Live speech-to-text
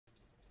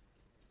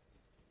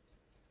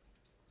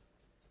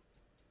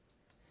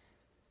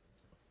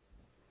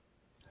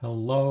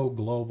Hello,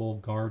 global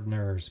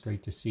gardeners.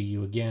 Great to see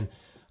you again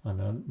on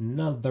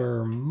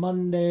another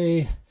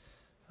Monday.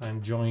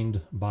 I'm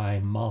joined by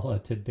Mala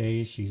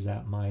today. She's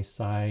at my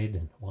side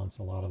and wants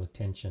a lot of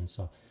attention,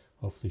 so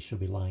hopefully she'll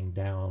be lying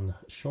down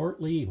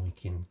shortly. We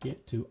can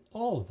get to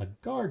all of the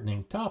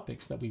gardening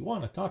topics that we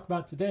want to talk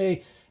about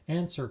today,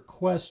 answer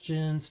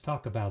questions,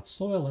 talk about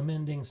soil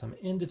amending, some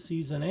end of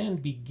season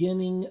and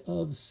beginning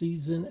of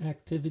season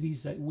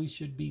activities that we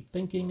should be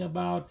thinking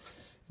about.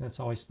 And it's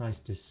always nice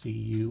to see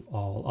you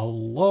all.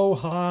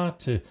 Aloha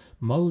to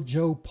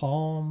Mojo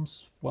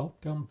Palms.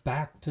 Welcome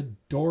back to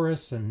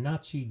Doris and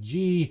Nachi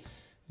G.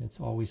 It's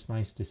always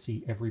nice to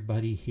see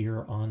everybody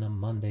here on a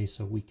Monday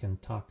so we can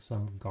talk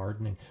some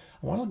gardening.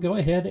 I want to go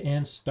ahead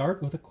and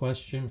start with a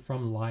question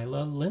from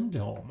Lila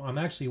Lindholm. I'm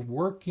actually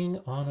working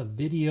on a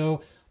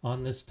video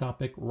on this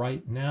topic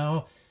right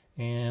now,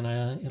 and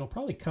it'll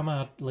probably come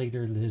out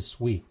later this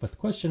week. But the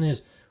question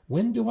is,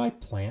 when do I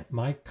plant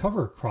my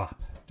cover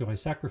crop? Do I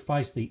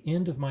sacrifice the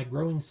end of my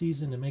growing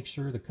season to make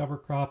sure the cover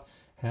crop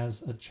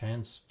has a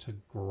chance to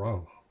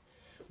grow?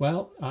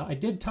 Well, I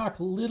did talk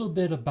a little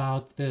bit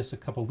about this a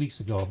couple weeks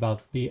ago,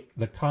 about the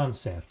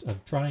concept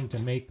of trying to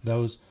make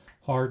those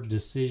hard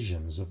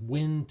decisions of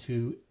when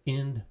to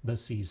end the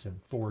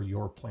season for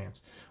your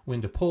plants,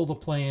 when to pull the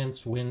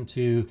plants, when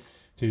to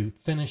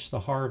finish the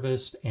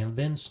harvest, and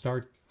then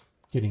start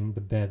getting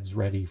the beds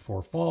ready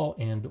for fall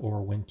and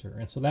or winter.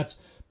 And so that's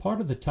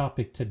part of the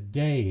topic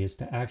today, is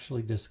to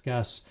actually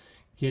discuss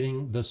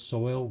getting the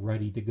soil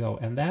ready to go.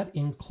 And that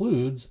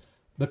includes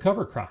the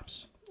cover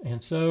crops.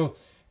 And so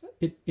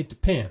it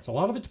depends. A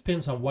lot of it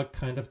depends on what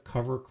kind of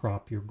cover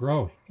crop you're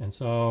growing. And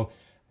so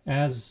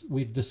as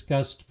we've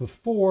discussed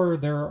before,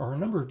 there are a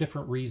number of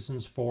different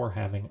reasons for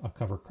having a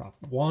cover crop.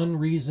 One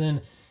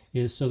reason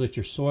is so that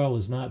your soil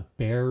is not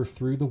bare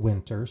through the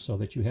winter, so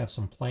that you have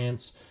some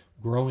plants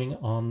growing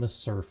on the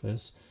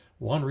surface.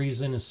 One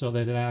reason is so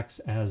that it acts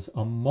as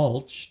a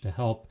mulch to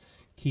help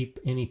keep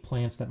any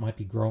plants that might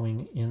be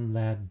growing in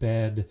that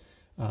bed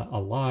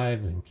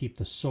alive, and keep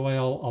the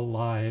soil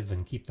alive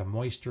and keep the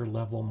moisture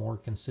level more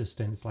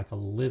consistent. It's like a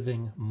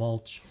living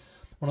mulch.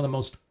 One of the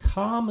most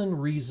common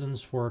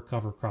reasons for a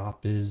cover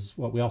crop is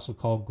what we also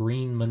call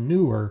green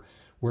manure,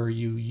 where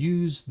you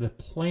use the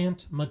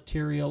plant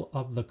material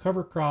of the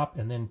cover crop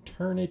and then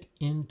turn it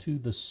into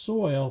the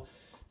soil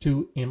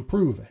to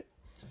improve it.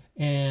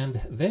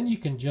 And then you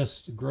can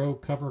just grow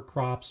cover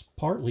crops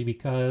partly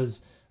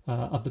because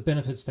of the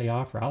benefits they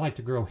offer. I like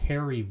to grow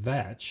hairy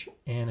vetch,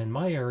 and in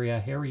my area,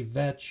 hairy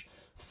vetch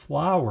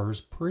flowers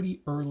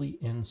pretty early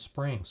in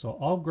spring. So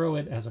I'll grow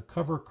it as a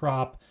cover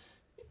crop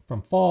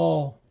from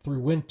fall through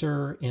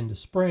winter into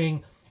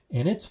spring,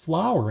 and it's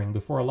flowering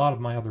before a lot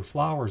of my other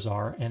flowers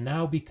are, and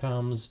now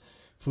becomes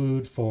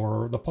food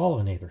for the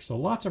pollinator. So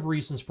lots of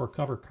reasons for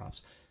cover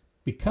crops.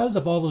 Because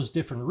of all those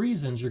different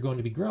reasons, you're going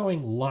to be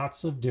growing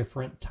lots of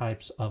different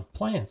types of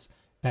plants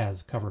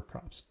as cover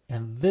crops.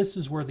 And this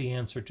is where the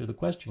answer to the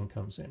question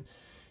comes in.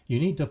 You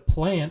need to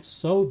plant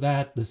so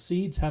that the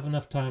seeds have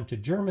enough time to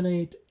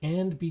germinate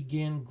and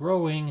begin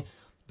growing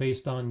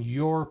based on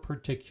your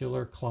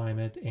particular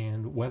climate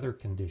and weather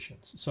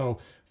conditions. So,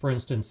 for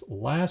instance,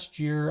 last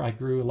year I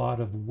grew a lot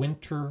of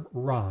winter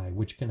rye,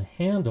 which can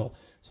handle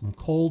some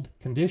cold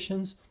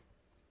conditions.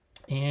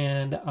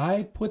 And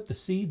I put the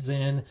seeds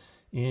in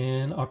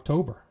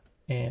October.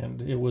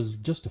 And it was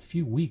just a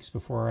few weeks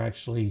before I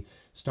actually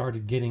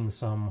started getting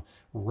some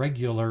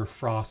regular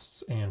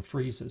frosts and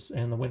freezes.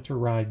 And the winter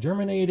rye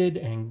germinated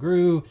and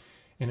grew.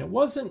 And it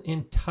wasn't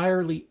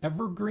entirely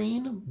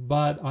evergreen,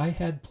 but I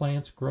had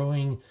plants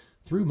growing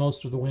through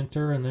most of the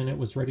winter, and then it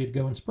was ready to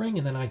go in spring.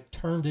 And then I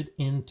turned it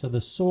into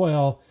the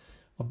soil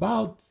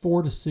about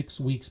 4 to 6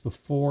 weeks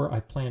before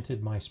I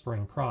planted my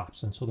spring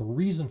crops. And so the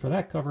reason for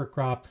that cover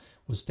crop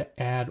was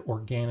to add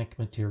organic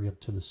material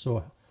to the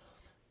soil.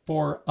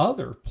 For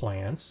other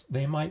plants,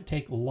 they might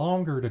take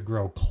longer to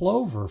grow.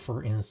 Clover,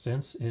 for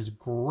instance, is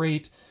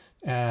great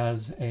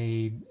as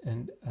an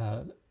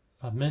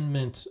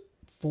amendment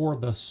for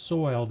the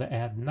soil to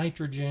add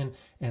nitrogen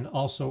and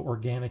also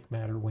organic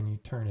matter when you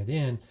turn it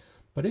in.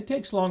 But it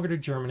takes longer to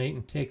germinate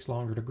and takes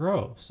longer to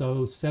grow.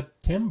 So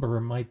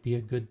September might be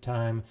a good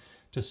time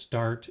to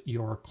start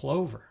your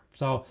clover.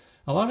 So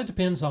a lot of it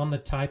depends on the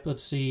type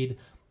of seed.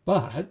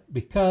 But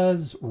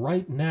because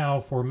right now,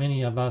 for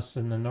many of us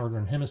in the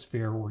Northern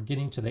Hemisphere, we're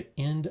getting to the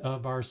end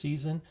of our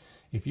season,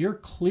 if you're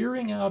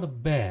clearing out a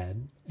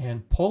bed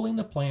and pulling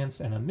the plants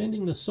and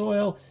amending the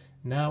soil,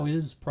 now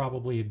is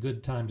probably a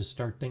good time to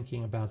start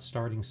thinking about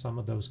starting some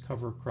of those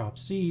cover crop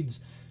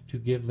seeds to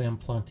give them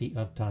plenty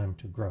of time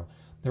to grow.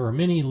 There are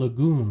many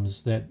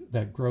legumes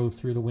that grow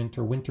through the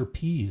winter. Winter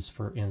peas,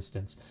 for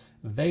instance.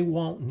 They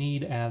won't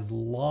need as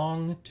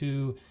long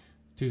to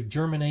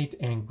germinate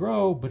and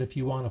grow, but if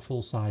you want a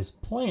full-size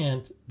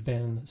plant,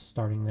 then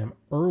starting them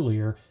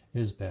earlier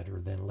is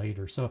better than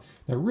later. So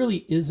there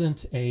really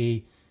isn't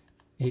a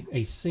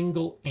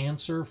single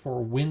answer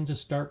for when to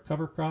start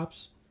cover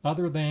crops,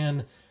 other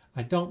than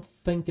I don't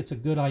think it's a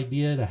good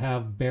idea to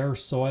have bare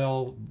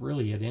soil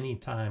really at any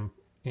time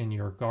in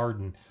your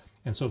garden.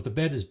 And so if the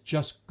bed is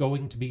just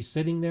going to be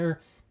sitting there,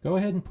 go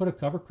ahead and put a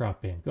cover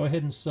crop in. Go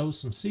ahead and sow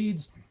some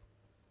seeds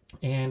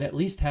and at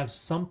least have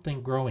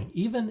something growing.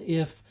 Even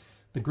if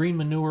the green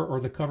manure or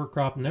the cover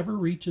crop never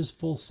reaches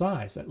full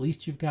size, at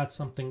least you've got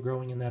something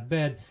growing in that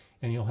bed,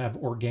 and you'll have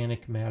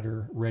organic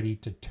matter ready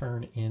to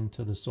turn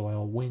into the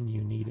soil when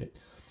you need it.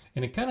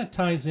 And it kind of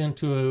ties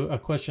into a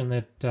question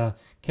that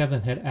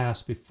Kevin had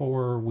asked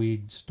before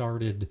we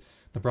started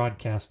the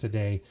broadcast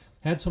today.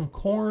 Had some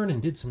corn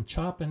and did some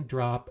chop and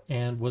drop,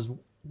 and was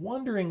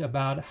wondering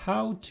about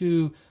how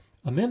to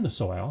amend the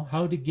soil,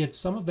 how to get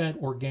some of that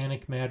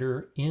organic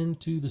matter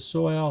into the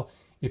soil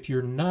if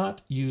you're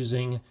not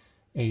using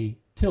a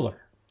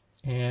tiller.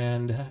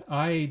 And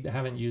I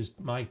haven't used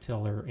my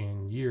tiller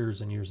in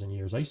years and years and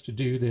years. I used to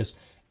do this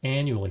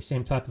annually,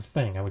 same type of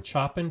thing. I would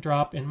chop and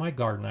drop in my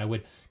garden. I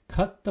would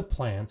cut the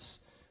plants.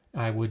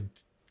 I would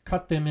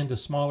cut them into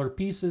smaller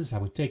pieces. I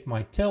would take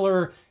my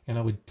tiller and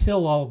I would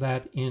till all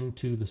that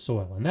into the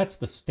soil. And that's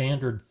the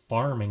standard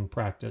farming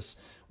practice,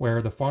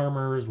 where the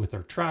farmers with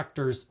their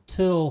tractors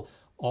till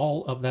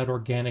all of that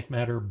organic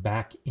matter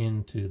back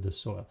into the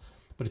soil.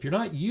 But if you're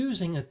not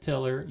using a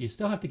tiller, you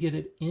still have to get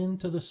it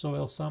into the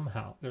soil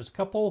somehow. There's a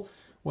couple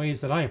ways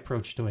that I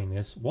approach doing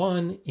this.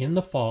 One, in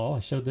the fall, I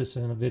showed this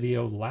in a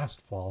video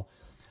last fall,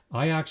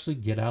 I actually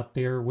get out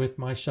there with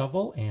my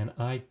shovel and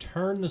I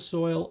turn the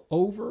soil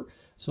over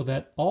so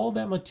that all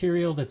that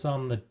material that's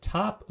on the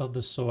top of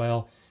the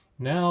soil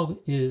now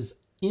is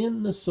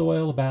in the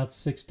soil about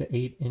 6 to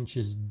 8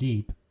 inches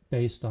deep,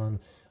 based on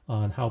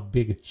how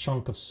big a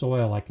chunk of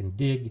soil I can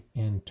dig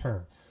and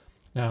turn.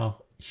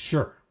 Now,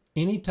 sure,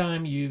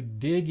 anytime you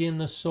dig in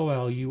the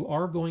soil, you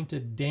are going to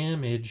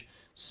damage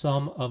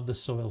some of the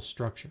soil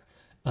structure.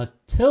 A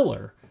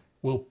tiller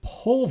will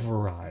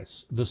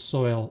pulverize the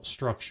soil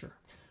structure,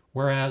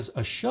 whereas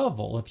a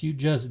shovel, if you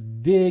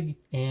just dig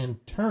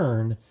and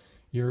turn,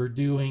 you're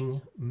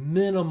doing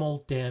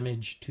minimal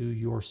damage to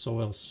your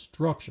soil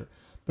structure.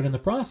 But in the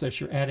process,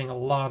 you're adding a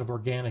lot of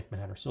organic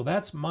matter. So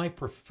that's my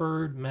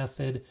preferred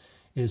method,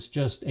 is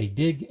just a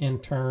dig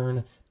and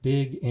turn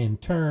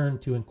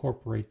to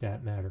incorporate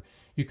that matter.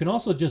 You can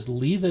also just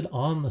leave it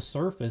on the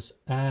surface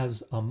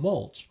as a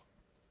mulch.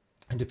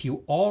 And if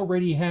you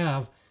already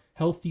have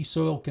healthy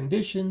soil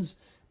conditions,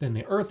 then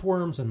the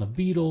earthworms and the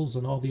beetles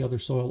and all the other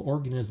soil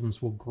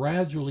organisms will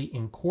gradually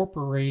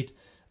incorporate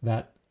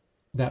that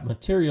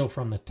material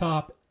from the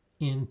top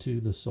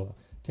into the soil.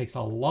 It takes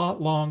a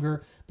lot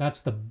longer. That's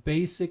the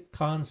basic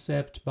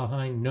concept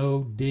behind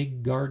no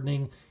dig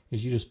gardening,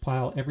 is you just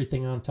pile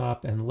everything on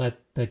top and let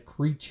the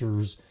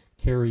creatures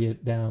carry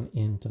it down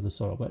into the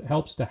soil. But it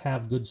helps to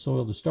have good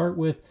soil to start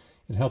with.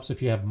 It helps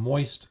if you have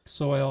moist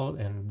soil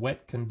and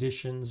wet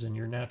conditions in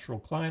your natural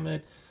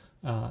climate.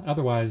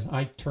 Otherwise,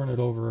 I turn it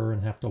over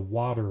and have to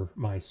water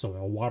my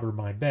soil, water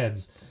my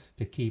beds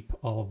to keep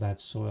all of that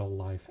soil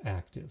life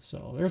active.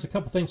 So there's a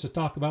couple things to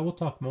talk about. We'll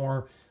talk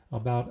more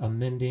about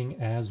amending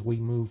as we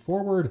move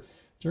forward.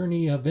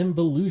 Journey of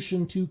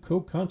involution to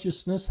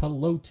co-consciousness.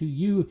 Hello to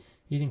you.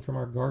 Eating from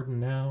our garden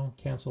now.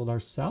 Canceled our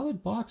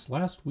salad box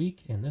last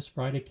week, and this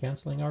Friday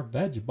canceling our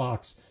veg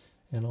box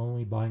and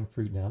only buying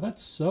fruit now.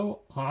 That's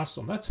so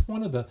awesome. That's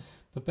one of the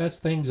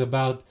best things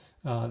about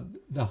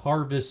the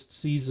harvest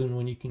season,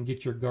 when you can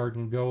get your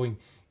garden going,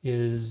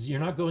 is you're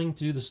not going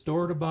to the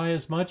store to buy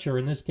as much, or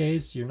in this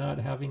case, you're not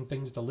having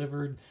things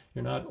delivered.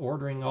 You're not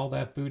ordering all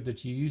that food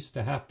that you used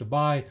to have to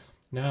buy.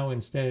 Now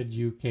instead,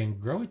 you can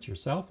grow it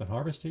yourself and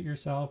harvest it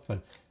yourself.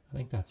 And I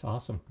think that's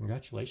awesome.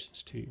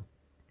 Congratulations to you.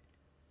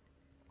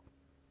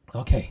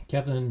 Okay,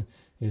 Kevin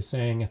is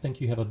saying, I think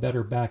you have a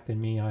better back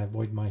than me. I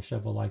avoid my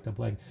shovel like the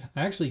plague.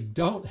 I actually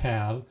don't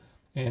have,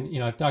 and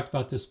I've talked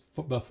about this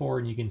before,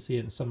 and you can see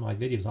it in some of my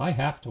videos. I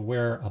have to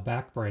wear a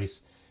back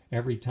brace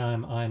every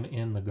time I'm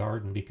in the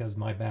garden because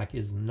my back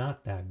is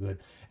not that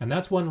good. And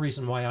that's one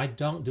reason why I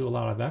don't do a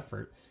lot of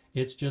effort.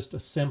 It's just a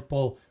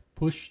simple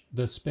push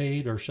the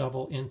spade or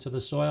shovel into the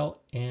soil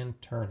and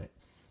turn it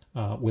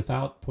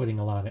without putting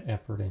a lot of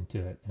effort into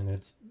it. And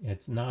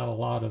it's not a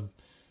lot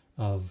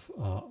of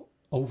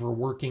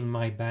overworking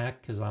my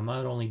back, because I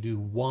might only do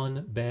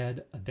one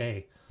bed a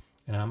day,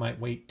 and I might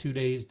wait 2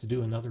 days to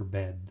do another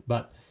bed.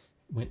 But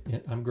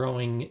I'm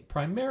growing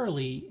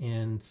primarily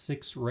in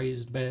 6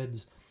 raised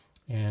beds,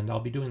 and I'll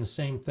be doing the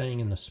same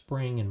thing in the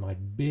spring in my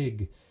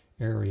big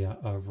area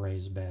of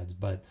raised beds.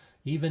 But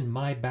even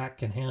my back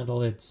can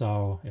handle it,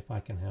 so if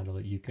I can handle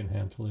it, you can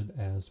handle it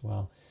as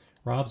well.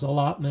 Rob's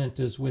Allotment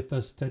is with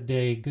us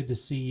today. Good to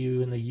see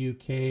you in the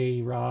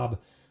UK, Rob.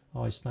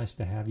 Always nice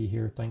to have you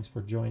here. Thanks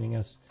for joining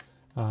us.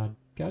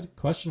 Got a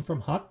question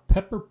from Hot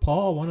Pepper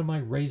Paul. One of my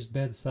raised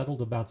beds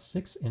settled about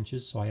 6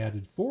 inches, so I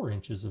added 4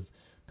 inches of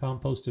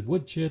composted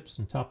wood chips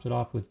and topped it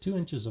off with 2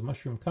 inches of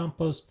mushroom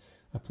compost.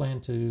 I plan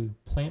to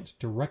plant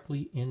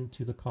directly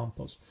into the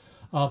compost.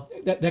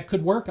 That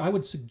could work. I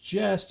would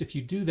suggest, if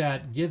you do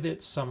that, give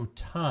it some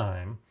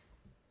time.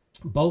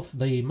 Both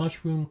the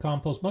mushroom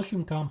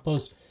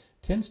compost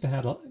tends to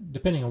have,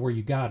 depending on where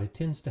you got it,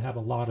 tends to have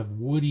a lot of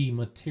woody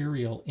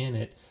material in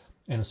it.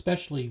 And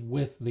especially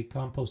with the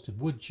composted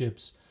wood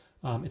chips,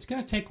 It's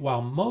going to take a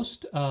while.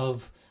 Most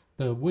of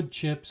the wood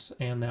chips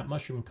and that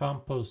mushroom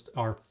compost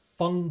are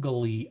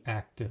fungally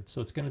active.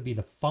 So it's going to be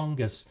the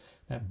fungus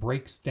that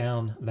breaks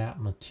down that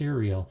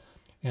material.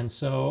 And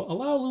so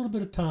allow a little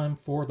bit of time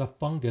for the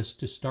fungus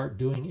to start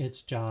doing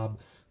its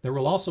job. There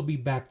will also be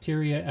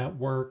bacteria at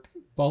work.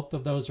 Both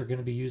of those are going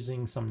to be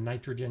using some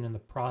nitrogen in the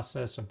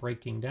process of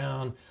breaking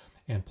down,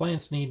 and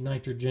plants need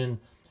nitrogen.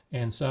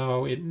 And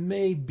so it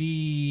may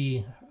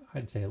be,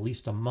 I'd say, at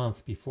least a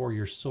month before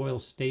your soil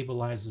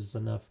stabilizes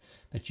enough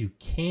that you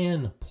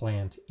can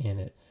plant in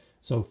it.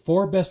 So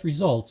for best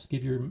results,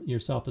 give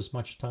yourself as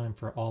much time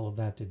for all of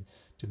that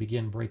to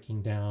begin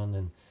breaking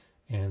down,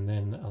 and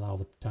then allow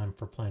the time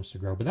for plants to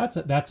grow. But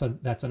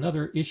that's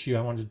another issue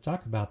I wanted to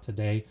talk about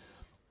today.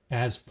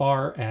 As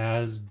far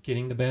as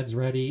getting the beds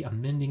ready,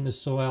 amending the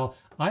soil,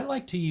 I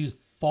like to use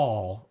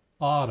fall,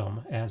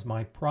 autumn as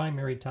my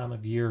primary time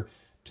of year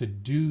to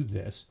do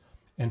this.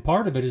 And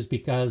part of it is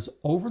because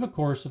over the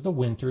course of the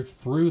winter,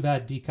 through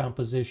that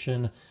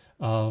decomposition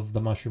of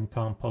the mushroom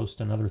compost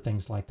and other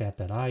things like that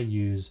that I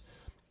use,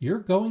 you're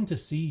going to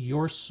see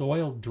your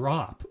soil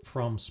drop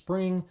from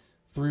spring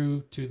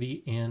through to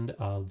the end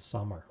of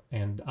summer.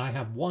 And I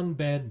have one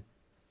bed,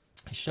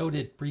 I showed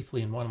it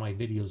briefly in one of my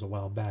videos a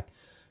while back,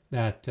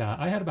 that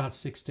I had about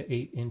 6 to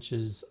 8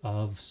 inches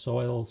of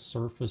soil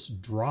surface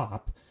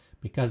drop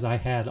because I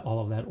had all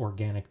of that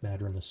organic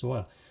matter in the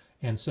soil.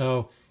 And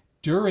so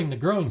during the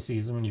growing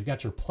season, when you've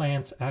got your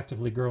plants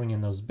actively growing in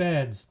those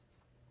beds,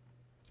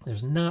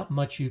 there's not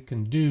much you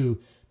can do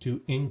to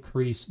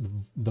increase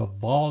the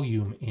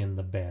volume in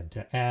the bed,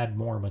 to add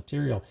more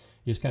material.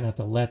 You just kind of have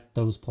to let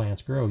those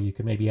plants grow. You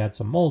can maybe add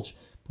some mulch,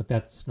 but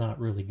that's not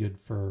really good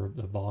for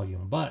the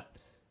volume. But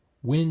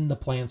when the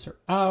plants are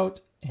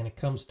out and it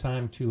comes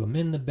time to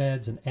amend the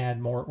beds and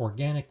add more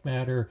organic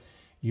matter,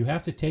 you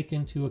have to take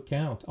into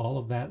account all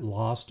of that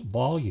lost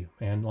volume.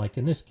 And like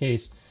in this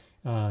case,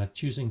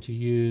 choosing to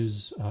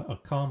use a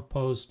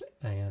compost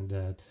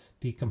and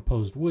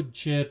decomposed wood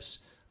chips,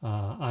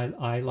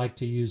 I like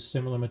to use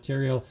similar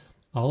material.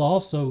 I'll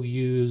also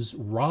use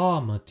raw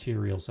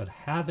materials that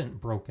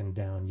haven't broken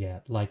down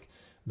yet, like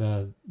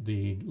the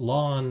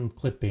lawn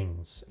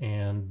clippings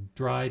and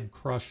dried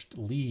crushed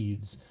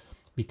leaves.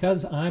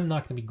 Because I'm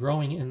not going to be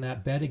growing in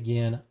that bed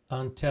again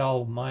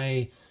until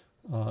my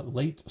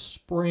late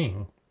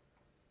spring,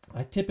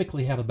 I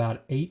typically have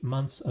about 8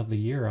 months of the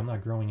year I'm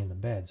not growing in the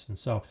beds. And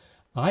so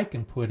I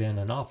can put in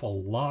an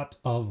awful lot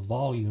of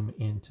volume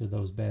into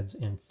those beds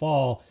in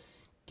fall.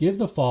 Give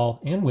the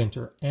fall and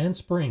winter and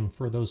spring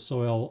for those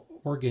soil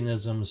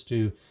organisms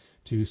to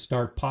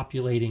start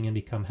populating and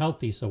become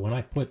healthy. So when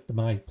I put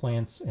my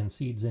plants and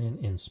seeds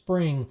in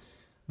spring,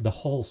 the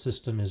whole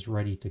system is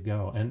ready to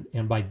go.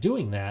 And by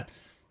doing that,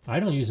 I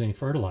don't use any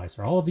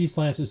fertilizer. All of these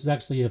plants, this is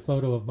actually a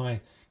photo of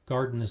my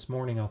garden this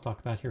morning I'll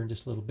talk about here in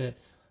just a little bit.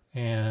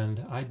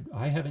 And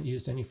I haven't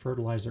used any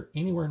fertilizer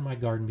anywhere in my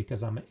garden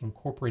because I'm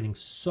incorporating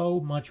so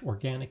much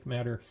organic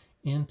matter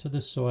into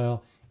the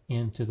soil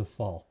into the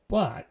fall.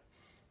 But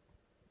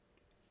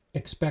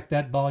expect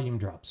that volume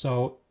drop.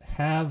 So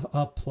have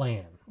a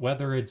plan,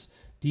 whether it's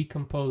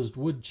decomposed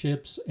wood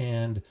chips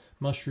and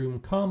mushroom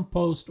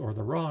compost, or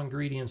the raw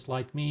ingredients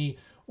like me,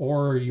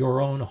 or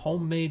your own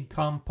homemade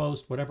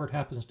compost, whatever it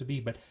happens to be.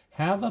 But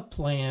have a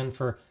plan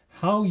for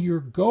how you're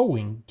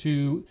going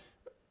to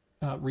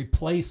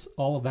replace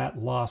all of that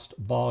lost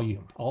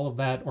volume, all of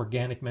that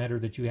organic matter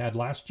that you had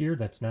last year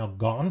that's now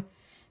gone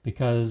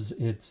because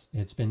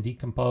it's been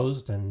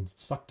decomposed and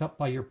sucked up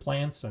by your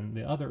plants and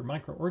the other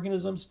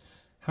microorganisms.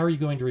 How are you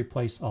going to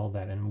replace all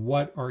that, and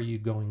what are you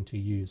going to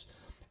use?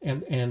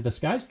 And the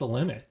sky's the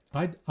limit.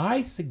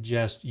 I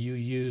suggest you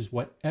use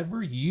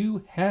whatever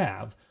you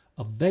have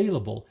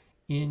available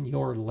in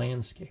your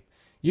landscape.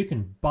 You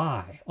can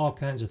buy all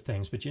kinds of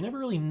things, but you never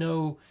really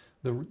know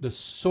the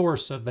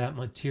source of that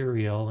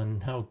material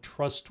and how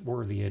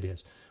trustworthy it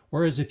is.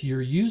 Whereas if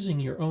you're using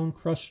your own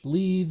crushed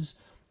leaves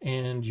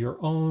and your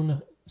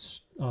own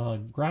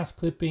grass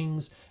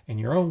clippings and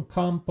your own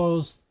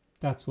compost,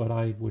 that's what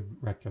I would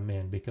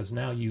recommend, because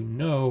now you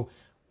know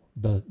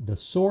the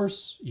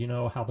source, you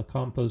know how the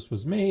compost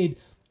was made,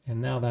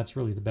 and now that's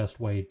really the best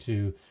way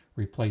to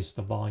replace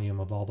the volume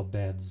of all the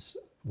beds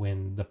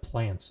when the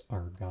plants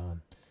are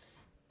gone.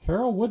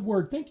 Carol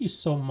Woodward, thank you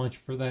so much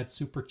for that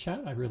super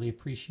chat. I really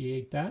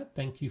appreciate that.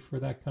 Thank you for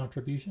that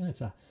contribution.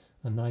 It's a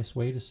nice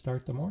way to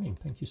start the morning.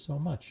 Thank you so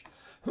much.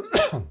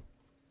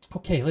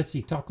 Okay, let's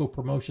see. Taco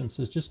Promotion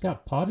says, just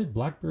got potted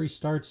Blackberry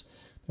Starts.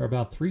 They're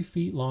about 3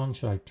 feet long.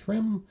 Should I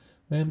trim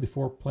them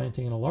before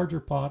planting in a larger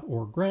pot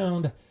or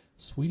ground?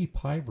 Sweetie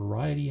Pie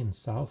variety in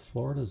South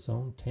Florida,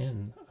 Zone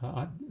 10.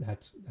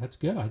 That's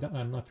good.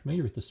 I'm not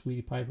familiar with the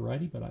Sweetie Pie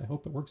variety, but I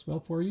hope it works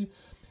well for you.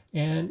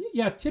 And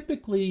yeah,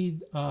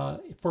 typically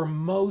for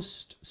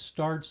most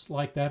starts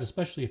like that,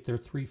 especially if they're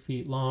 3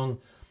 feet long,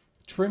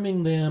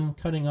 trimming them,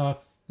 cutting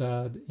off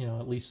the,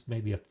 at least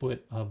maybe a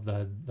foot of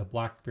the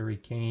blackberry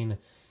cane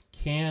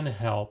can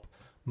help.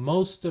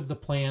 Most of the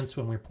plants,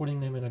 when we're putting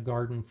them in a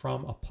garden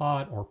from a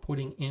pot or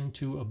putting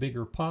into a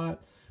bigger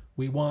pot,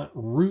 we want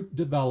root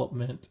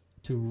development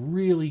to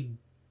really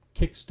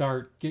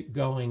kickstart, get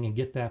going, and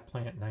get that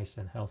plant nice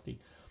and healthy.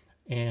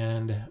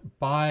 And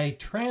by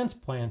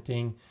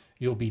transplanting,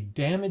 you'll be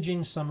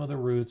damaging some of the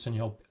roots, and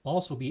you'll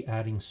also be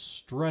adding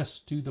stress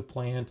to the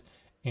plant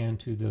and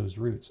to those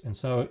roots. And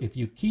so if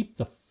you keep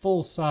the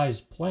full-size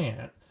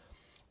plant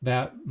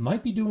that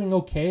might be doing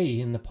okay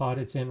in the pot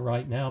it's in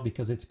right now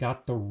because it's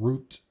got the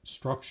root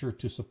structure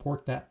to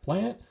support that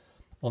plant,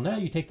 well, now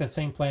you take that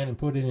same plant and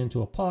put it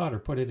into a pot or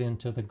put it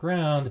into the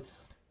ground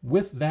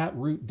with that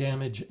root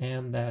damage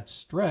and that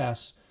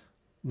stress.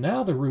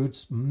 Now the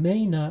roots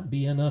may not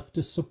be enough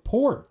to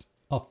support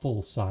a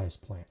full-size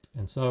plant.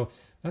 And so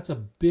that's a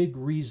big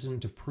reason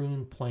to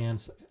prune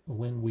plants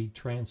when we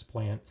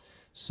transplant,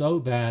 so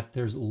that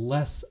there's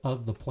less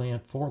of the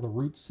plant for the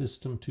root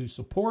system to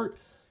support,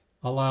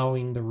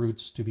 allowing the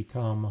roots to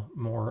become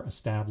more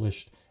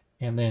established,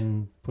 and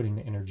then putting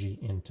the energy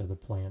into the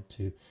plant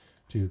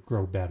to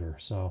grow better.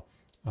 So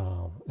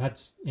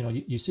that's, you know,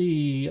 you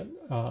see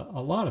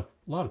a lot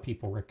of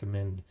people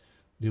recommend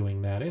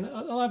doing that, and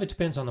a lot of it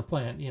depends on the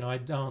plant. You know,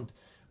 I'm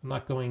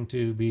not going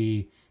to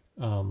be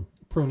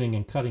pruning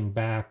and cutting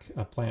back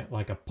a plant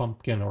like a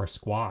pumpkin or a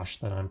squash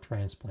that I'm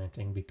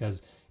transplanting,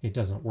 because it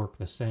doesn't work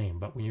the same.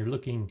 But when you're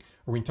looking,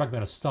 or when you talk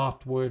about a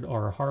softwood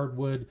or a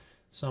hardwood,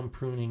 some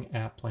pruning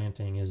at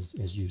planting is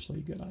usually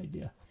a good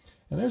idea.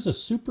 And there's a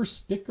super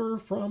sticker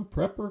from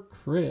Prepper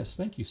Chris.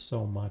 Thank you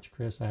so much,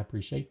 Chris. I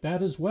appreciate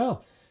that as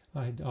well.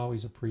 I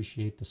always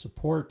appreciate the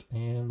support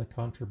and the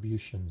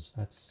contributions.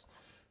 That's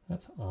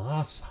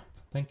awesome.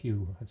 Thank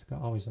you. It's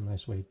always a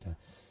nice way to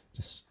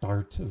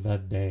start the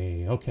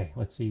day. Okay,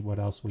 let's see what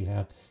else we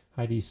have.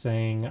 Heidi's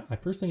saying, I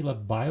personally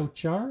love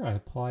BioChar. I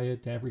apply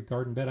it to every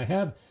garden bed I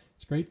have.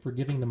 It's great for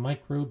giving the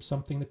microbes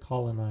something to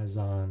colonize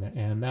on.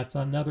 And that's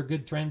another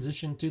good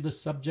transition to the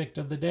subject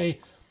of the day.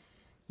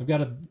 I've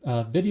got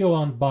a video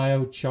on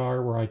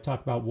BioChar where I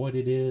talk about what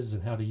it is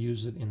and how to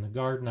use it in the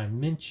garden. I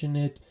mention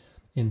it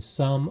in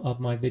some of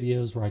my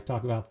videos where I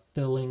talk about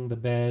filling the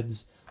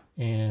beds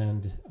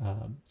and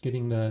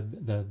getting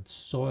the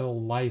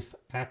soil life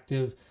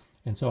active.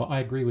 And so I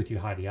agree with you,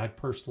 Heidi. I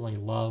personally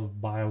love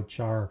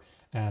BioChar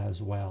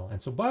as well.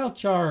 And so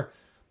BioChar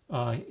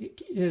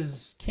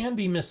can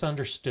be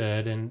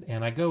misunderstood,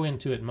 and I go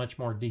into it in much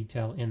more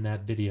detail in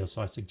that video.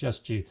 So I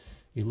suggest you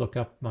look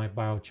up my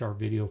BioChar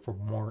video for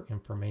more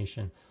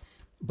information.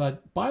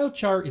 But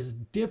BioChar is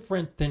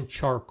different than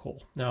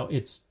charcoal. Now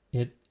it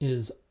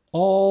is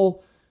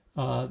all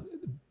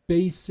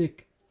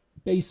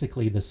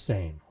basically the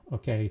same.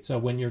 Okay, so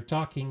when you're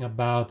talking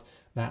about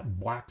that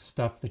black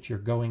stuff that you're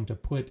going to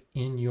put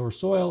in your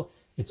soil,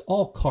 it's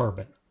all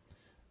carbon.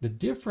 The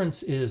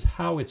difference is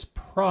how it's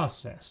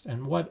processed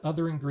and what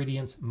other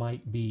ingredients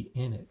might be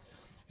in it.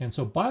 And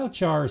so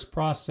BioChar is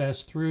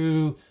processed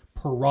through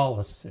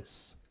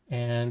pyrolysis.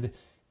 And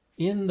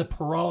in the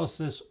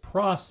pyrolysis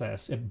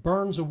process, it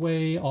burns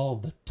away all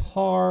of the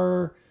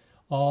tar,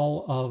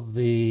 all of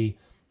the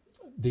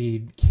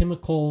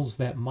chemicals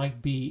that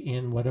might be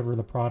in whatever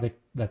the product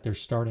that they're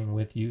starting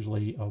with,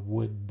 usually a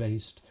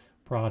wood-based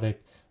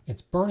product.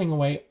 It's burning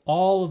away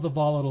all of the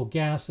volatile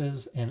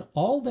gases, and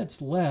all that's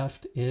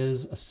left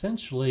is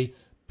essentially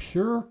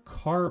pure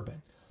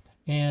carbon.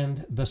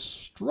 And the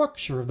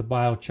structure of the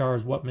BioChar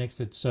is what makes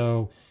it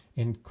so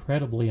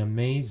incredibly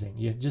amazing.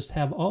 You just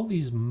have all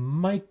these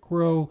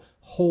micro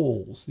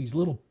holes, these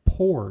little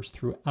pores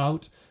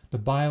throughout the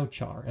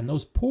BioChar. And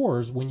those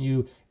pores, when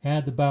you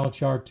add the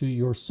BioChar to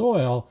your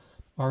soil,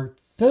 are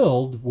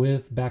filled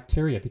with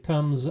bacteria. It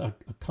becomes a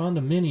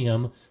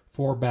condominium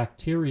for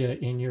bacteria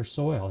in your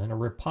soil and a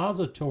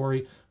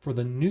repository for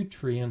the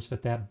nutrients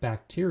that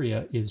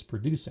bacteria is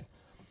producing.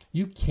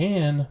 You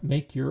can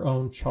make your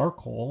own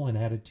charcoal and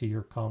add it to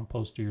your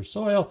compost or your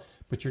soil,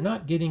 but you're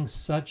not getting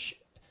such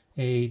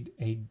a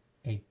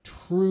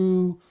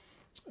true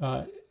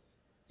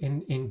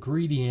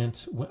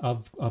ingredient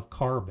of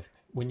carbon.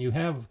 When you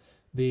have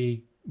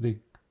the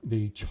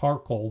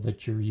charcoal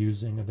that you're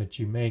using or that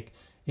you make,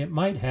 it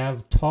might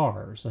have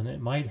tars and it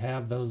might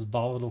have those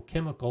volatile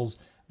chemicals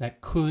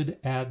that could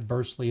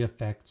adversely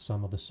affect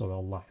some of the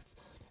soil life.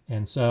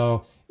 And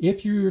so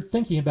if you're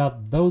thinking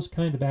about those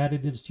kind of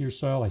additives to your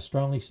soil, I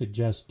strongly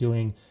suggest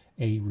doing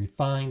a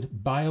refined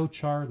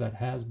BioChar that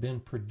has been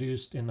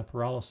produced in the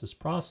pyrolysis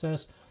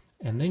process,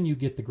 and then you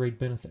get the great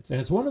benefits. And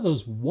it's one of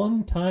those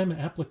one-time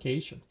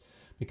applications.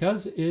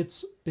 Because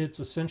it's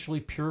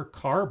essentially pure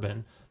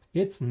carbon,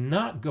 it's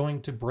not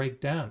going to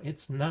break down.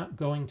 It's not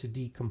going to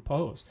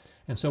decompose.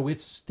 And so it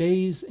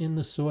stays in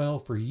the soil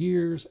for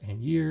years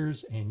and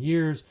years and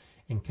years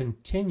and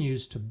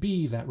continues to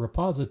be that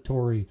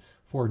repository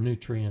for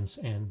nutrients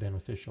and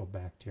beneficial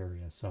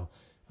bacteria. So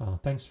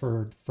thanks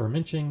for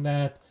mentioning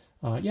that.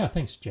 Yeah,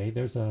 thanks, Jay.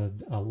 There's a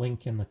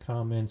link in the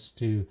comments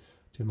to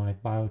my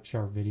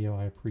BioChar video.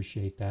 I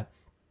appreciate that.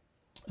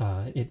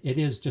 It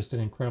is just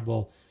an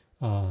incredible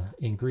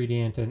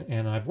ingredient,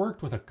 and I've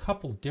worked with a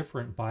couple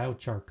different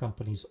BioChar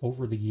companies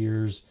over the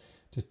years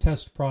to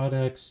test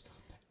products,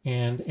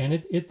 and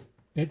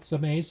it's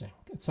amazing.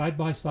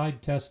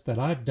 Side-by-side tests that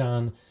I've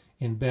done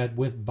in bed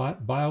with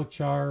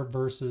biochar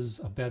versus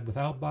a bed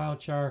without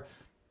biochar,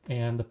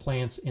 and the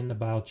plants in the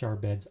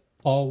biochar beds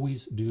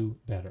always do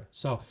better.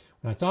 So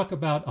when I talk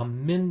about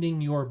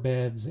amending your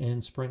beds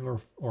in spring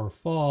or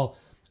fall,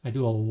 I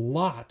do a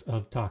lot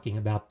of talking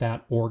about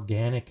that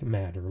organic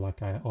matter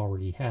like I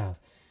already have.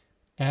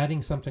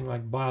 Adding something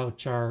like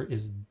biochar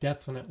is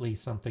definitely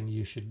something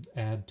you should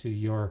add to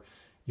your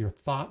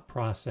thought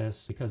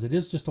process, because it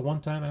is just a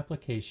one-time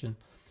application.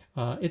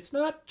 It's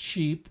not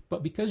cheap,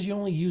 but because you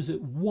only use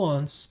it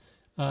once,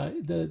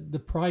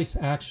 the price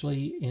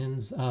actually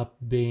ends up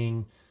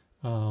being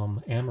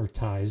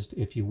amortized,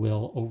 if you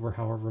will, over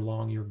however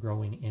long you're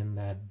growing in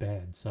that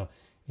bed. So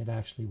it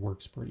actually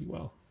works pretty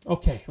well.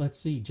 Okay, let's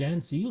see. Jan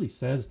Zeely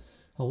says,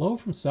 hello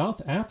from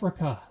South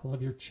Africa.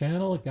 Love your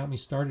channel. It got me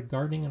started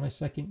gardening in my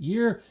second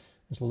year.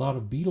 There's a lot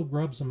of beetle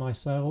grubs in my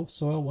soil,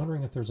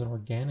 wondering if there's an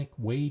organic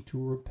way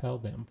to repel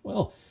them.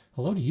 Well,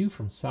 hello to you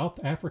from South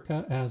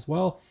Africa as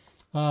well.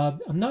 I'm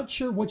not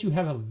sure what you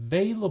have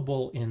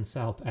available in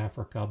South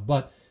Africa,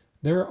 but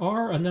there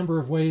are a number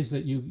of ways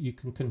that you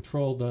can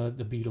control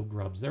the beetle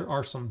grubs. There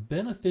are some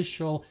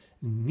beneficial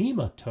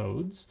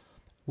nematodes,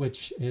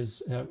 which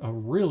is a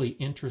really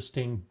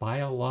interesting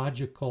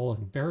biological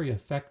and very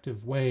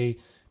effective way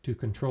to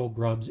control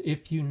grubs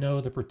if you know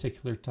the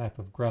particular type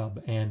of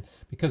grub. And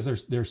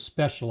because they're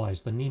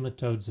specialized, the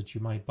nematodes that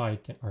you might buy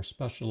are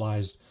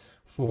specialized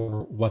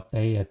for what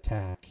they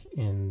attack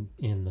in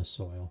the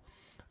soil.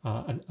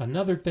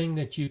 Another thing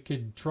that you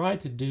could try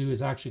to do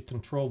is actually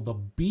control the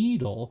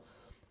beetle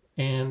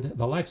and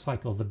the life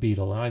cycle of the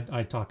beetle. And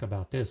I talk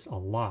about this a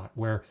lot,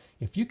 where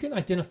if you can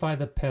identify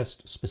the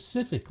pest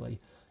specifically,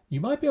 you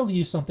might be able to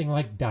use something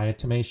like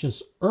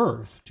diatomaceous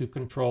earth to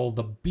control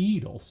the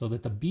beetle so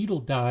that the beetle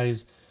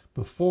dies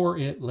before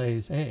it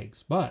lays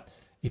eggs. But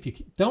if you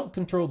don't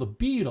control the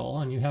beetle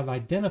and you have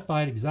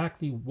identified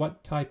exactly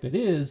what type it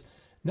is,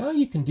 now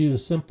you can do a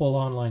simple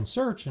online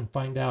search and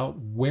find out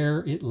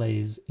where it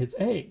lays its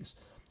eggs.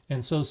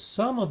 And so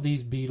some of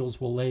these beetles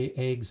will lay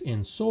eggs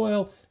in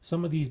soil.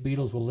 Some of these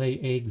beetles will lay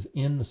eggs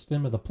in the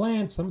stem of the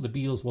plant. Some of the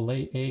beetles will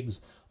lay eggs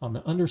on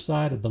the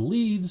underside of the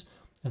leaves.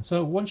 And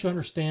so once you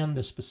understand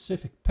the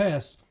specific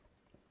pest,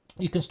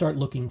 you can start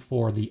looking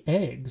for the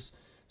eggs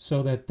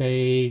so that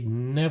they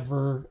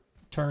never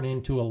turn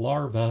into a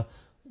larva,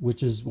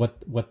 which is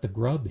what the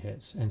grub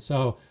is. And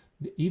so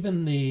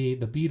even the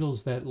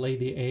beetles that lay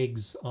the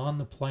eggs on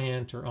the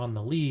plant or on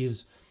the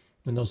leaves,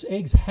 when those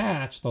eggs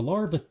hatch, the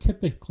larva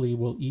typically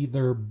will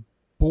either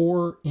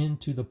bore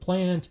into the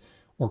plant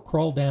or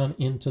crawl down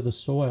into the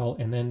soil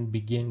and then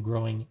begin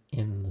growing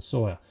in the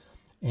soil.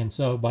 And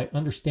so by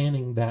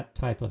understanding that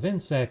type of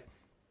insect,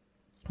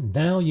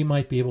 now you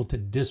might be able to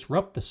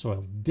disrupt the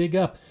soil, dig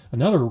up.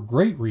 Another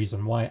great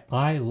reason why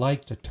I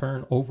like to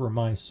turn over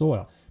my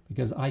soil,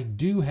 because I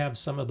do have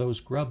some of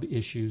those grub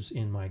issues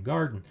in my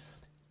garden.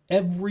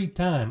 Every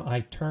time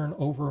I turn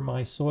over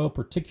my soil,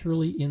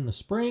 particularly in the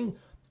spring,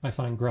 I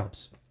find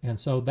grubs. And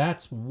so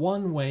that's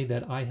one way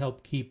that I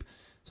help keep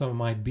some of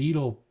my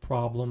beetle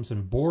problems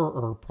and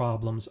borer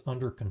problems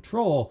under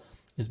control,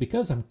 is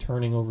because I'm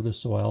turning over the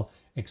soil,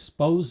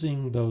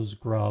 exposing those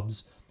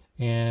grubs,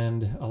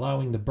 and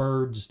allowing the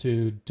birds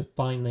to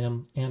find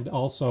them, and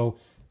also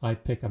I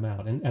pick them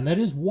out. And that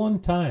is one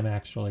time,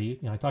 actually.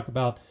 I talk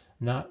about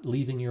not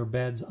leaving your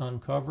beds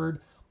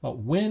uncovered, but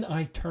when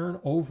I turn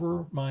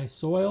over my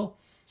soil,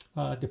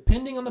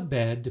 depending on the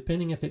bed,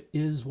 depending if it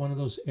is one of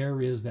those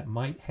areas that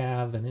might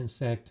have an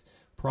insect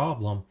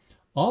problem,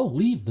 I'll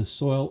leave the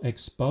soil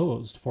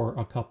exposed for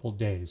a couple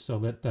days so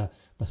that the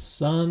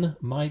sun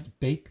might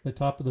bake the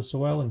top of the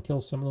soil and kill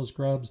some of those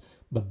grubs.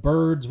 The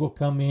birds will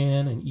come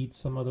in and eat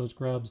some of those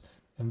grubs,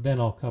 and then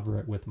I'll cover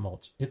it with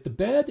mulch. If the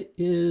bed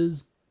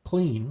is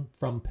clean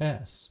from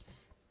pests,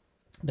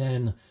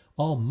 then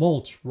I'll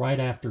mulch right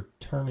after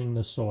turning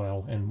the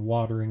soil and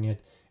watering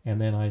it, and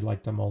then I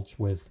like to mulch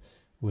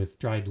with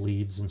dried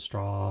leaves and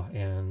straw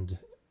and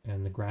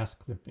the grass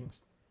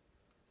clippings.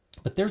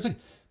 But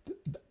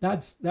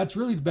that's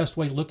really the best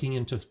way looking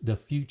into the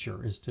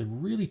future, is to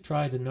really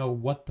try to know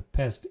what the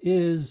pest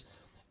is,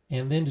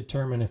 and then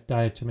determine if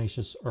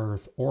diatomaceous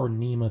earth or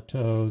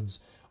nematodes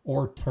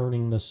or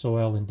turning the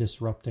soil and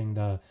disrupting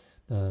the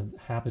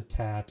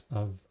habitat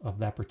of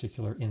that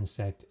particular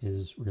insect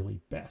is really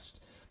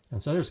best.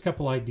 And so there's a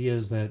couple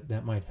ideas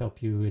that might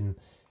help you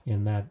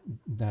in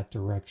that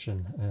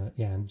direction.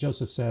 Yeah, and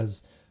Joseph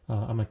says,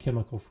 I'm a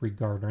chemical-free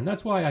gardener. And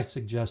that's why I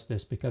suggest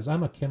this, because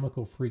I'm a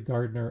chemical-free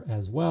gardener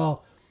as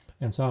well.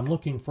 And so I'm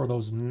looking for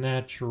those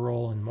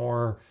natural and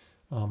more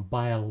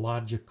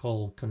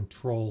biological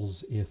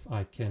controls if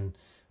I can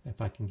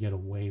get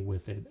away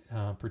with it,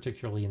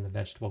 particularly in the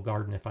vegetable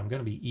garden. If I'm going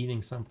to be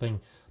eating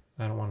something,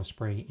 I don't want to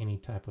spray any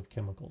type of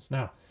chemicals.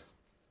 Now,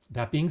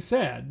 that being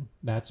said,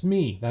 that's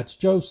me. That's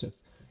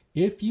Joseph.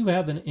 If you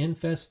have an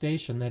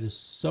infestation that is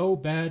so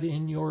bad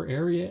in your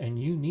area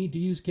and you need to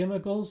use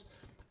chemicals,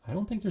 I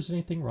don't think there's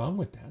anything wrong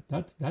with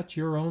that. That's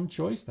your own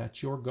choice.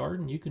 That's your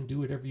garden. You can do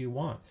whatever you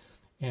want.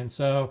 And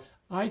so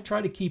I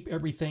try to keep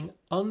everything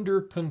under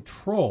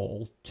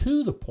control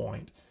to the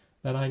point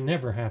that I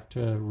never have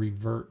to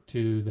revert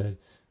to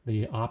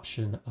the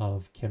option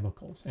of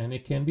chemicals. And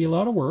it can be a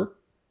lot of work,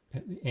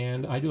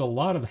 and I do a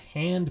lot of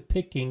hand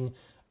picking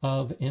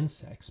of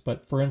insects.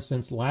 But for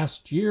instance,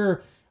 last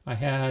year I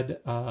had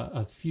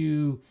a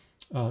few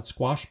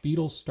squash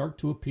beetles start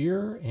to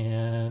appear,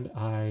 and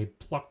I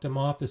plucked them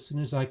off as soon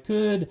as I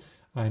could.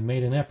 I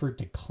made an effort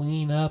to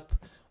clean up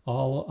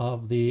all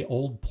of the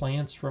old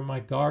plants from my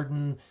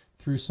garden,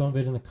 threw some of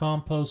it in the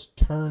compost,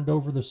 turned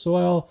over the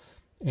soil,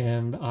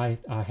 and I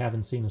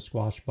haven't seen a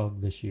squash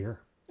bug this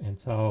year. And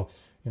so,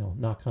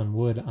 knock on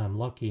wood, I'm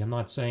lucky. I'm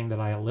not saying that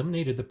I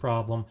eliminated the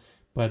problem,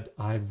 but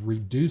I've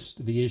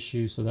reduced the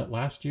issue so that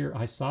last year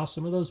I saw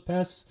some of those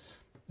pests,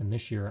 and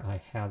this year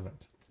I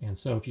haven't. And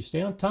so if you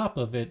stay on top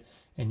of it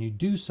and you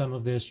do some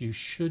of this, you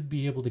should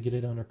be able to get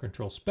it under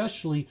control,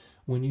 especially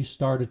when you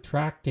start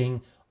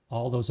attracting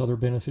all those other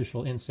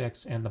beneficial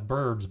insects and the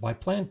birds by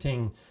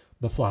planting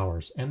the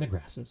flowers and the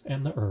grasses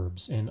and the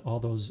herbs and all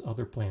those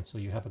other plants. So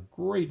you have a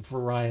great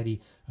variety,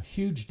 a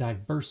huge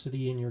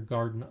diversity in your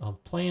garden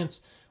of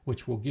plants,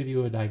 which will give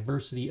you a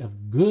diversity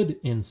of good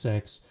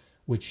insects,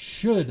 which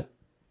should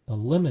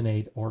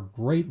eliminate or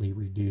greatly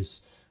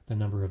reduce the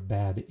number of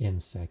bad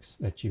insects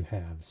that you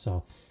have.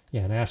 So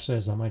yeah, and Ash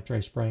says I might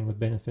try spraying with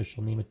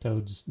beneficial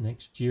nematodes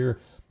next year.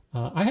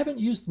 I haven't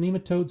used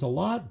nematodes a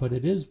lot, but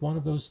it is one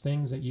of those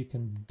things that you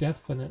can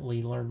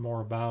definitely learn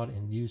more about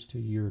and use to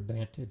your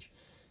advantage.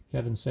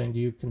 Kevin's saying, do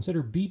you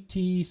consider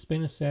BT,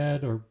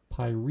 spinosad, or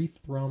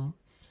pyrethrum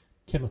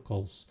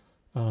chemicals?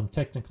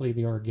 Technically,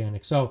 the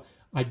organic. So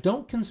I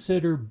don't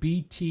consider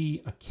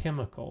BT a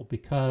chemical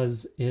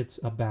because it's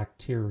a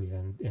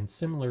bacteria and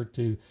similar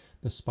to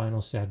the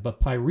spinosad. But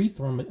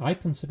pyrethrum, I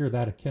consider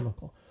that a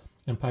chemical.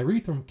 And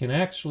pyrethrum can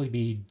actually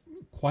be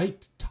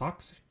quite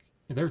toxic.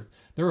 There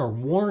are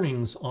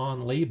warnings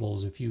on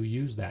labels if you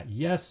use that.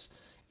 Yes,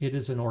 it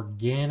is an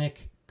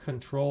organic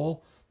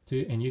control,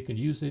 and you can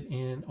use it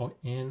in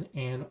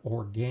an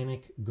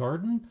organic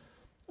garden.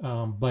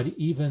 But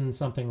even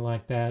something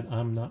like that,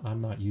 I'm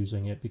not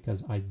using it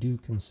because I do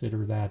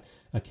consider that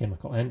a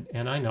chemical.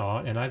 And I know,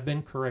 and I've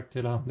been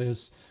corrected on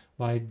this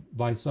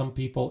by some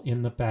people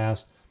in the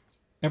past.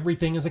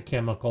 Everything is a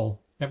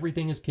chemical.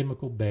 Everything is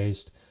chemical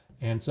based.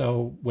 And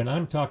so when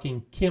I'm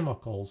talking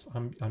chemicals,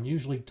 I'm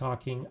usually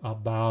talking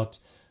about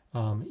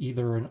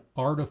either an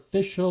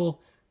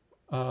artificial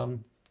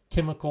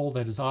chemical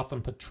that is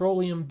often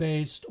petroleum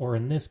based, or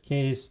in this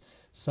case,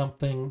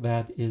 something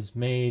that is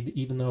made,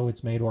 even though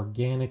it's made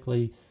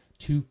organically,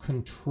 to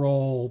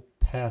control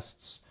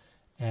pests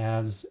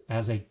as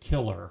a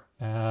killer,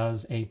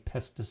 as a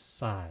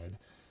pesticide,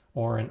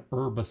 or an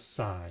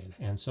herbicide.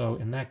 And so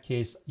in that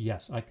case,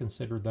 yes, I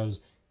consider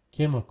those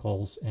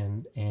chemicals,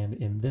 and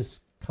in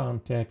this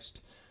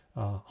context,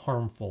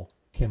 harmful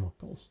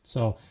chemicals.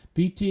 So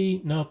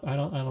BT, nope, I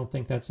don't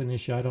think that's an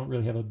issue. I don't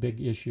really have a big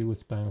issue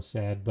with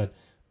spinosad, but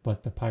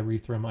the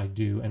pyrethrum I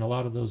do, and a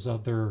lot of those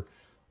other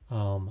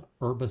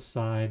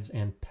herbicides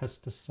and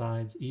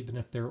pesticides, even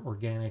if they're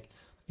organic,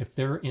 if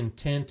their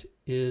intent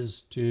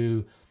is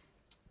to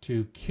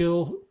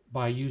kill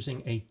by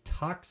using a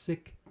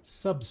toxic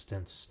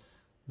substance,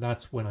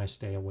 that's when I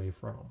stay away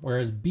from them.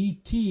 Whereas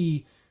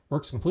BT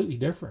works completely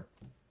different.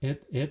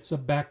 It's a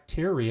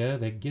bacteria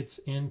that gets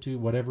into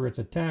whatever it's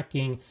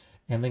attacking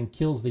and then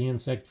kills the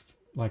insect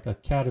like a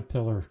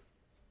caterpillar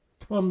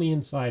from the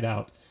inside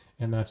out.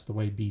 And that's the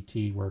way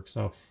BT works.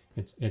 So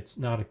it's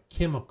not a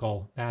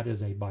chemical, that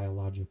is a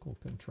biological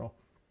control.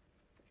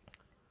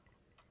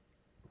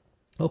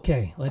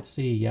 Okay, let's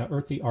see. Yeah,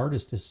 Earthy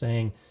Artist is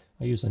saying,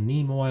 I use a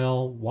neem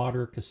oil,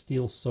 water,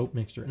 Castile soap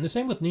mixture. And the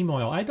same with neem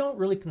oil. I don't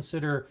really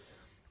consider,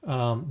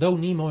 though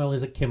neem oil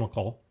is a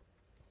chemical,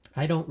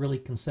 I don't really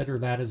consider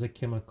that as a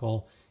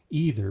chemical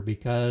either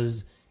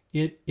because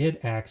it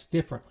acts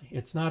differently.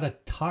 It's not a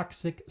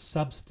toxic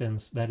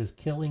substance that is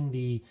killing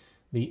the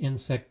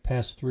insect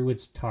pest through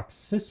its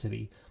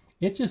toxicity.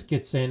 It just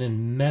gets in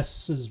and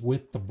messes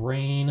with the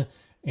brain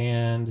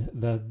and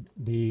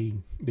the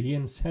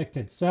insect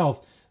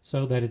itself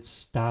so that it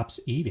stops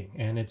eating,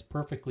 and it's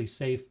perfectly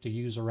safe to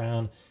use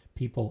around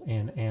people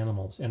and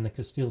animals. And the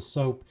Castile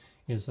soap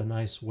is a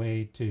nice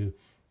way to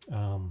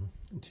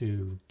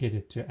get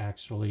it to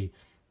actually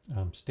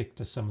stick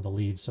to some of the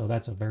leaves. So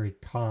that's a very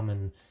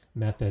common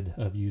method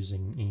of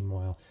using neem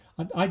oil.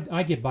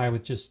 I get by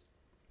with just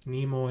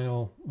neem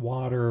oil,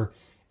 water,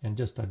 and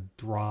just a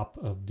drop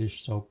of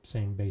dish soap.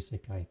 Same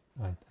basic, I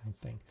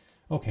think.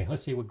 Okay,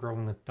 let's see what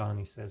Growing with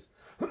Donnie says.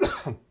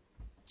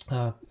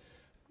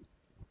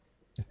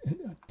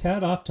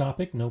 Tad off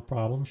topic, no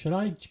problem. Should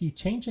I be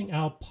changing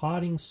out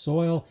potting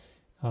soil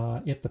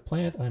if the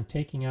plant I'm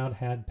taking out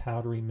had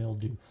powdery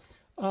mildew?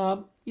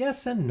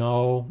 Yes and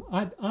no.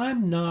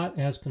 I'm not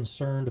as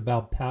concerned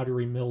about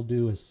powdery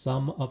mildew as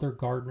some other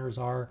gardeners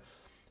are.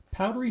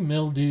 Powdery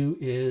mildew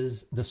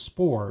is, the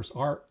spores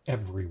are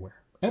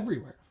everywhere.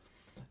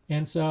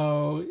 And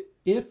so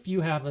if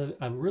you have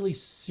a really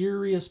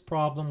serious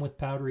problem with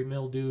powdery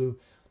mildew,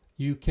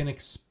 you can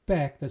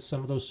expect that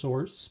some of those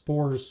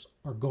spores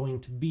are going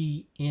to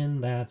be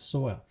in that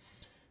soil.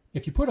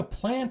 If you put a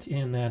plant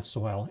in that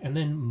soil and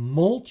then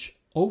mulch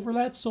over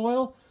that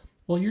soil,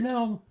 well, you're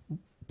now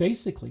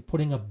basically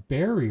putting a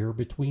barrier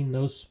between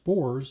those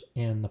spores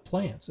and the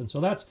plants. And so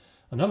that's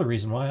another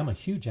reason why I'm a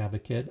huge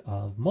advocate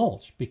of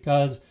mulch,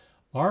 because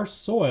our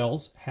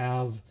soils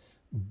have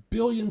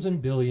billions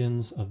and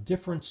billions of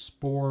different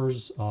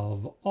spores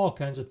of all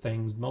kinds of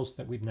things, most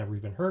that we've never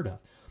even heard of.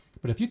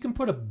 But if you can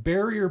put a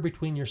barrier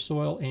between your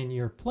soil and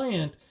your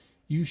plant,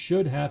 you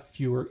should have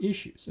fewer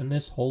issues. And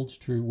this holds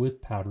true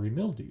with powdery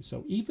mildew.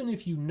 So even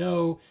if you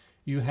know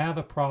you have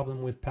a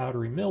problem with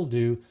powdery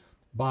mildew,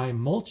 by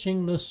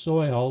mulching the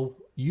soil,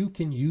 you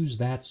can use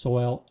that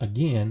soil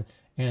again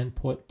and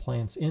put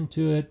plants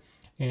into it.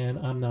 And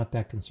I'm not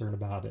that concerned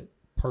about it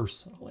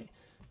personally.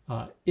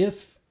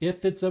 If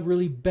it's a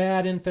really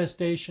bad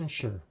infestation,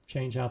 sure,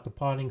 change out the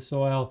potting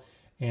soil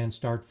and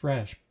start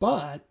fresh.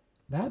 But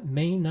that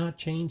may not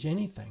change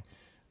anything.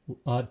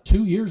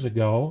 2 years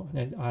ago,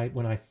 and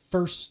when I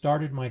first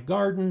started my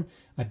garden,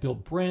 I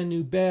built brand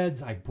new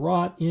beds. I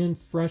brought in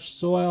fresh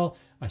soil.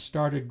 I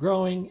started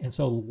growing. And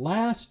so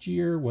last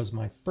year was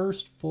my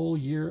first full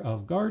year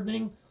of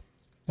gardening,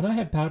 and I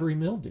had powdery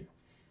mildew.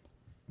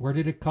 Where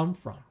did it come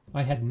from?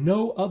 I had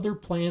no other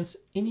plants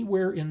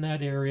anywhere in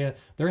that area.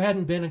 There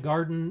hadn't been a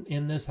garden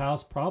in this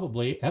house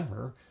probably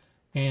ever,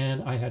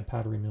 and I had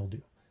powdery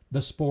mildew.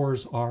 The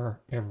spores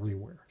are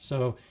everywhere.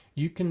 So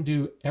you can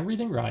do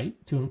everything right,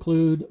 to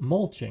include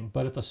mulching,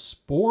 but if a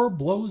spore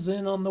blows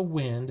in on the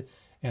wind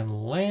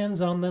and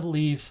lands on the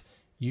leaf,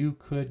 you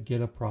could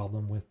get a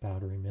problem with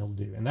powdery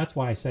mildew. And that's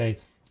why I say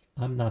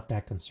I'm not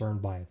that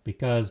concerned by it,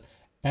 because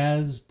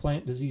as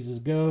plant diseases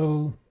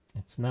go,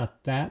 it's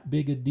not that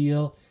big a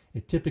deal.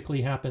 It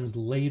typically happens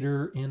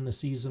later in the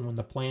season when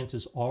the plant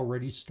is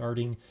already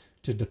starting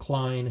to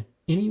decline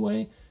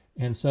anyway.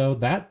 And so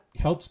that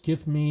helps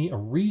give me a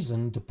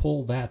reason to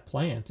pull that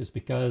plant, is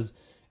because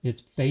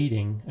it's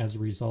fading as a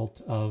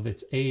result of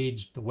its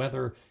age, the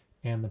weather,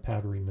 and the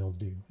powdery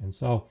mildew. And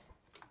so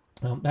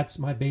that's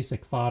my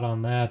basic thought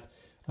on that.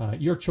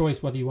 Your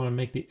choice whether you want to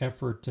make the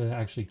effort to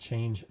actually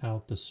change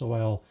out the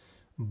soil.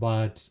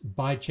 But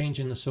by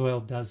changing the soil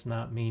does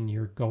not mean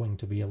you're going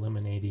to be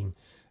eliminating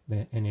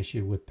an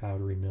issue with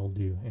powdery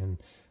mildew. And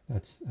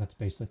that's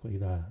basically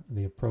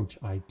the approach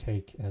I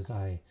take as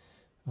I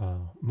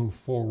move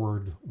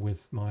forward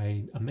with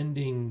my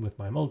amending, with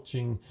my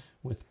mulching,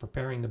 with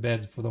preparing the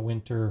beds for the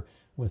winter,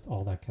 with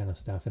all that kind of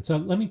stuff. And so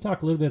let me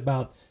talk a little bit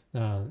about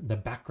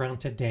the background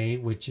today,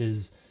 which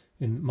is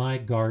in my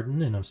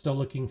garden. And I'm still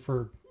looking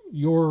for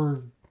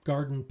your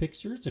garden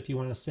pictures. If you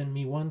want to send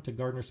me one to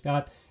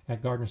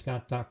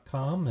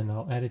gardenerscott@gardenerscott.com, and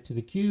I'll add it to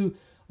the queue.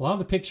 A lot of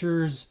the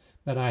pictures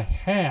that I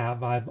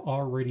have, I've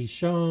already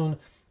shown,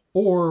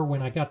 or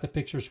when I got the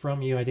pictures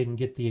from you, I didn't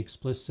get the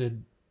explicit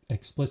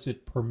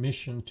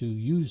permission to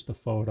use the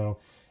photo.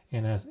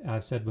 And as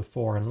I've said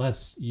before,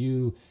 unless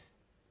you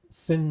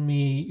send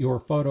me your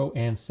photo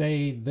and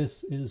say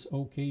this is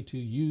okay to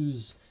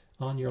use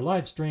on your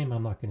live stream,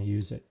 I'm not going to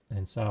use it.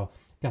 And so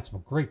got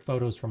some great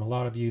photos from a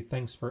lot of you.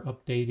 Thanks for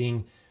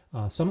updating.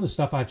 Some of the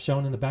stuff I've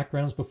shown in the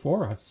backgrounds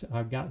before,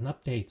 I've gotten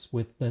updates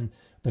with the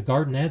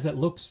garden as it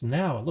looks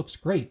now. It looks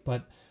great,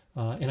 but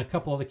in a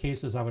couple of the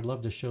cases, I would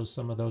love to show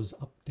some of those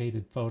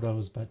updated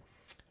photos, but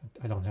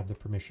I don't have the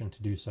permission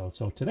to do so.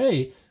 So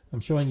today, I'm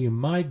showing you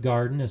my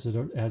garden as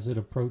it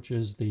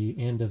approaches the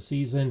end of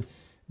season.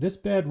 This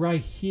bed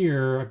right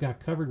here, I've got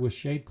covered with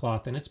shade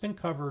cloth, and it's been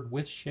covered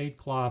with shade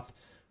cloth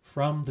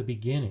from the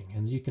beginning.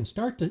 And you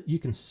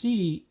can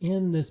see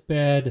in this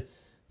bed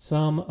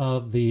some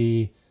of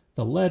the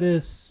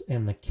lettuce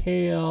and the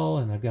kale,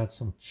 and I've got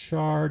some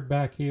chard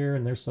back here,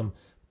 and there's some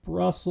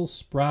Brussels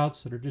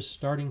sprouts that are just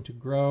starting to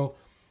grow.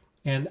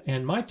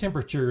 And my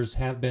temperatures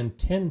have been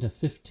 10 to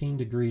 15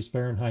 degrees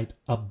Fahrenheit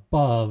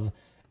above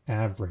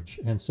average.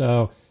 And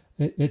so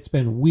it's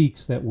been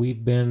weeks that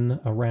we've been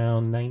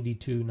around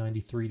 92,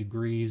 93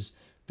 degrees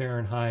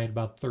Fahrenheit,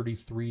 about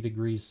 33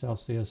 degrees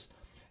Celsius.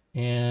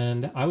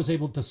 And I was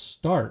able to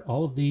start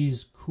all of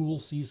these cool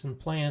season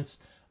plants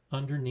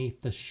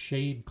underneath the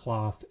shade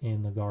cloth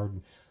in the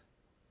garden.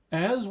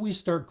 As we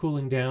start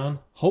cooling down,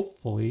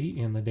 hopefully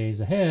in the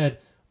days ahead,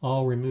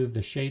 I'll remove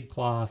the shade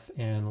cloth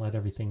and let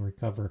everything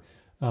recover.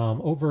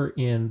 Over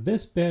in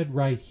this bed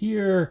right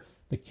here,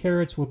 the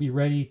carrots will be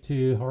ready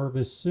to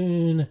harvest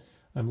soon.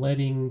 I'm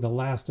letting the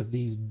last of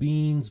these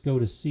beans go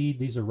to seed.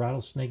 These are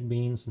rattlesnake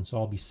beans, and so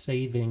I'll be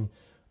saving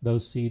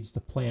those seeds to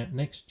plant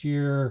next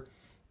year.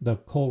 The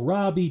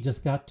kohlrabi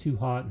just got too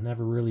hot and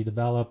never really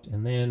developed.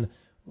 And then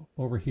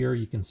over here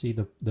you can see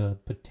the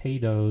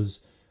potatoes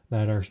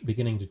that are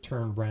beginning to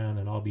turn brown,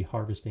 and I'll be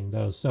harvesting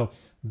those. So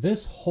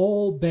this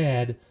whole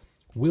bed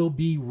will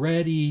be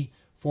ready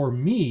for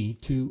me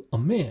to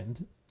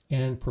amend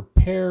and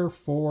prepare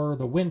for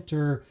the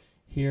winter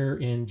here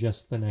in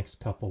just the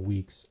next couple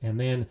weeks. And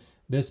then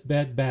this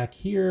bed back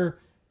here,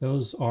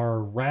 those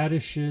are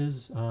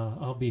radishes.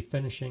 I'll be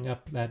finishing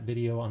up that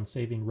video on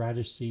saving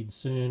radish seeds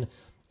soon.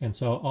 And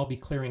so I'll be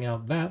clearing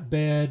out that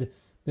bed.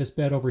 This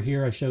bed over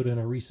here I showed in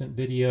a recent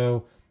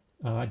video.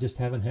 I just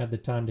haven't had the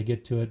time to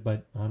get to it,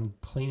 but I'm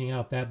cleaning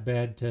out that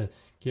bed to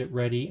get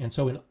ready. And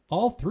so in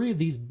all 3 of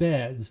these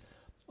beds,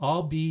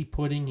 I'll be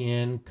putting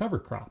in cover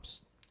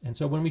crops. And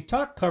so when we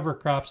talk cover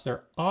crops,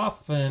 they're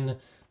often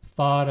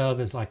thought of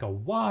as like a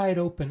wide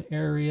open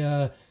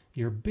area,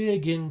 your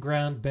big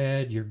in-ground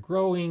bed, you're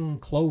growing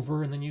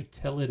clover and then you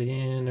till it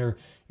in, or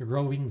you're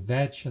growing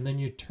vetch and then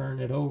you turn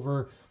it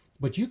over.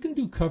 But you can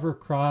do cover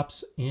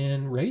crops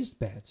in raised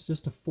beds,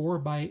 just a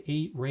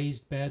 4x8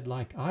 raised bed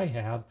like I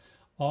have.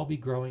 I'll be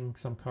growing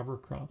some cover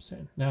crops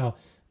in. Now,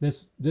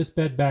 this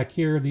bed back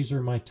here, these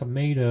are my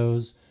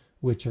tomatoes,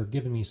 which are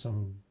giving me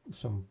some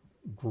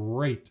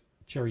great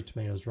cherry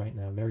tomatoes right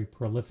now, very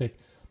prolific.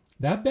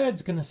 That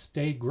bed's going to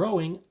stay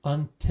growing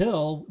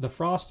until the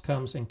frost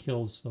comes and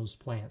kills those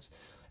plants.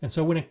 And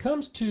so when it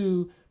comes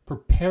to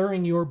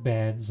preparing your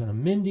beds and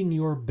amending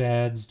your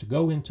beds to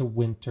go into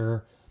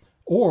winter,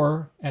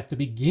 or at the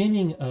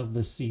beginning of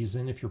the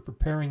season, if you're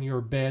preparing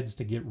your beds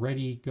to get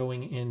ready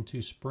going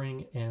into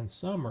spring and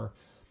summer,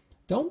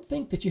 don't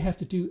think that you have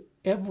to do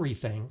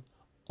everything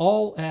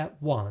all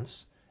at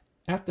once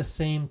at the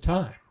same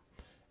time.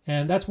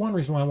 And that's one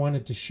reason why I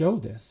wanted to show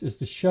this, is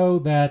to show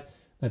that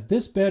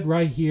this bed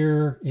right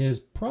here is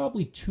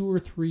probably 2 or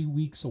 3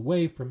 weeks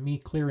away from me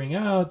clearing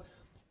out,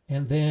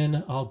 and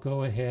then I'll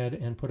go ahead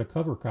and put a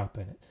cover crop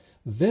in it.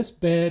 This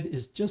bed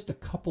is just a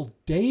couple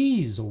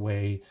days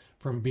away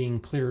from being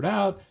cleared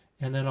out,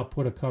 and then I'll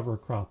put a cover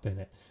crop in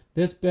it.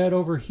 This bed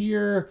over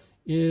here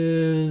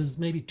is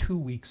maybe 2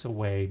 weeks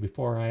away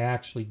before I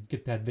actually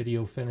get that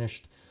video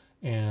finished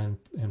and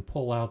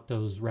pull out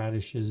those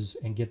radishes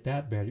and get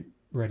that bed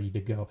ready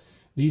to go.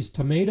 These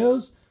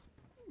tomatoes,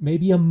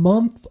 maybe a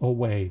month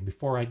away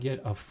before I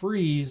get a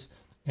freeze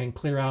and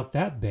clear out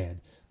that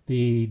bed.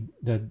 The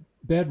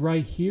bed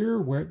right here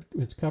where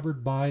it's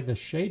covered by the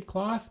shade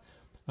cloth,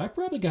 I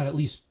probably got at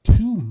least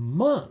 2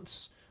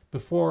 months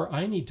before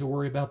I need to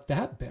worry about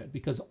that bed,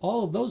 because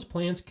all of those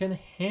plants can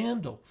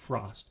handle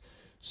frost.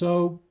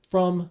 So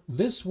from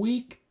this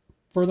week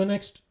for the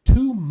next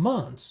 2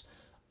 months,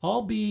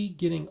 I'll be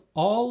getting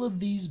all of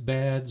these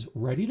beds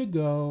ready to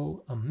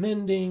go,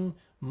 amending,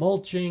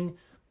 mulching,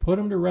 put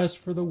them to rest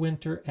for the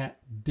winter at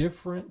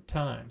different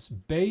times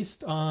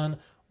based on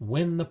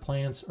when the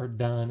plants are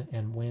done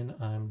and when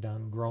I'm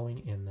done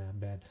growing in that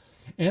bed.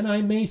 And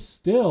I may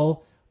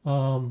still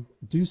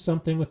do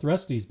something with the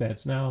rest of these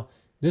beds. Now,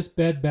 this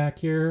bed back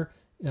here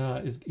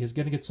is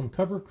going to get some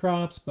cover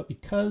crops, but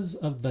because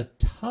of the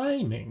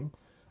timing,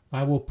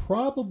 I will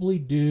probably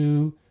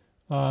do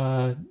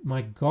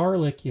my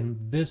garlic in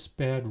this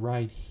bed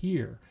right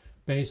here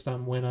based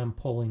on when I'm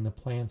pulling the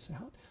plants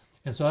out.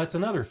 And so that's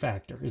another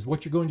factor, is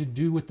what you're going to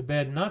do with the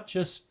bed, not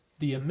just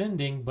the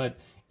amending, but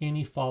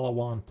any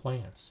follow-on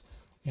plants.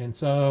 And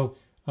so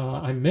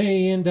I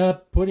may end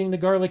up putting the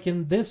garlic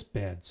in this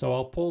bed. So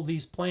I'll pull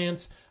these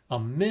plants,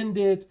 amend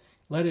it,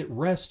 let it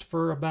rest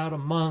for about a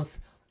month,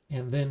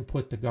 and then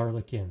put the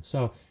garlic in.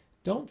 So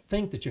don't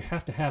think that you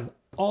have to have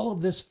all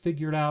of this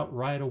figured out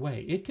right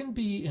away. It can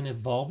be an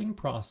evolving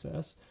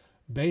process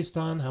based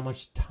on how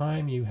much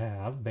time you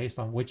have, based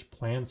on which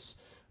plants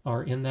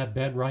are in that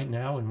bed right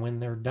now and when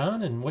they're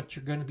done, and what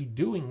you're going to be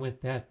doing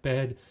with that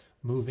bed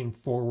moving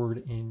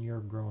forward in your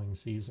growing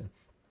season.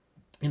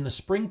 In the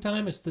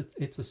springtime, it's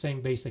the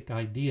same basic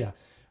idea,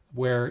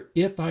 where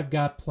if I've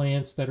got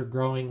plants that are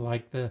growing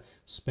like the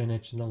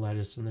spinach and the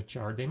lettuce and the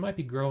chard, they might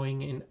be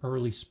growing in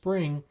early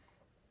spring.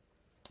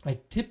 I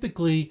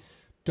typically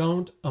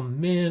don't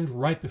amend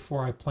right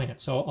before I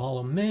plant. So I'll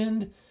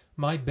amend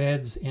my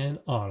beds in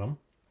autumn.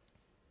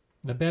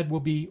 The bed will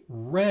be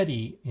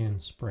ready in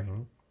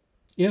spring.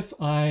 If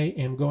I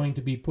am going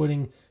to be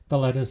putting the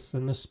lettuce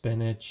and the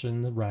spinach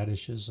and the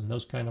radishes and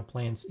those kind of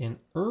plants in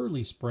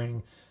early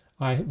spring,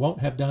 I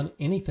won't have done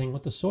anything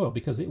with the soil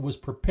because it was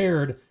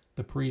prepared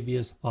the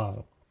previous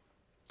autumn.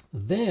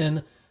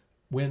 Then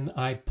when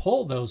I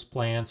pull those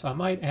plants, I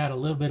might add a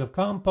little bit of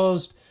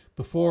compost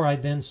before I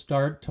then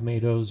start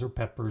tomatoes or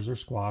peppers or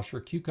squash or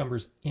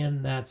cucumbers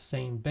in that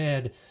same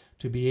bed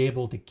to be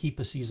able to keep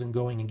a season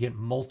going and get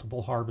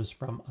multiple harvests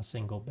from a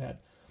single bed.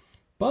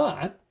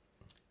 But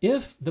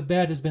if the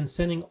bed has been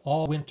sitting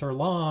all winter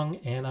long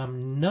and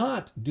I'm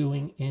not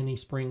doing any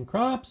spring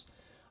crops,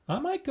 I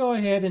might go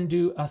ahead and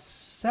do a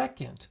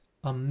second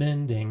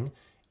amending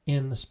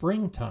in the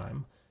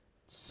springtime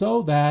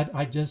so that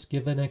I just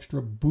give an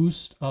extra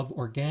boost of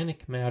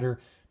organic matter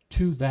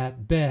to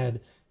that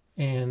bed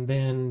and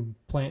then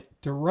plant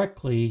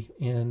directly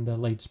in the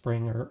late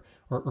spring or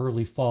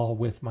early fall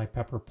with my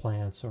pepper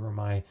plants or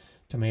my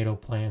tomato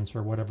plants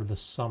or whatever the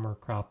summer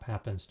crop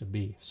happens to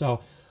be. So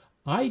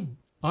I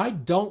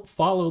don't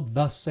follow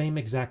the same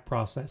exact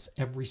process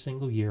every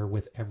single year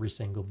with every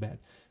single bed.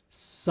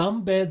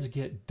 Some beds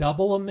get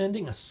double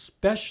amending,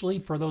 especially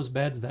for those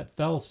beds that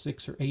fell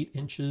 6 or 8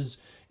 inches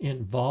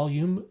in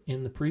volume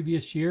in the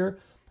previous year.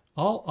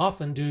 I'll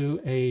often do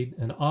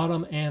an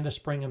autumn and a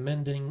spring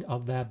amending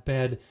of that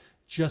bed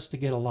just to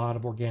get a lot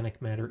of organic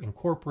matter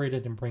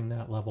incorporated and bring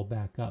that level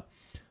back up.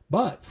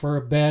 But for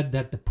a bed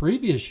that the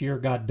previous year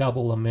got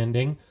double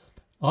amending,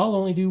 I'll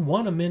only do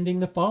one amending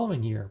the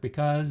following year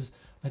because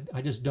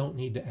I just don't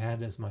need to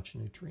add as much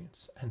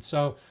nutrients. And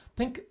so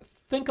think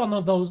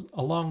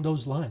along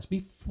those lines. Be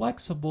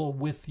flexible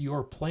with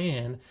your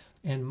plan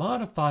and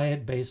modify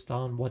it based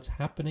on what's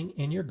happening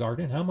in your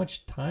garden, how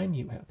much time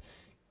you have.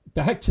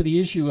 Back to the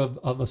issue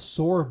of a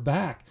sore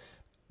back.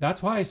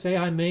 That's why I say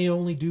I may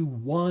only do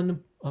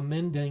one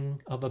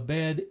amending of a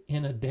bed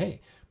in a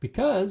day,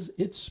 because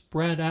it's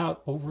spread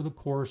out over the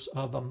course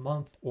of a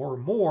month or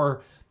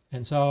more.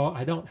 And so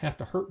I don't have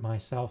to hurt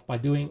myself by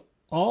doing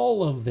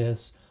all of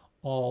this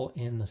all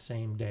in the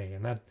same day.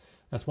 And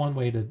that's one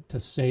way to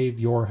save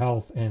your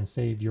health and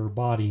save your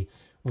body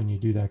when you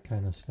do that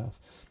kind of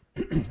stuff.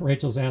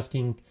 Rachel's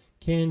asking,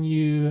 can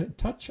you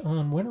touch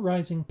on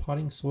winterizing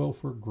potting soil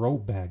for grow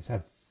bags? I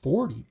have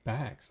 40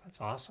 bags. That's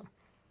awesome.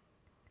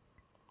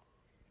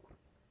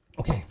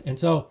 Okay, and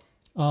so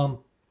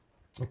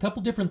a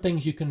couple different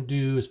things you can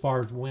do as far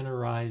as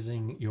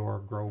winterizing your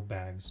grow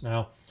bags.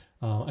 Now,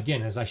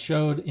 again, as I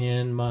showed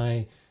in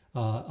my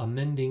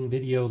amending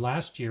video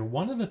last year,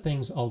 one of the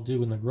things I'll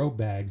do in the grow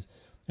bags,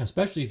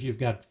 especially if you've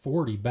got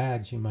 40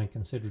 bags, you might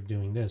consider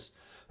doing this.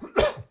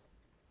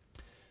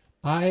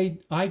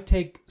 I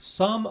take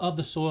some of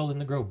the soil in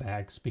the grow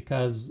bags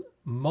because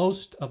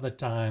most of the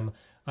time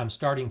I'm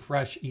starting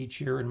fresh each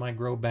year in my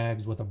grow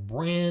bags with a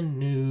brand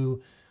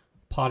new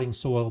potting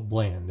soil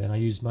blend. And I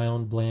use my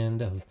own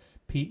blend of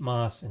peat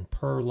moss and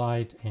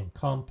perlite and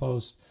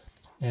compost.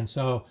 And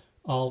so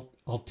I'll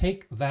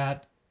take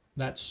that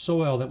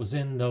soil that was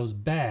in those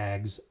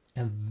bags,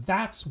 and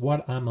that's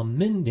what I'm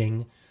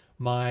amending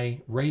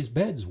my raised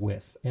beds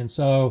with. And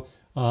so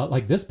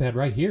like this bed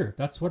right here,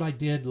 that's what I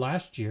did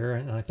last year,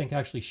 and I think I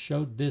actually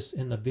showed this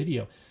in the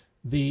video.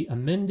 The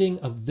amending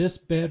of this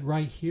bed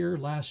right here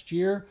last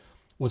year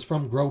was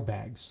from grow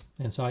bags.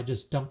 And so I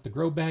just dumped the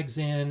grow bags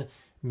in,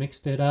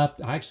 mixed it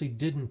up. I actually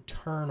didn't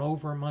turn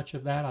over much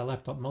of that. I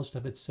left most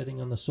of it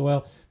sitting on the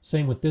soil.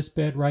 Same with this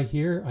bed right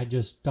here. I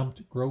just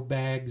dumped grow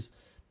bag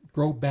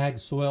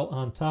soil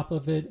on top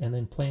of it and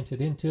then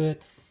planted into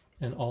it.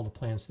 And all the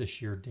plants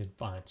this year did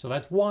fine. So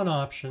that's one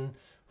option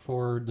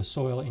for the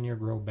soil in your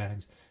grow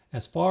bags.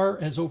 As far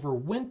as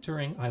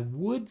overwintering, I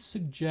would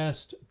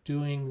suggest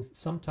doing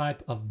some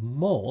type of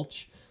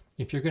mulch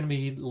if you're going to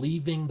be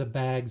leaving the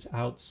bags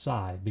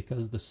outside,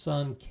 because the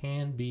sun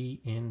can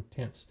be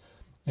intense.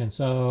 And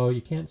so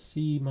you can't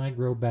see my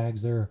grow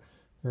bags. They're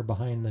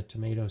behind the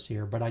tomatoes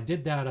here. But I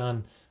did that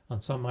on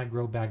some of my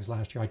grow bags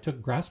last year. I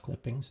took grass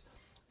clippings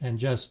and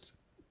just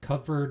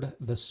covered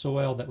the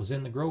soil that was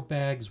in the grow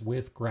bags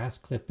with grass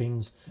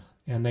clippings,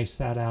 and they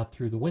sat out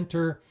through the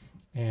winter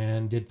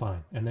and did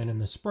fine. And then in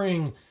the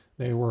spring,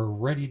 they were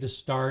ready to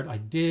start. I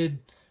did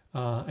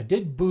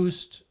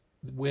boost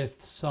with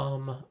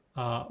some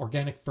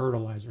organic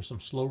fertilizer, some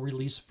slow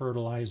release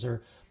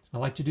fertilizer. I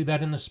like to do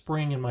that in the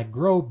spring in my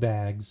grow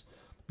bags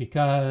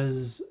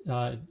because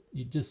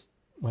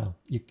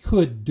you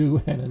could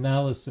do an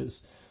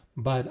analysis,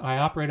 but I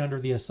operate under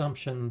the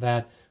assumption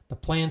that the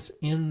plants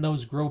in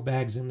those grow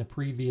bags in the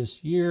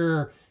previous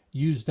year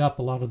used up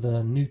a lot of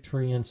the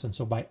nutrients, and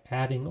so by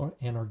adding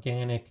an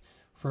organic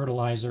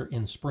fertilizer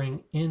in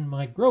spring in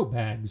my grow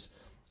bags,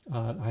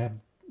 I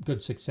have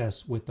good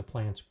success with the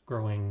plants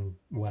growing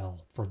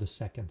well for the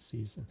second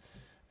season.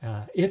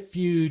 If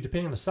you,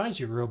 depending on the size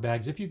of your grow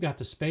bags, if you've got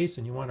the space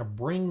and you want to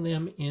bring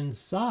them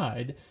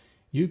inside,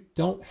 you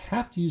don't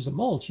have to use a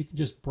mulch. You can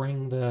just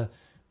bring the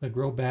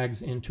grow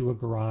bags into a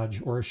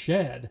garage or a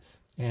shed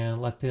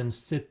and let them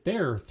sit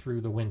there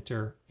through the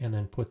winter and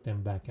then put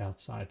them back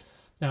outside.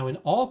 Now, in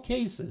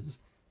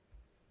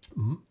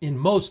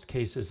most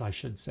cases, I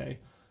should say,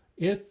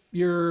 if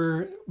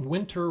you're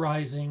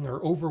winterizing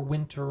or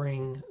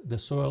overwintering the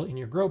soil in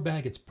your grow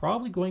bag, it's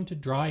probably going to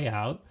dry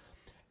out,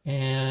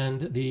 and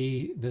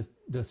the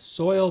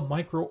soil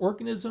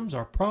microorganisms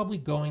are probably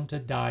going to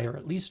die or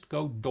at least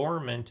go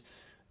dormant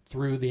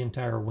through the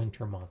entire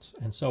winter months.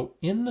 And so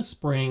in the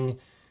spring,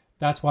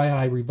 that's why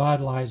I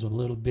revitalize with a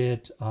little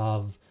bit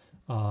of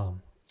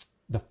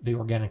the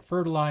organic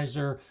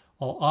fertilizer.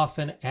 I'll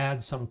often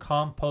add some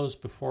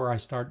compost before I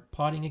start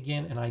potting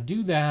again, and I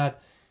do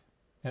that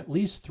at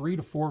least 3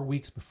 to 4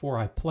 weeks before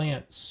I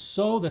plant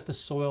so that the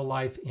soil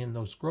life in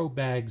those grow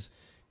bags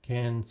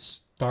can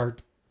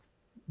start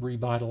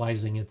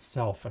revitalizing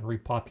itself and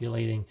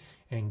repopulating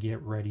and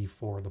get ready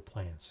for the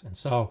plants. And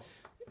so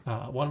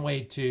one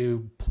way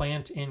to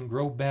plant in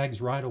grow bags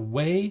right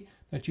away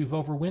that you've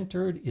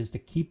overwintered is to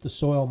keep the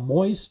soil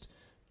moist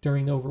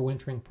during the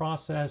overwintering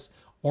process,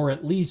 or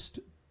at least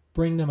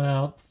bring them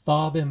out,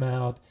 thaw them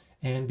out,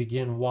 and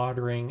begin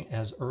watering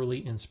as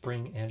early in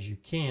spring as you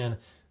can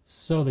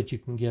so that you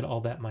can get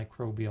all that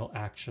microbial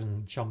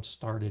action jump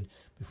started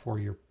before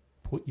you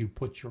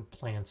put your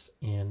plants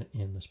in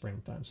the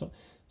springtime. So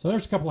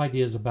there's a couple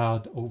ideas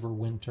about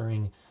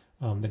overwintering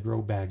the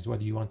grow bags,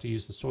 whether you want to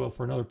use the soil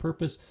for another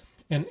purpose.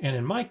 And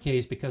in my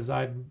case, because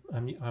I'm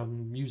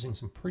using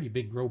some pretty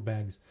big grow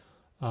bags,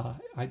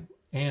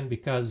 and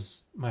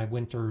because my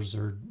winters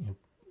are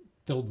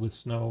filled with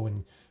snow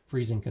and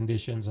freezing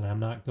conditions, and I'm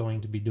not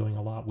going to be doing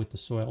a lot with the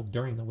soil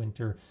during the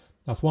winter.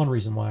 That's one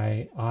reason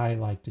why I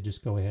like to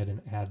just go ahead and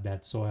add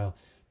that soil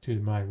to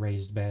my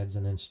raised beds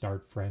and then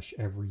start fresh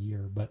every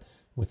year. But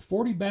with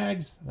 40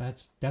 bags,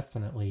 that's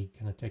definitely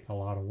going to take a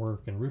lot of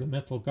work. And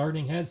Rudimental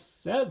Gardening has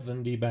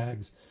 70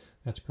 bags.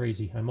 That's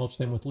crazy. I mulch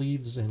them with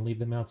leaves and leave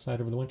them outside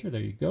over the winter.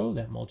 There you go.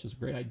 That mulch is a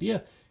great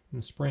idea. In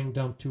the spring,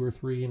 dump 2 or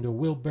 3 into a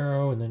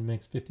wheelbarrow and then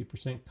mix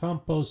 50%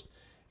 compost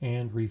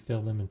and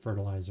refill them in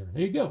fertilizer.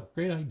 There you go.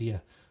 Great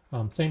idea.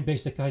 Same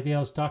basic idea I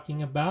was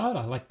talking about.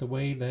 I like the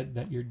way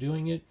that you're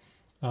doing it.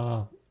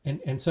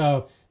 And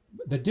so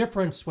the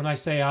difference when I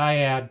say I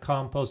add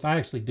compost, I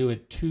actually do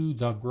it to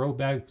the grow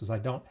bag because I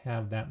don't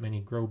have that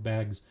many grow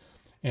bags.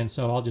 And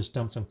so I'll just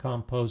dump some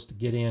compost to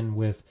get in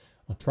with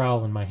a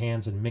trowel in my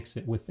hands and mix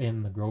it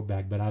within the grow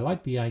bag. But I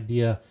like the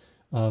idea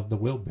of the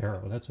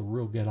wheelbarrow. That's a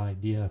real good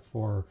idea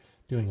for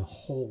doing a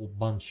whole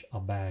bunch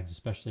of bags,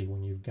 especially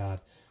when you've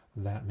got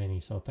that many.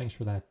 So thanks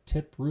for that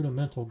tip,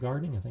 Rudimental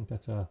Gardening. I think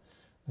that's a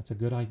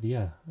good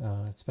idea,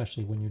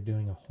 especially when you're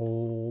doing a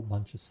whole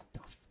bunch of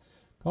stuff.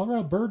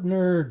 Colorado Bird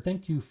Nerd,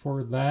 thank you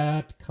for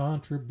that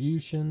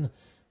contribution.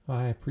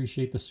 I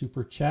appreciate the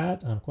super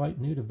chat. I'm quite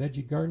new to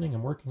veggie gardening.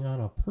 I'm working on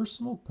a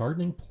personal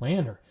gardening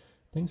planner.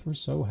 Things were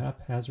so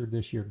haphazard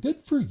this year. Good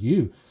for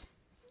you.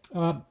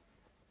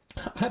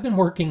 I've been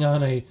working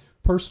on a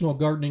personal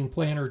gardening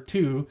planner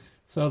too,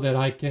 so that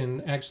I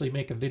can actually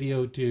make a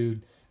video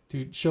to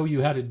show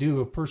you how to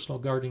do a personal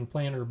gardening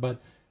planner.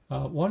 But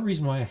one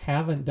reason why I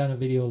haven't done a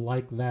video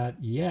like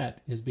that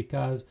yet is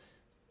because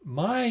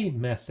my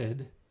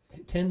method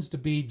tends to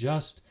be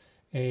just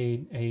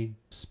a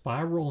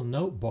spiral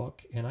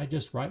notebook, and I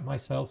just write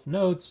myself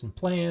notes and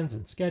plans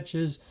and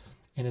sketches,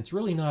 and it's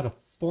really not a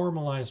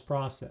formalized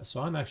process.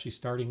 So I'm actually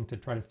starting to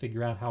try to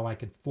figure out how I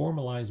could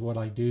formalize what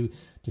I do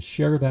to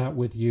share that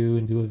with you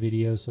and do a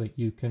video so that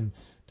you can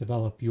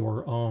develop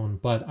your own.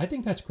 But I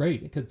think that's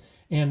great because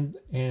and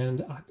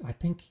I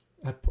think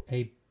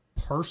a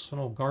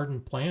personal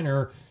garden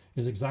planner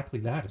is exactly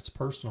that. It's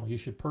personal. You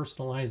should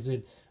personalize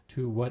it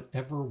to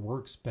whatever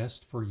works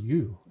best for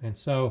you. And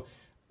so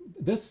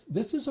this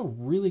is a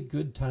really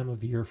good time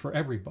of year for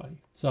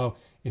everybody. So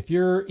if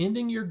you're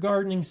ending your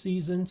gardening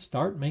season,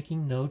 start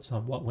making notes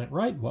on what went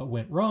right, what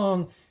went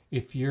wrong.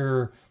 If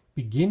you're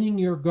beginning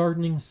your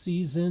gardening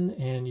season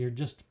and you're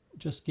just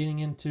getting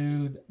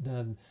into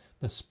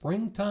the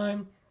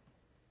springtime,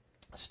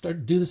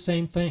 do the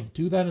same thing.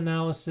 Do that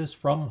analysis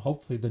from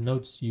hopefully the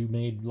notes you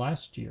made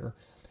last year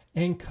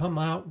and come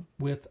out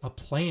with a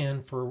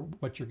plan for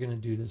what you're going to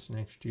do this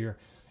next year.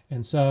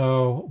 And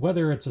so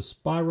whether it's a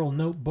spiral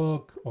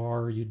notebook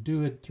or you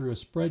do it through a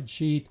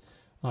spreadsheet,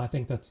 I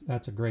think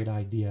that's a great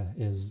idea,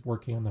 is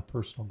working on the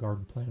personal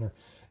garden planner.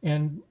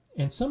 And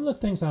some of the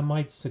things I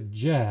might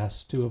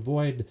suggest to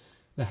avoid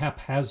the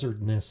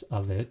haphazardness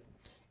of it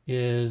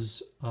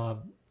is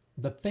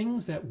the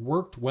things that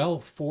worked well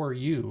for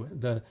you,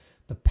 the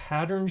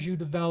patterns you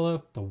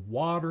developed, the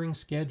watering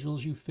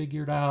schedules you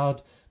figured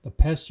out, the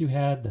pests you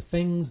had, the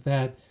things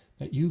that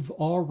you've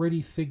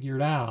already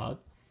figured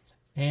out,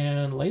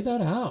 and lay that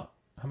out.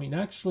 I mean,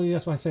 actually,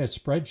 that's why I say a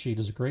spreadsheet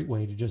is a great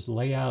way to just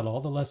lay out all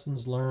the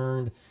lessons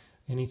learned,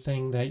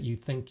 anything that you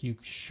think you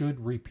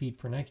should repeat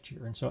for next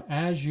year. And so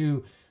as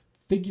you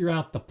figure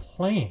out the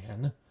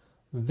plan,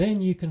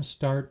 then you can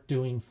start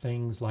doing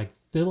things like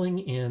filling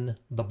in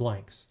the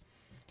blanks.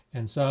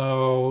 And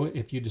so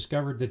if you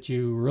discovered that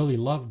you really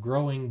love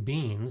growing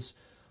beans,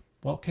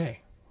 well,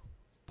 okay,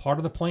 part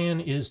of the plan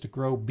is to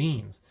grow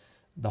beans.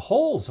 The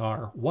holes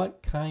are,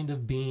 what kind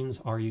of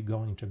beans are you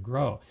going to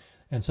grow?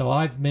 And so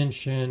I've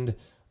mentioned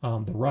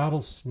the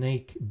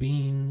rattlesnake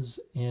beans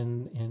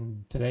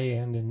in today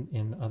and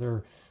in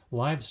other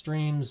live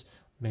streams.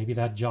 Maybe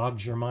that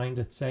jogs your mind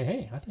to say,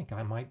 hey, I think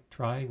I might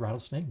try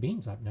rattlesnake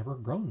beans. I've never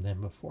grown them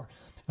before.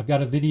 I've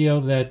got a video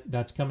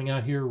that's coming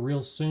out here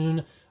real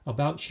soon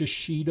about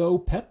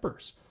shishito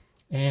peppers.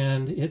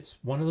 And it's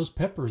one of those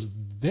peppers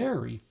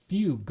very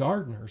few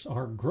gardeners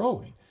are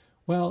growing.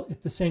 Well,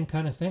 it's the same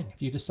kind of thing.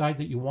 If you decide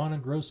that you want to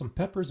grow some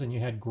peppers and you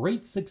had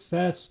great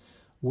success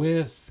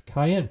with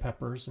cayenne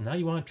peppers and now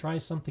you want to try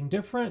something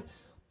different,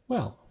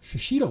 well,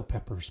 shishito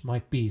peppers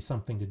might be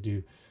something to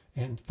do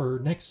and for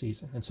next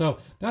season. And so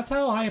that's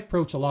how I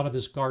approach a lot of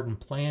this garden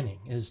planning,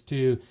 is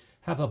to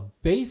have a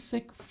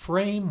basic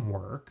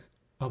framework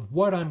of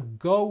what I'm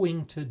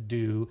going to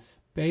do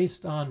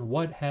based on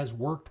what has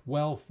worked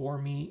well for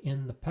me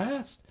in the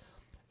past.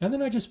 And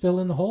then I just fill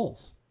in the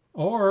holes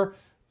or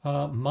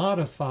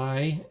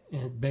modify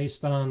it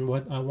based on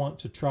what I want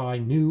to try,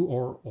 new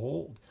or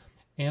old.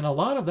 And a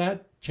lot of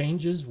that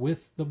changes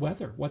with the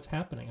weather, what's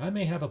happening. I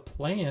may have a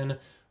plan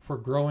for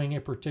growing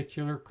a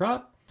particular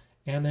crop,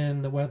 and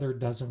then the weather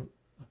doesn't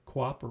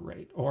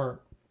cooperate,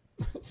 or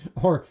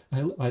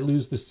I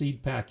lose the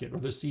seed packet, or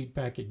the seed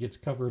packet gets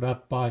covered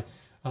up by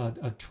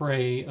a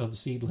tray of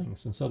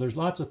seedlings. And so there's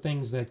lots of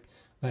things that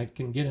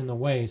can get in the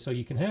way. So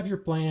you can have your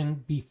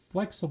plan, be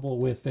flexible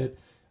with it,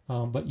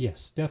 but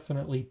yes,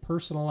 definitely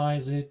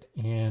personalize it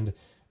and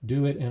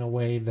do it in a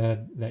way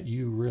that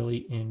you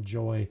really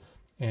enjoy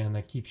and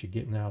that keeps you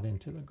getting out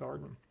into the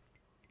garden.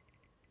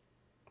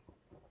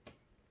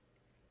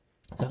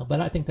 So, but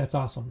I think that's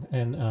awesome.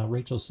 And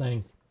Rachel's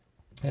saying,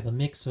 I have a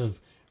mix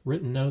of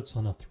written notes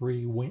on a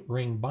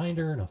 3-ring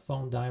binder and a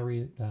phone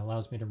diary that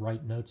allows me to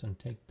write notes and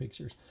take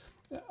pictures.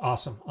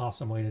 Awesome,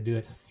 awesome way to do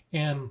it.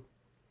 And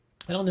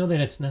I don't know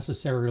that it's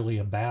necessarily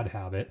a bad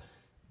habit,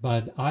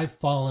 but I've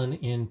fallen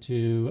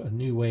into a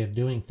new way of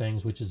doing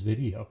things, which is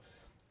video.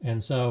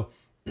 And so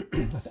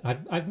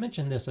I've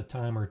mentioned this a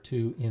time or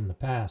two in the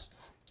past,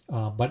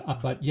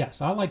 but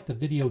yes, I like the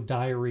video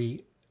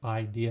diary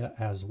idea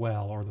as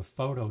well, or the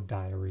photo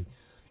diary.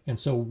 And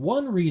so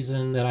one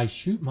reason that I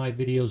shoot my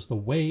videos the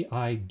way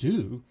I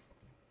do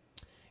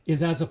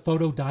is as a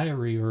photo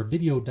diary or a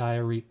video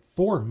diary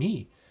for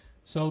me,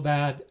 so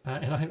that,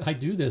 and I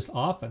do this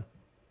often,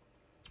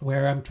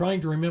 where I'm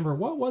trying to remember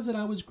what was it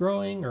I was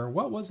growing or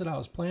what was it I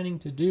was planning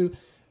to do.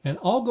 And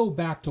I'll go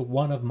back to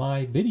one of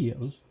my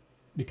videos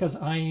because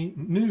I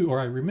knew,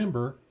 or I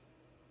remember,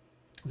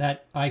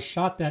 that I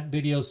shot that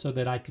video so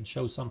that I could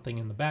show something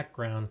in the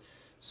background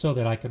so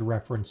that I could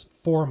reference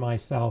for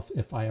myself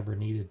if I ever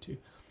needed to.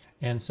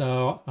 And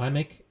so I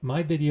make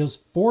my videos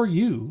for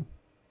you,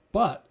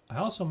 but I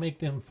also make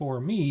them for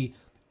me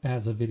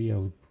as a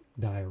video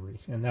diary.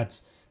 And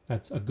that's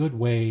a good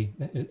way.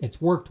 It's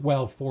worked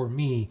well for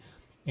me,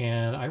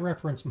 and I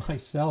reference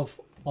myself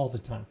all the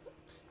time.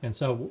 And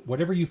so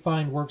whatever you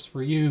find works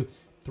for you,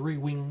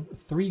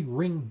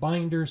 3-ring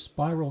binder,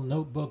 spiral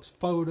notebooks,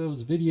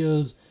 photos,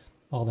 videos,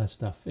 all that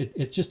stuff.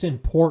 It's just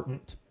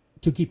important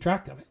to keep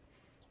track of it.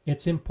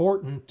 It's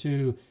important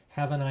to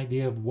have an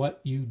idea of what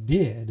you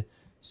did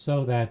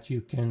so that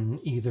you can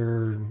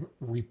either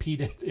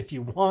repeat it if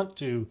you want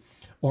to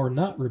or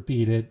not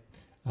repeat it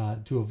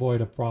to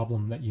avoid a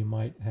problem that you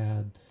might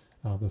had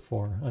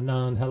before.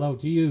 Anand, hello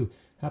to you.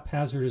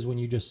 Haphazard is when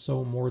you just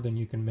sow more than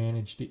you can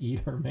manage to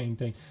eat or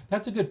maintain.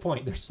 That's a good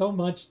point. There's so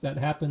much that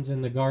happens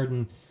in the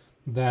garden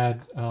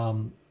that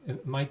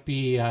it might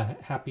be a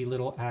happy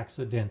little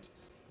accident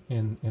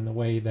in the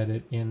way that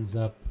it ends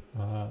up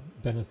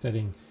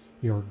benefiting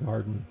your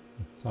garden.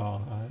 So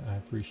I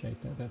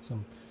appreciate that. That's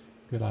some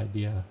good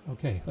idea.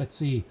 Okay, let's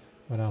see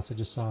what else. I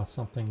just saw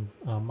something.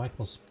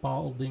 Michael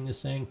Spalding is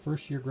saying,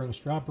 first year growing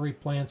strawberry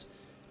plants,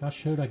 how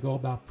should I go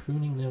about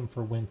pruning them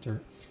for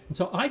winter? And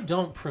so I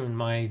don't prune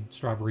my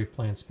strawberry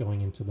plants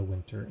going into the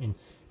winter.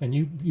 And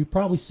you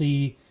probably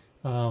see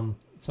some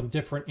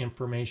different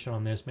information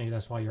on this. Maybe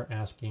that's why you're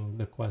asking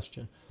the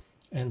question.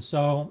 And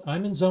so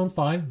I'm in zone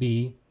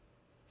 5B.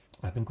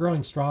 I've been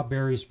growing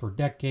strawberries for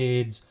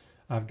decades.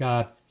 I've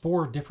got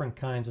 4 different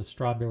kinds of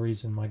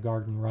strawberries in my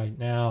garden right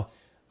now.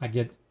 I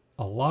get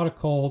a lot of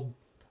cold,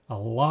 a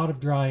lot of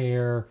dry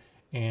air,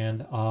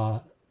 and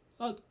a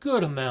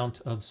good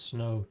amount of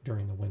snow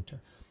during the winter.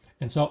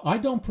 And so I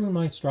don't prune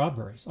my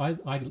strawberries.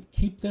 I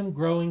keep them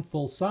growing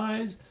full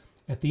size.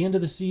 At the end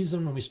of the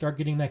season, when we start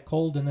getting that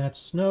cold and that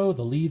snow,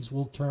 the leaves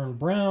will turn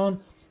brown,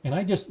 and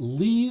I just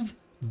leave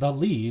the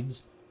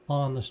leaves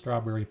on the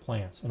strawberry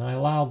plants. And I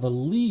allow the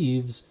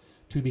leaves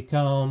to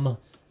become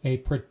a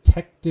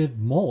protective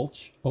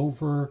mulch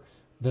over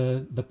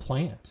the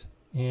plant.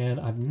 And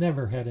I've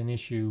never had an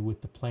issue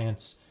with the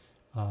plants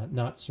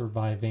not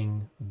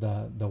surviving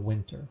the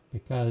winter,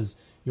 because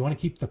you want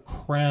to keep the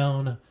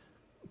crown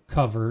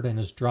covered and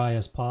as dry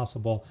as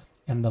possible,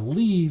 and the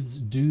leaves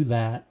do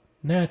that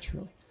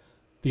naturally.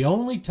 The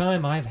only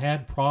time I've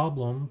had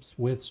problems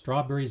with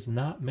strawberries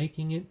not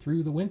making it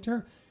through the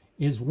winter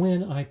is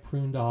when I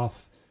pruned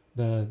off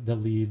the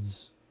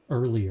leaves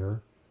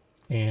earlier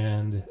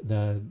and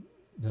the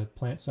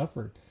plant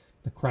suffered.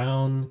 The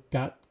crown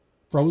got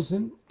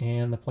frozen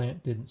and the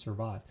plant didn't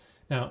survive.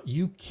 Now,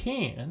 you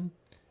can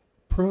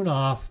prune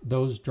off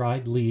those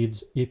dried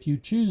leaves if you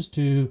choose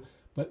to,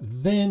 but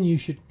then you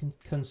should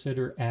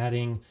consider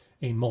adding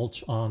a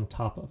mulch on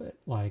top of it,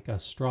 like a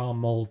straw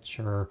mulch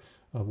or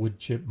a wood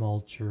chip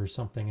mulch or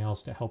something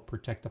else to help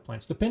protect the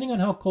plants, depending on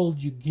how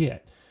cold you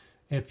get.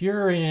 If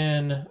you're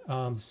in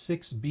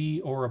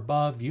 6B or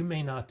above, you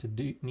may not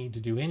need to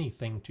do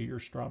anything to your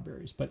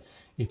strawberries. But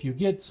if you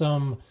get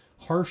some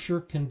harsher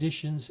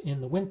conditions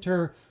in the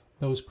winter,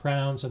 those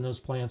crowns and those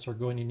plants are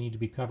going to need to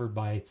be covered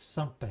by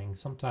something,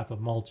 some type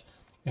of mulch.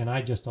 And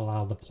I just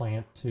allow the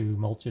plant to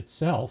mulch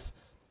itself,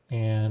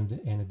 and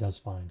it does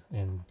fine.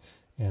 And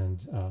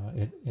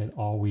it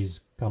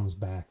always comes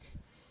back.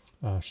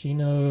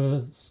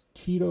 Sheena's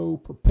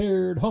Keto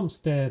Prepared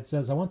Homestead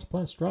says, I want to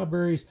plant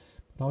strawberries,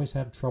 but always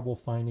have trouble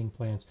finding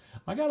plants.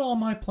 I got all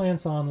my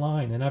plants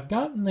online, and I've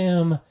gotten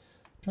them, I'm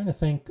trying to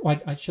think,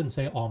 I shouldn't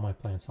say all my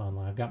plants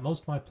online. I've got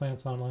most of my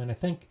plants online. I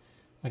think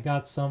I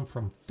got some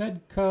from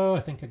Fedco. I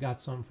think I got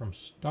some from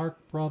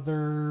Stark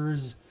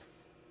Brothers.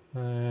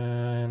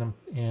 And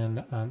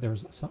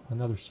there's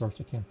another source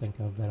I can't think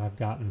of that I've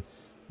gotten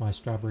my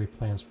strawberry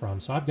plants from.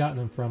 So I've gotten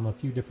them from a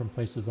few different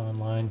places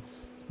online.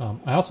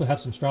 I also have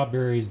some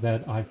strawberries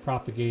that I've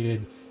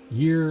propagated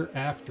year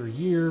after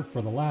year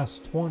for the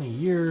last 20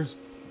 years.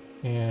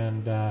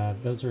 And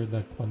those are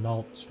the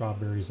Quinault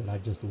strawberries that I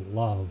just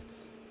love.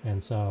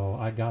 And so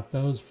I got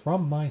those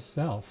from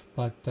myself.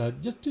 But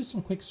just do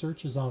some quick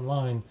searches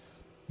online,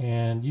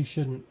 and you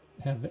shouldn't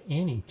have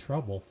any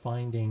trouble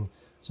finding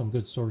some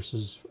good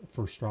sources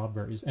for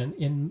strawberries. And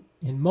in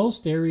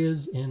most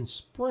areas in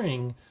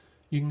spring,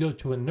 you can go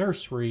to a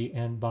nursery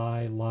and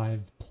buy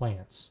live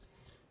plants.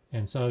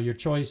 And so your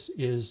choice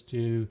is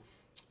to,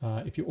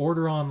 if you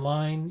order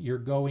online, you're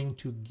going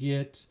to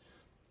get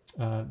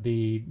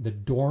the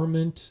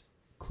dormant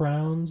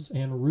crowns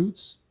and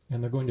roots,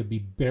 and they're going to be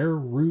bare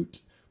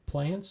root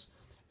plants.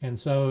 And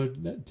so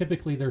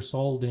typically they're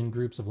sold in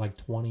groups of like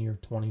 20 or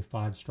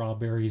 25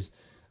 strawberries.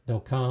 They'll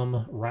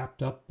come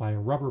wrapped up by a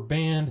rubber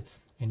band,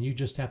 and you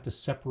just have to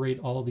separate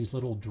all these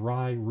little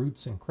dry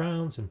roots and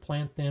crowns and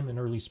plant them in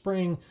early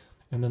spring,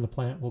 and then the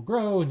plant will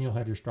grow and you'll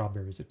have your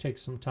strawberries. It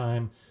takes some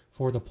time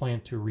for the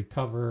plant to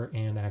recover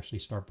and actually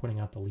start putting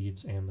out the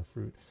leaves and the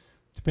fruit.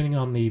 Depending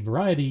on the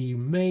variety, you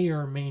may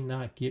or may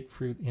not get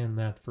fruit in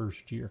that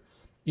first year.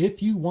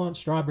 If you want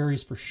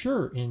strawberries for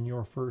sure in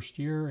your first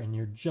year and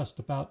you're just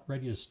about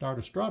ready to start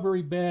a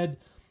strawberry bed,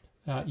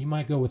 you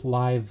might go with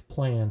live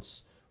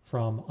plants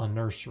from a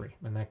nursery,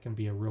 and that can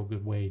be a real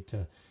good way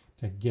to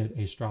get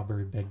a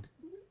strawberry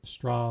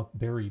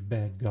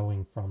bed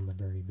going from the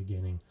very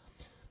beginning.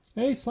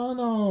 Hey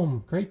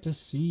Sonom, great to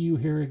see you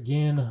here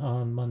again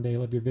on Monday.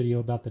 Love your video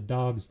about the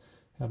dogs.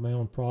 Have my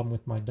own problem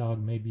with my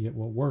dog. Maybe it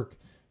will work.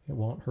 It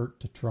won't hurt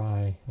to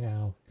try.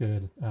 Yeah,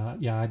 good.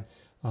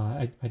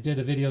 I did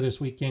a video this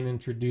weekend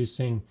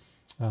introducing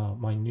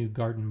my new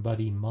garden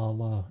buddy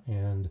Mala,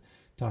 and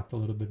talked a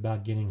little bit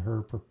about getting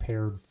her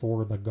prepared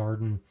for the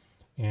garden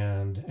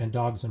and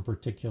dogs in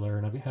particular.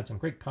 And I've had some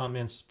great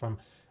comments from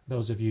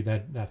those of you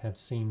that have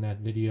seen that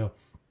video.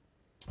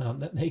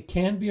 That they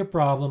can be a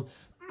problem.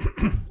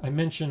 I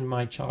mentioned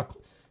my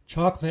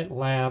chocolate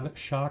lab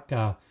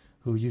Shaka,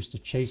 who used to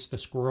chase the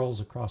squirrels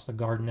across the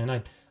garden,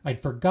 and I'd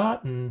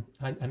forgotten.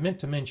 I meant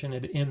to mention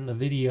it in the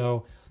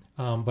video,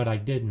 but I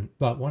didn't.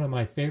 But one of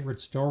my favorite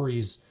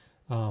stories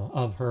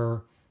of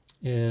her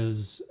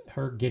is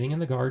her getting in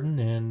the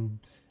garden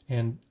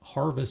and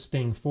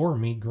harvesting for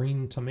me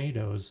green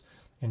tomatoes.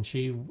 And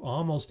she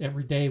almost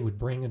every day would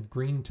bring a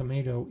green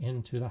tomato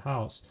into the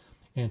house.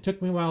 And it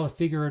took me a while to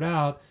figure it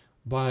out,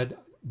 but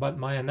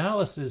my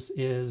analysis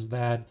is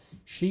that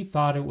she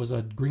thought it was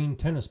a green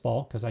tennis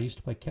ball, because I used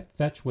to play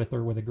fetch with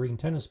her with a green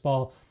tennis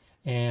ball.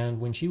 And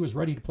when she was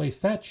ready to play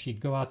fetch,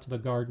 she'd go out to the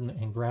garden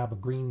and grab a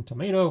green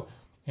tomato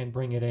and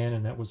bring it in,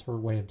 and that was her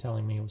way of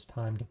telling me it was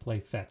time to play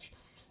fetch.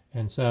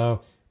 And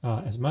so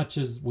as much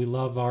as we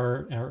love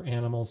our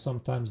animals,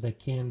 sometimes they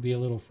can be a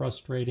little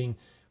frustrating.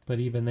 But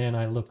even then,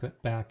 I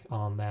look back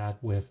on that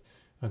with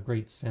a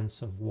great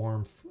sense of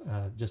warmth,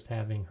 just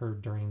having her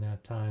during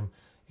that time.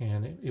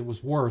 And it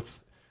was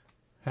worth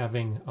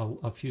having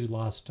a few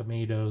lost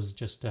tomatoes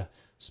just to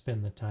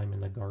spend the time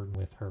in the garden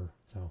with her.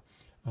 So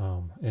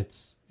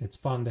it's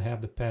fun to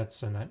have the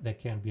pets, and that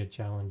can be a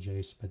challenge,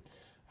 Ace, but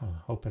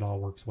hope it all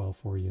works well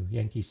for you.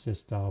 Yankee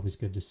Sister, always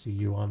good to see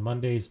you on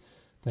Mondays.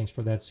 Thanks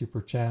for that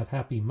super chat.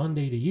 Happy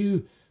Monday to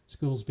you.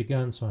 School's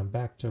begun, so I'm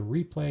back to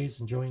replays,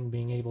 enjoying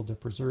being able to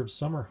preserve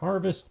summer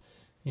harvest.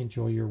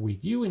 Enjoy your week.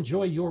 You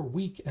enjoy your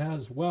week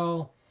as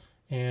well,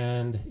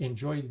 and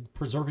enjoy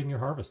preserving your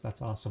harvest.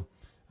 That's awesome.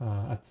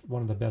 That's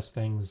one of the best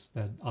things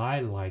that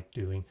I like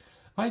doing.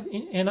 I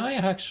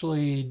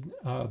actually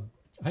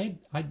I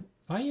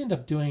end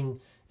up doing,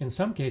 in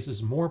some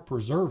cases, more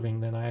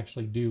preserving than I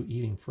actually do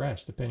eating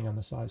fresh, depending on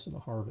the size of the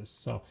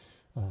harvest. So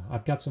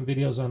I've got some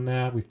videos on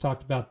that. We've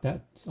talked about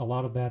that, a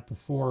lot of that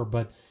before,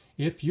 but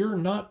if you're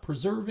not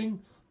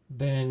preserving,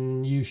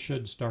 then you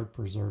should start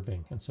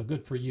preserving. And so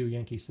good for you,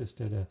 Yankee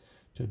Sister,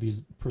 to be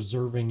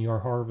preserving your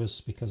harvests,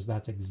 because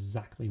that's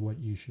exactly what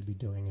you should be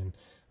doing. And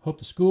hope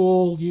the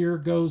school year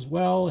goes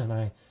well, and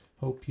I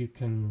hope you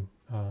can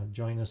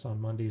join us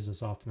on Mondays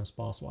as often as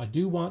possible. I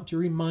do want to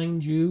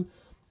remind you,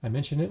 I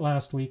mentioned it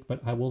last week,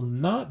 but I will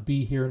not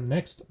be here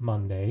next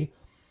Monday.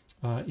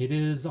 It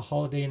is a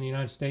holiday in the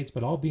United States,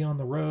 but I'll be on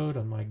the road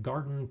on my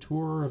garden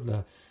tour of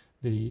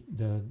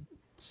the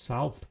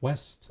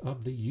southwest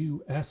of the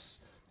U.S.,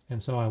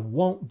 and so I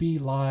won't be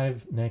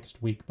live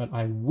next week, but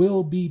I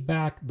will be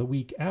back the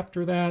week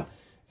after that.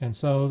 And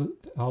so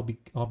I'll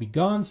be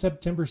gone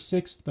September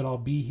 6th, but I'll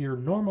be here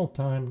normal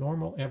time,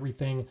 normal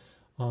everything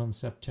on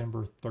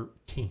September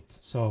 13th.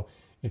 So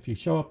if you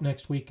show up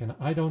next week and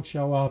I don't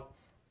show up,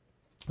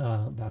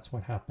 that's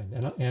what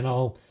happened. And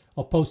I'll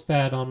post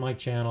that on my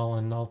channel,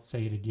 and I'll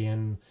say it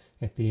again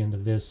at the end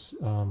of this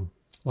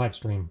live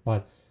stream.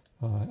 But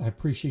I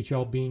appreciate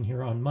y'all being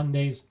here on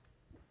Mondays.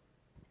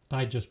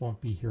 I just won't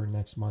be here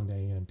next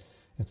Monday, and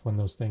it's one of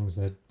those things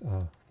that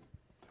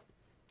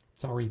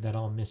sorry that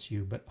I'll miss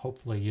you, but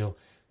hopefully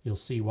you'll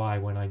see why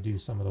when I do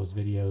some of those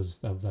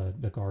videos of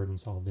the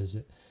gardens I'll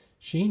visit.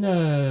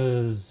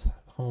 Sheena's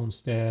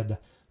homestead,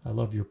 I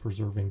love your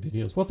preserving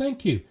videos. Well,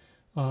 thank you.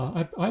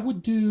 I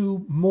would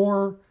do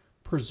more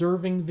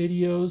preserving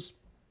videos,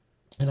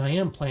 and I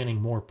am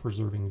planning more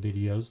preserving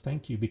videos.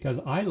 Thank you, because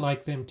I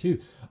like them too.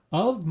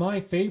 Of my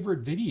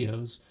favorite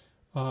videos,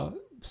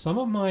 some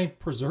of my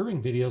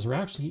preserving videos are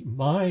actually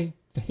my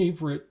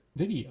favorite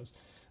videos.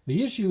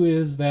 The issue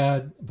is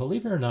that,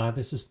 believe it or not,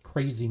 this is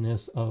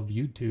craziness of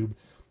YouTube,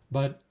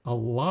 but a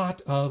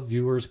lot of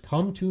viewers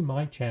come to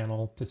my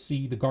channel to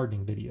see the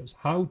gardening videos,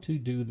 how to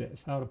do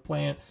this, how to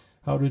plant,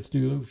 how to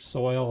do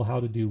soil, how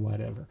to do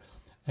whatever.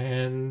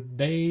 And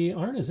they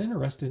aren't as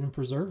interested in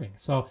preserving.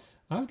 So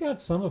I've got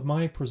some of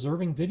my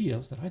preserving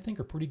videos that I think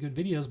are pretty good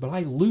videos, but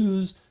I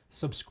lose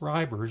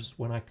subscribers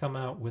when I come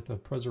out with a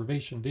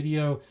preservation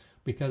video,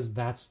 because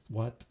that's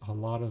what a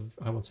lot of,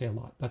 I won't say a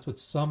lot, that's what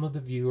some of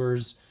the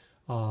viewers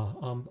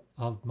of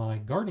my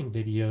gardening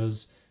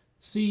videos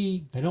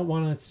see. They don't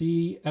want to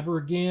see ever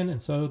again,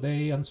 and so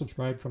they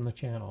unsubscribe from the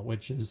channel,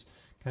 which is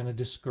kind of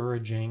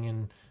discouraging,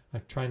 and I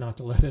try not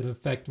to let it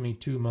affect me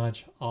too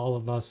much. All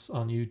of us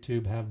on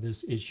YouTube have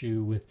this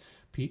issue with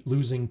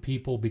losing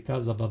people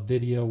because of a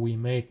video we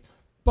make,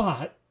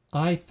 but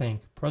I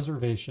think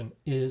preservation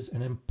is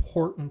an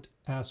important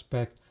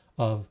aspect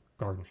of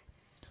gardening.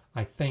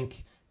 I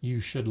think you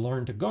should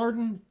learn to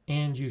garden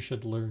and you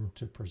should learn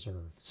to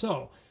preserve.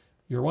 So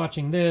you're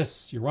watching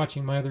this, you're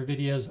watching my other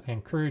videos, I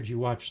encourage you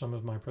watch some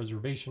of my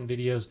preservation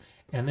videos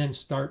and then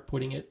start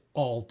putting it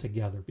all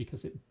together,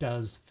 because it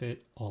does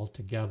fit all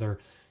together.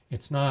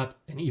 It's not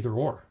an either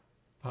or.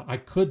 I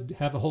could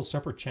have a whole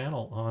separate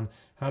channel on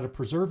how to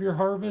preserve your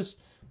harvest,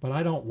 but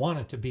I don't want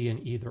it to be an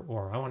either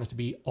or. I want it to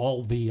be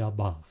all the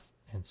above.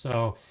 And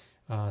so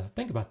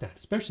think about that,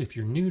 especially if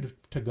you're new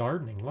to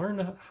gardening.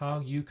 Learn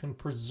how you can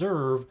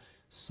preserve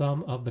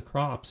some of the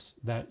crops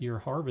that you're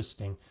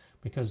harvesting,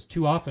 because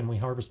too often we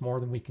harvest more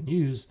than we can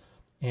use,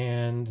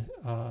 and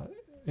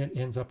it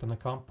ends up in the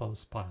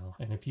compost pile.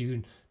 And if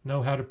you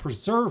know how to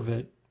preserve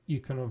it, you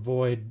can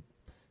avoid,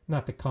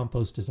 not that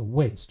compost is a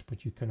waste,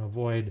 but you can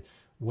avoid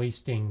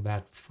wasting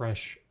that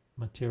fresh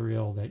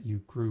material that you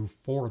grew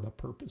for the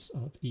purpose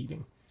of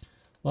eating.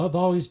 Love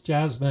always,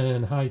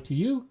 Jasmine. Hi to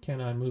you. Can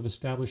I move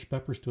established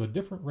peppers to a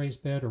different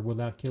raised bed, or will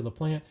that kill the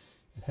plant?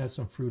 It has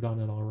some fruit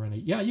on it already.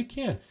 Yeah, you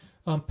can.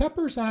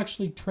 Peppers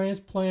actually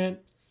transplant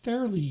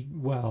fairly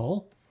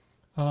well.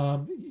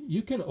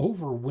 You can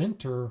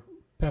overwinter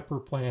pepper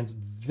plants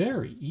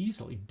very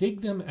easily.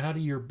 Dig them out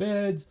of your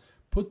beds,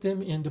 put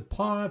them into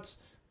pots,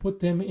 put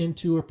them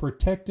into a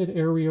protected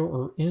area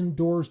or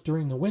indoors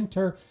during the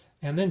winter,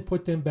 and then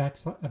put them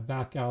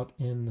back out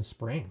in the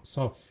spring.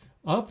 So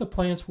of the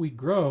plants we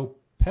grow,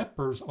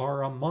 peppers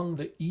are among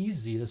the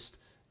easiest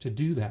to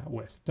do that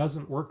with.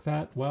 Doesn't work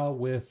that well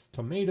with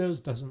tomatoes,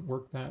 doesn't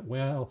work that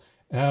well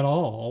at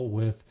all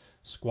with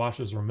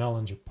squashes or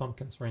melons or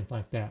pumpkins or anything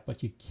like that,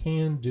 but you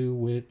can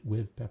do it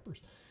with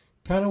peppers.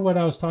 Kind of what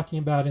I was talking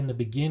about in the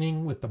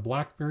beginning with the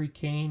blackberry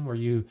cane, where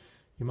you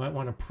might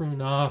want to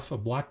prune off a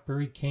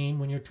blackberry cane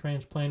when you're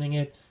transplanting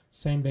it.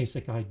 Same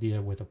basic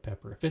idea with a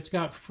pepper. If it's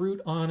got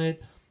fruit on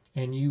it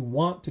and you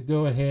want to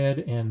go ahead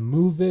and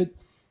move it,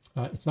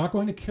 it's not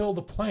going to kill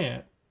the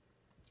plant,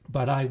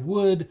 but I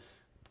would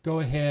go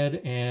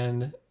ahead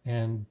and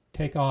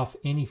take off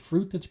any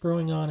fruit that's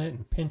growing on it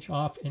and pinch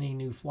off any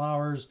new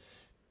flowers,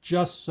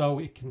 just so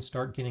it can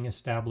start getting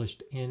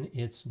established in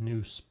its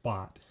new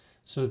spot,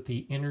 so that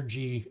the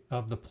energy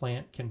of the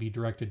plant can be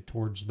directed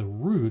towards the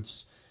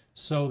roots,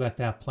 so that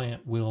that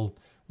plant will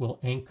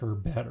anchor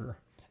better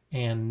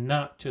and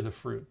not to the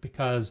fruit.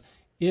 Because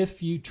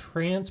if you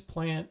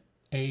transplant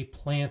a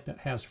plant that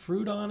has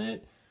fruit on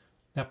it,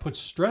 that puts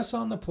stress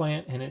on the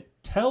plant, and it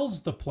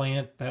tells the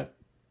plant that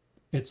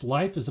its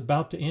life is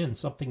about to end.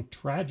 Something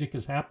tragic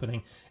is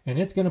happening, and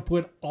it's going to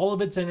put all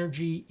of its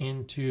energy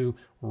into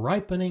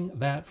ripening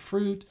that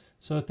fruit,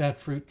 so that that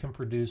fruit can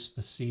produce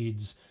the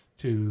seeds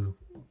to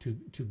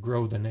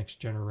grow the next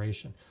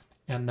generation.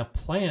 And the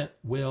plant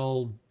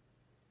will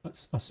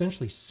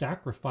essentially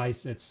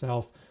sacrifice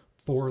itself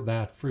for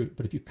that fruit.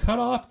 But if you cut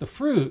off the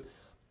fruit,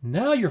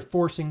 now you're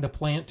forcing the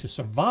plant to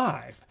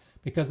survive,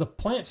 because the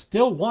plant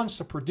still wants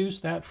to produce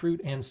that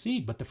fruit and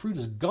seed, but the fruit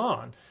is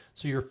gone.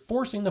 So you're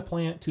forcing the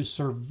plant to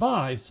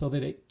survive so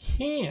that it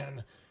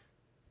can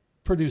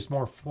produce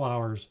more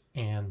flowers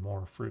and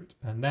more fruit.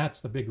 And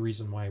that's the big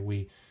reason why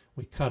we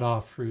cut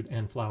off fruit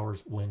and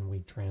flowers when we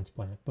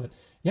transplant. But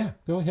yeah,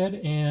 go ahead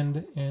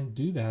and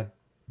do that,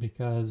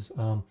 because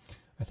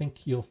I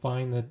think you'll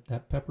find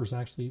that peppers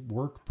actually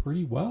work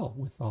pretty well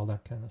with all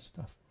that kind of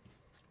stuff.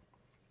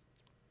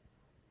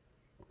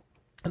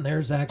 And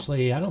there's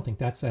actually, I don't think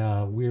that's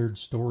a weird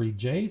story,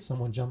 Jay.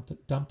 Someone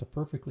dumped a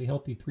perfectly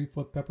healthy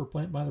 3-foot pepper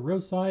plant by the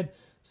roadside,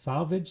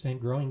 salvaged and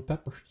growing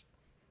peppers.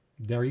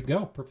 There you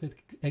go.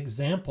 Perfect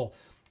example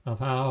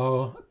of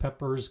how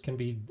peppers can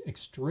be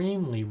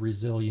extremely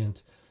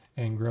resilient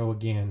and grow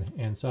again.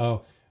 And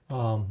so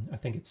I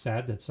think it's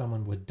sad that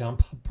someone would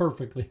dump a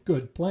perfectly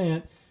good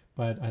plant,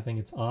 but I think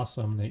it's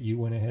awesome that you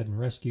went ahead and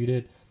rescued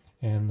it,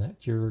 and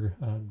that you're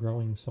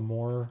growing some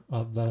more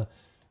of the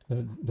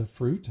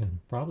fruit, and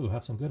probably will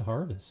have some good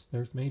harvests.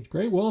 There's Mage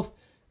Grey Wolf.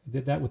 I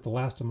did that with the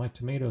last of my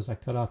tomatoes. I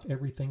cut off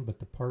everything but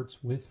the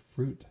parts with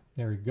fruit.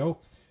 There you go.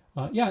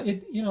 Yeah,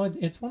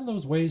 it's one of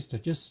those ways to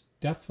just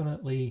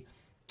definitely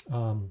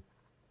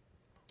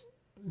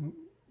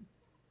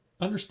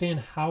understand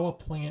how a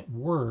plant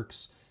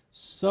works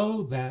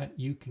so that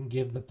you can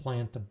give the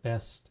plant the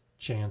best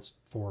chance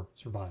for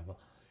survival.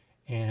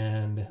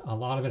 And a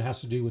lot of it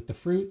has to do with the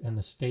fruit and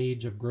the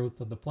stage of growth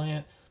of the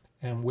plant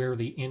and where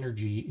the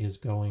energy is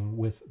going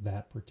with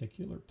that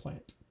particular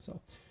plant.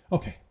 So,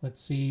 okay, let's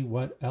see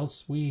what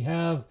else we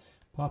have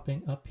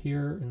popping up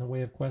here in the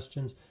way of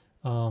questions.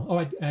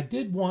 I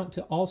did want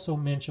to also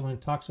mention when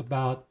it talks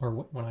about, or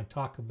when I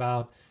talk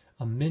about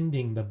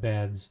amending the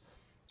beds,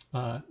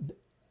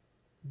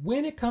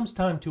 when it comes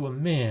time to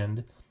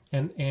amend,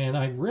 and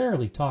I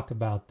rarely talk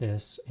about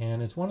this,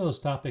 and it's one of those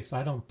topics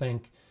I don't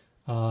think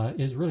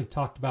is really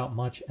talked about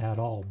much at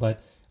all,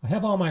 but I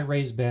have all my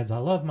raised beds. I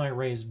love my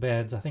raised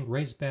beds. I think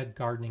raised bed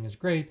gardening is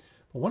great,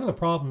 but one of the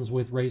problems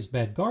with raised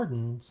bed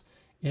gardens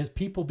is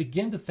people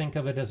begin to think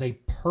of it as a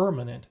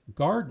permanent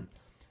garden.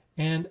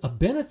 And a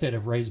benefit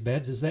of raised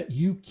beds is that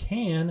you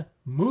can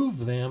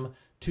move them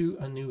to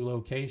a new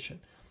location.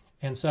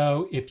 And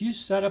so if you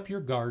set up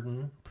your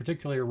garden,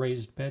 particularly a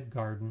raised bed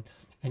garden,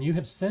 and you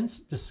have since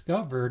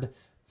discovered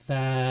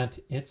that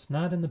it's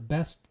not in the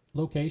best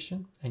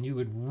location and you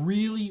would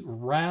really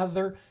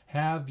rather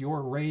have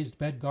your raised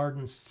bed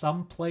garden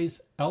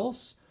someplace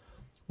else,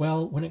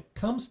 well, when it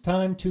comes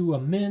time to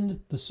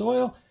amend the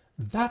soil,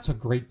 that's a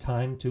great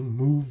time to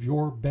move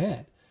your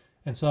bed.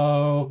 And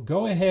so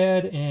go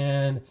ahead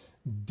and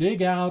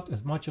dig out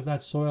as much of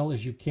that soil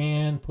as you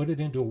can, put it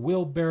into a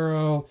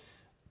wheelbarrow,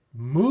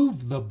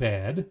 move the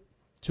bed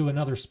to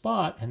another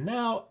spot, and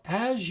now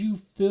as you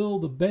fill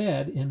the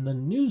bed in the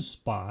new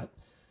spot,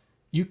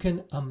 you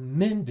can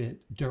amend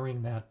it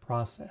during that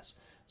process.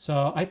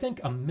 So I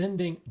think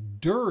amending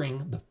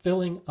during the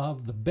filling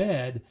of the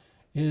bed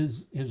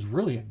is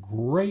really a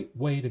great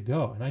way to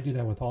go. And I do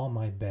that with all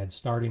my beds,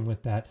 starting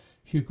with that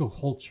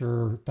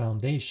hugelkultur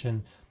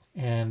foundation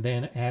and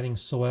then adding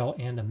soil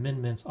and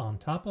amendments on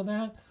top of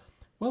that.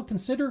 Well,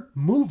 consider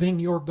moving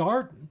your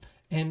garden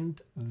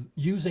and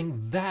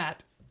using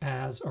that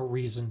as a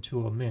reason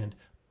to amend,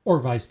 or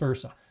vice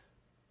versa.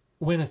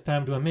 When it's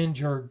time to amend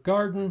your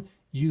garden,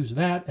 use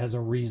that as a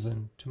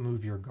reason to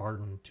move your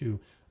garden to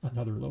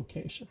another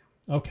location.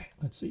 Okay,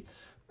 let's see.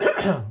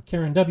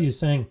 Karen W. is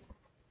saying,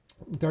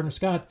 Gardener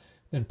Scott,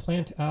 then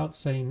plant out,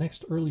 say,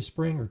 next early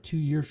spring or 2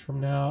 years from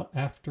now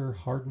after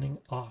hardening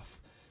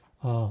off.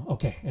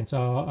 Okay, and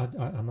so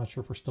I'm not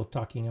sure if we're still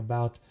talking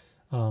about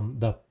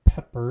the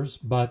peppers,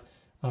 but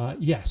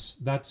yes,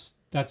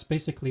 that's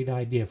basically the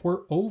idea. If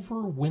we're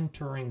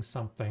overwintering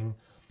something,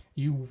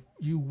 you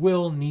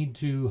will need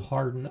to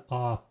harden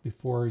off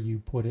before you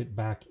put it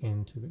back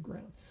into the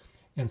ground.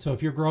 And so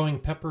if you're growing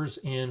peppers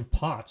in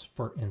pots,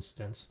 for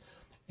instance,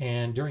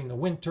 and during the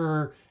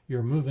winter,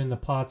 you're moving the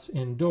pots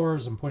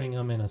indoors and putting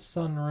them in a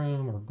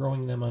sunroom or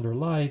growing them under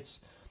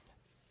lights,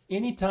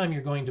 anytime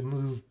you're going to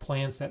move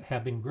plants that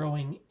have been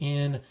growing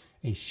in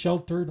a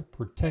sheltered,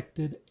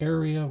 protected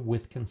area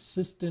with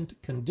consistent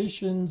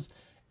conditions,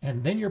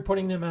 and then you're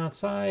putting them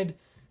outside,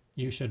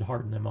 you should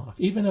harden them off.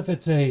 Even if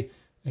it's a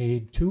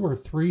 2 or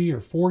 3 or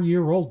 4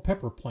 year old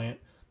pepper plant,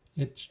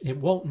 it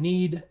won't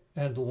need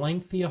as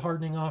lengthy a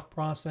hardening off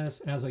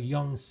process as a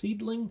young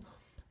seedling,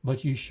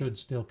 but you should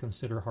still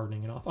consider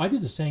hardening it off. I do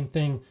the same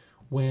thing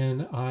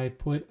when I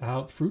put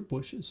out fruit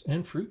bushes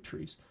and fruit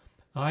trees.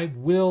 I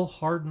will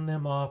harden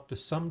them off to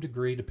some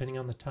degree depending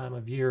on the time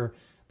of year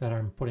that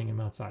I'm putting them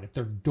outside. If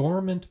they're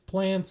dormant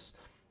plants,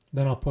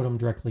 then I'll put them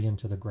directly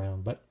into the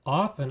ground. But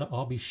often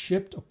I'll be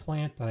shipped a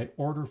plant that I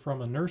order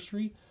from a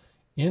nursery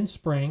in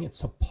spring. It's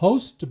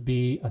supposed to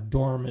be a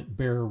dormant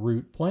bare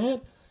root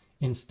plant.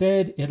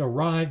 Instead, it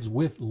arrives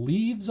with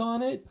leaves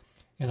on it.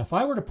 And if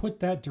I were to put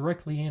that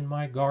directly in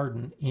my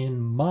garden, in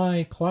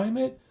my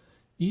climate,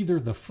 either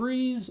the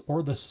freeze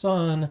or the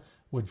sun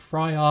would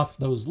fry off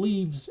those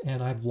leaves,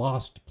 and I've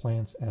lost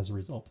plants as a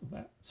result of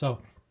that. So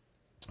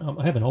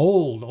I have an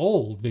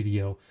old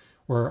video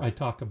where I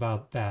talk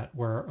about that,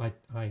 where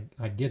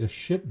I get a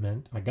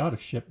shipment, I got a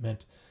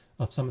shipment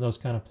of some of those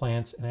kind of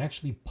plants and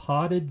actually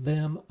potted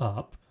them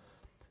up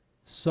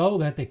so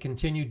that they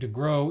continued to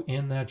grow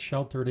in that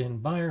sheltered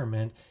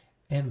environment.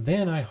 And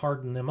then I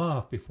hardened them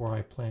off before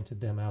I planted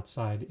them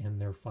outside in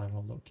their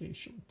final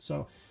location.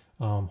 So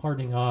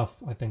hardening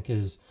off, I think,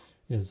 is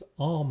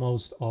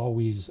almost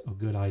always a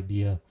good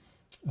idea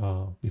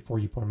before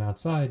you put them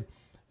outside.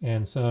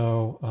 And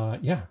so,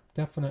 yeah,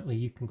 definitely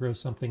you can grow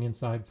something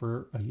inside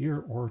for a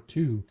year or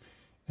two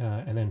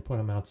and then put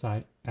them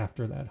outside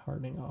after that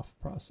hardening off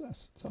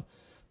process. So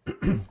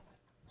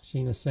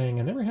Sheena's saying,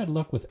 I never had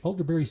luck with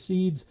elderberry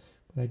seeds,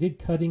 but I did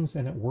cuttings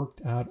and it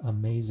worked out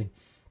amazing.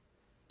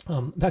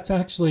 That's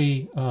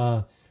actually,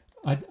 I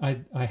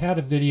had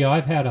a video.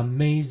 I've had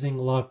amazing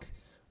luck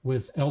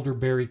with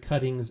elderberry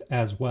cuttings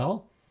as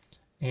well.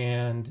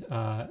 And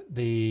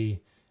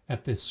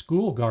at this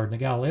school garden, the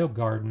Galileo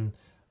garden,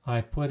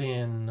 I put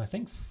in, I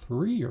think,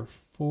 3 or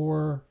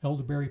 4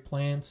 elderberry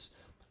plants,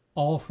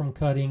 all from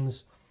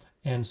cuttings.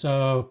 And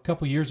so a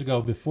couple years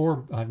ago,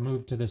 before I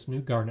moved to this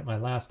new garden at my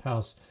last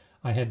house,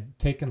 I had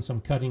taken some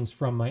cuttings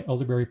from my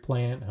elderberry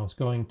plant. I was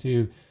going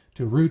to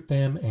to root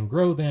them and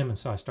grow them. And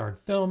so I started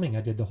filming.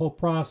 I did the whole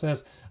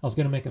process. I was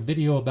going to make a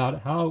video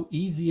about how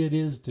easy it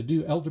is to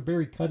do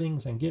elderberry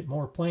cuttings and get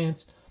more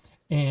plants.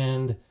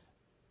 And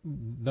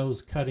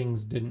those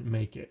cuttings didn't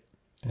make it.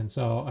 And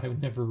so I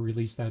never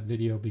released that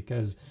video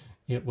because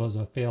it was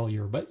a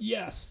failure. But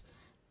yes,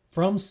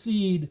 from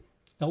seed,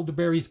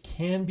 elderberries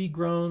can be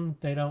grown.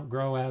 They don't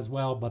grow as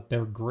well, but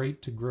they're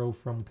great to grow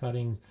from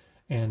cuttings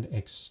and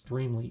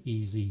extremely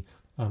easy.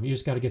 You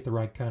just got to get the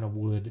right kind of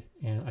wood.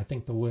 And I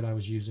think the wood I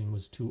was using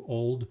was too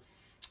old,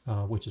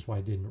 which is why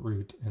I didn't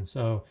root. And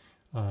so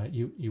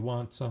you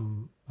want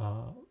some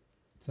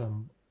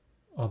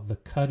of the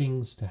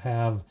cuttings to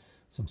have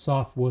some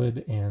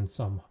softwood and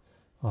some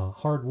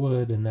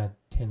hardwood, and that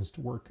tends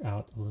to work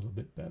out a little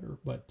bit better.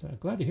 But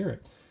glad to hear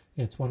it.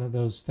 It's one of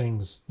those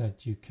things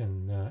that you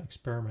can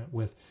experiment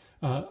with.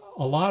 A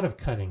lot of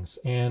cuttings,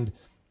 and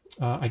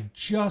I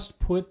just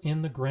put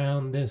in the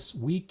ground this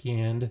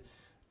weekend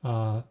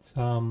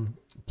some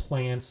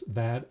plants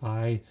that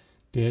I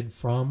did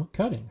from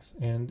cuttings,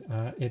 and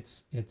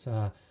it's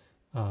a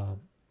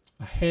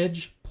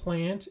hedge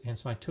plant, and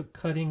so I took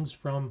cuttings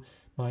from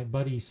my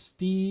buddy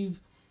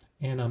Steve,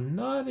 and I'm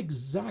not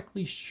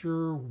exactly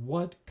sure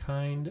what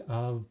kind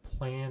of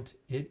plant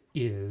it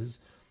is.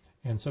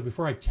 And so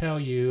before I tell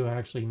you, I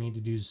actually need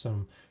to do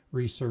some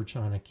research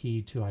on a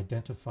key to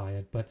identify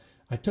it. But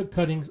I took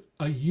cuttings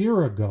a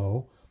year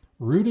ago,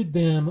 rooted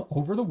them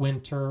over the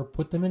winter,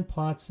 put them in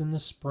pots in the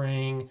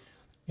spring,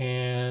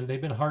 and they've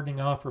been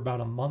hardening off for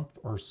about a month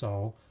or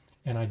so.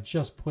 And I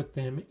just put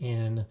them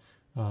in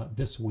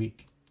this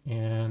week.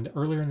 And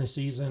earlier in the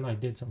season, I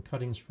did some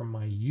cuttings from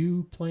my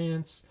yew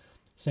plants.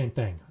 Same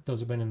thing. Those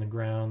have been in the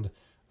ground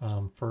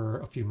for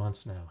a few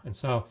months now. And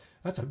so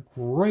that's a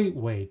great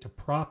way to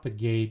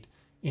propagate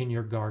in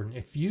your garden.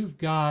 If you've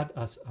got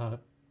a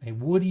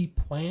woody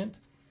plant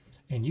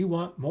and you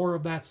want more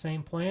of that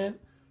same plant,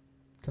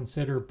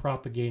 consider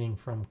propagating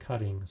from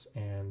cuttings.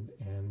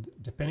 And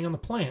depending on the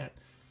plant,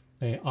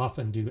 they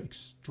often do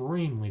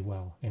extremely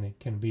well, and it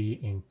can be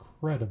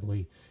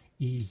incredibly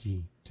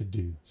easy to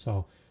do.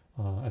 So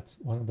that's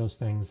one of those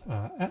things.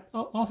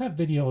 I'll have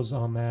videos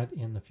on that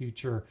in the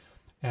future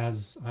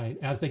as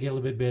they get a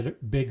little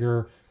bit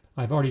bigger.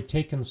 I've already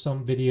taken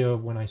some video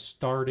of when I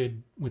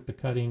started with the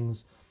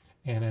cuttings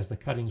and as the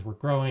cuttings were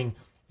growing.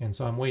 And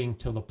so I'm waiting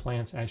till the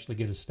plants actually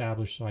get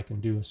established so I can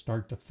do a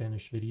start to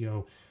finish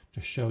video to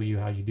show you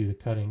how you do the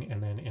cutting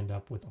and then end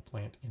up with a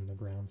plant in the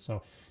ground.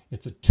 So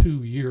it's a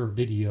 2-year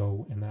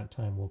video, and that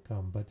time will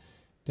come, but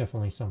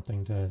definitely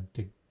something to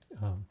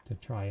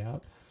try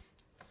out.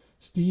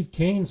 Steve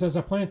Kane says,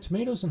 I planted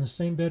tomatoes in the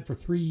same bed for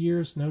 3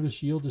 years.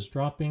 Notice yield is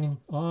dropping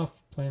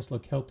off. Plants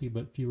look healthy,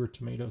 but fewer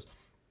tomatoes.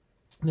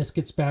 And this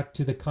gets back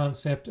to the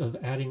concept of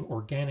adding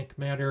organic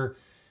matter.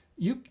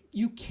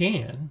 You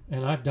can,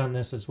 and I've done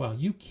this as well,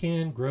 you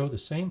can grow the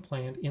same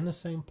plant in the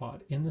same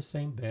pot, in the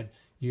same bed,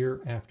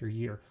 year after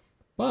year.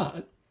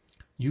 But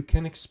you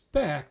can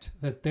expect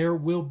that there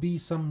will be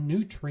some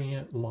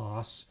nutrient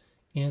loss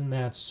in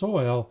that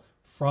soil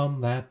from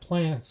that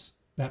plant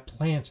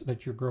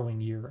that you're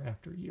growing year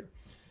after year.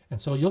 And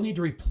so you'll need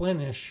to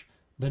replenish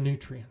the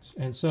nutrients.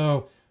 And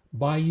so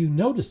by you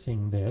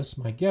noticing this,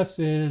 my guess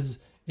is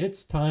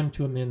it's time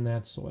to amend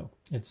that soil.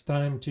 It's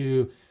time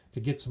to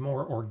get some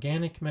more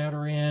organic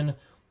matter in.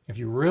 If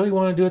you really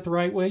want to do it the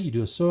right way, you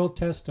do a soil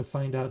test to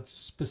find out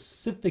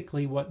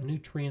specifically what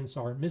nutrients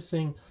are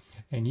missing.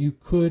 And you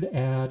could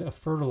add a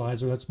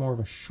fertilizer. That's more of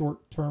a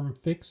short-term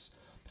fix.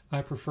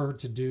 I prefer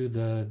to do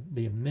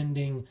the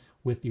amending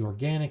with the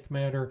organic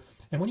matter.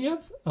 And when you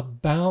have a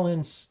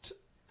balanced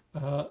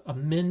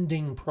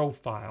amending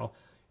profile,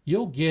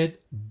 you'll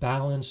get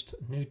balanced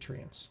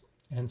nutrients.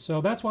 And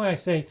so that's why I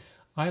say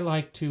I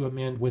like to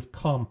amend with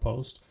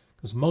compost,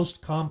 because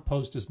most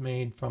compost is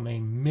made from a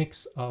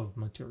mix of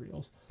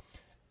materials.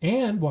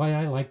 And why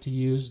I like to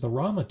use the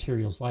raw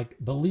materials like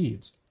the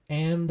leaves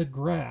and the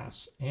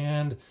grass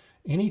and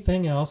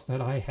anything else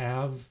that I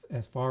have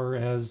as far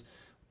as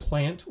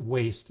plant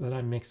waste that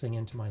I'm mixing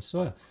into my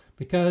soil,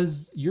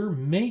 because you're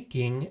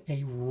making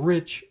a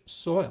rich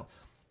soil.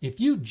 If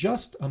you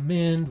just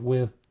amend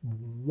with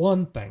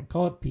one thing,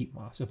 call it peat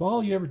moss, if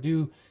all you ever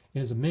do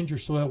is amend your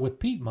soil with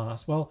peat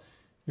moss, well,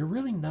 you're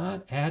really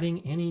not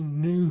adding any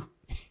new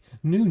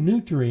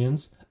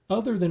nutrients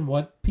other than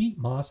what peat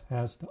moss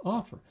has to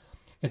offer.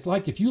 It's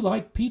like if you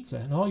like pizza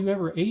and all you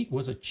ever ate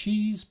was a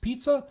cheese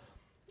pizza,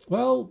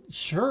 well,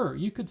 sure,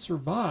 you could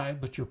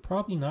survive, but you're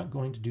probably not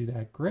going to do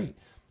that great.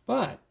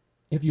 But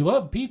if you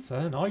love pizza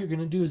and all you're going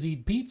to do is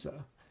eat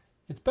pizza,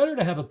 it's better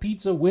to have a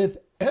pizza with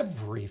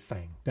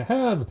everything. To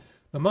have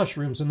the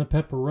mushrooms and the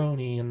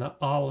pepperoni and the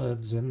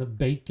olives and the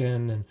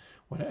bacon and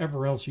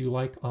whatever else you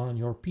like on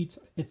your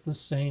pizza. It's the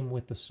same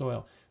with the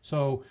soil.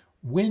 So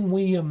when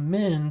we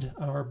amend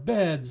our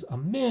beds,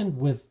 amend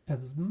with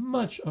as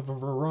much of a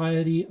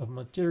variety of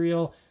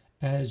material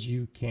as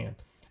you can.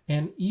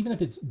 And even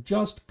if it's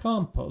just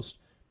compost,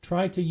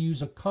 try to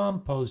use a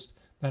compost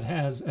that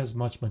has as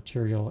much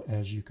material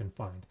as you can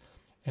find.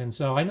 And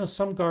so I know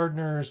some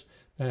gardeners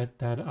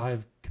that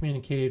I've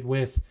communicated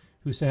with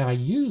who say, I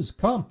use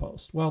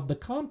compost. Well, the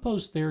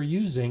compost they're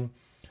using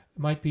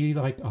might be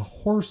like a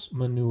horse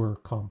manure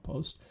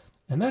compost.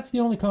 And that's the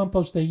only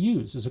compost they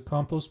use, is a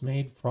compost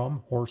made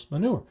from horse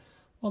manure.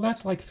 Well,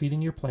 that's like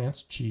feeding your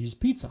plants cheese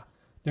pizza.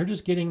 They're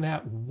just getting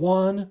that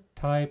one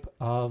type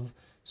of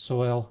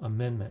soil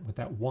amendment with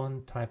that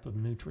one type of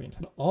nutrient.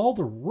 And all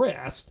the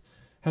rest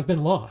has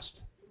been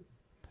lost.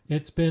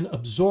 It's been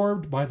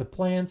absorbed by the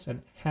plants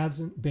and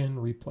hasn't been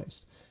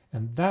replaced.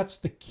 And that's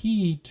the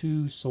key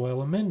to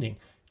soil amending.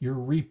 You're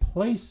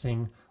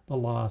replacing the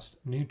lost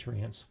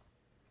nutrients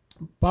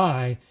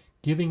by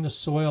giving the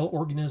soil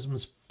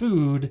organisms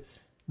food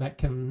that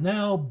can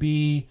now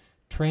be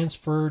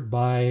transferred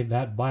by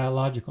that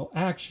biological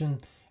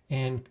action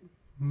and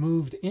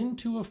moved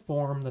into a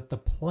form that the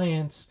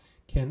plants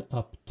can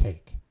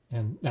uptake.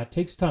 And that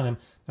takes time.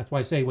 That's why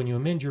I say when you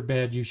amend your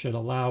bed, you should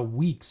allow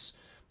weeks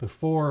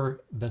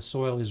before the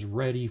soil is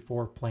ready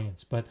for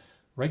plants. But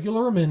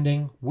regular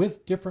amending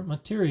with different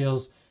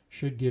materials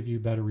should give you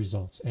better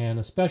results. And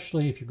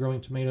especially if you're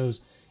growing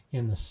tomatoes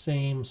in the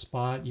same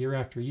spot year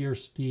after year,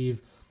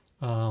 Steve,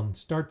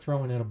 start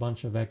throwing in a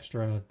bunch of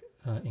extra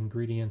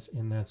ingredients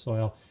in that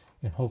soil,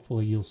 and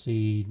hopefully you'll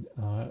see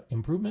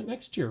improvement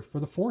next year for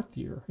the 4th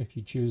year if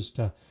you choose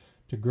to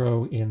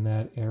grow in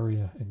that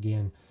area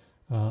again.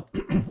 Oh,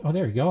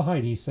 there you go.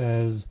 Heidi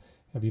says,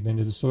 have you been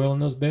to the soil in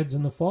those beds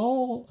in the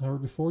fall or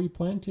before you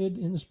planted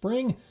in the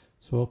spring?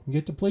 Soil can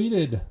get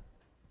depleted.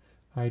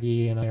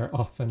 Heidi and I are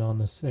often on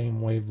the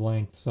same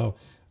wavelength, so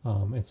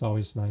it's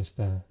always nice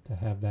to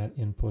have that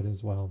input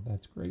as well.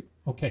 That's great.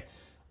 Okay,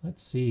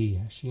 let's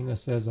see. Sheena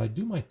says, I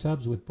do my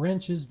tubs with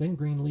branches, then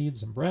green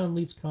leaves and brown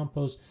leaves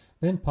compost,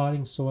 then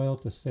potting soil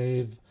to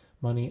save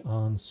money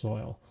on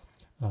soil.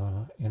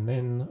 And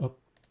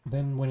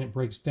then when it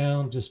breaks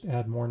down, just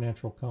add more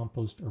natural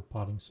compost or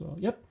potting soil.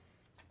 Yep,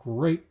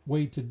 great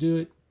way to do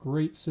it.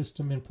 Great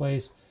system in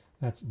place.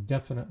 That's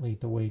definitely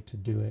the way to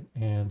do it.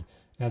 And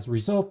as a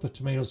result, the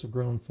tomatoes have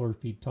grown 4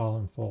 feet tall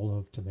and full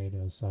of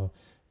tomatoes. So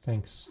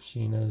thanks,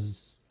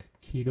 Sheena's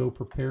Keto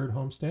Prepared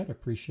Homestead. I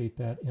appreciate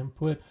that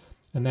input.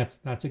 And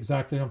that's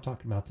exactly what I'm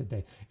talking about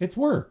today. It's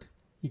work.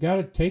 You got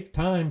to take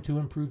time to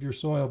improve your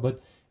soil,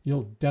 but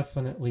you'll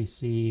definitely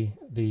see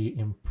the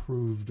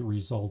improved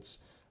results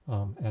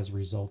as a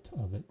result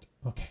of it.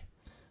 Okay,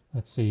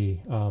 let's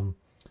see.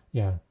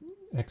 Yeah,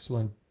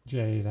 excellent,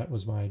 Jay. That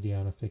was my idea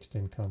on a fixed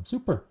income.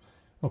 Super.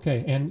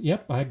 Okay, and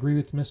yep, I agree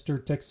with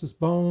Mr. Texas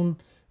Bone.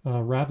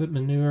 Rabbit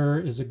manure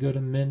is a good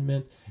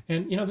amendment.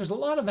 And, you know, there's a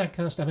lot of that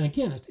kind of stuff. And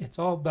again, it's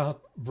all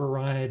about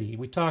variety.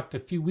 We talked a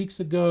few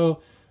weeks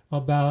ago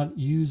about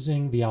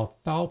using the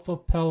alfalfa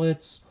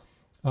pellets.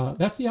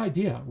 That's the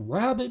idea.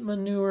 Rabbit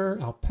manure,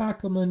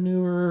 alpaca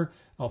manure,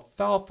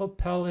 alfalfa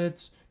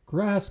pellets,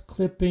 grass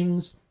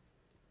clippings.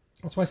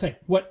 That's why I say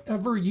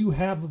whatever you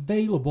have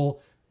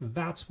available,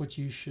 that's what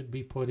you should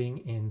be putting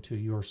into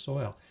your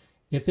soil.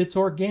 If it's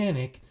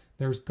organic,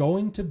 there's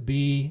going to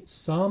be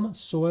some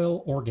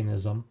soil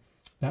organism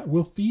that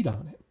will feed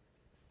on it.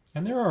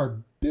 And there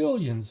are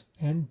billions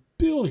and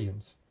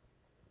billions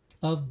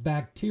of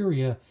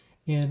bacteria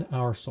in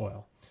our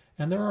soil.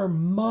 And there are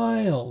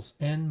miles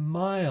and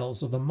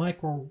miles of the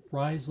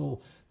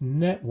mycorrhizal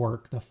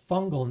network, the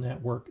fungal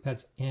network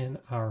that's in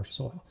our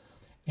soil.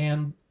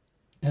 And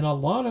a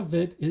lot of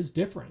it is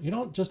different. You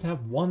don't just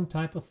have one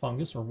type of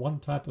fungus or one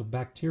type of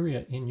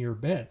bacteria in your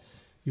bed.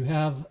 You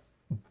have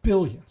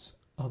billions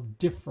of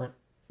different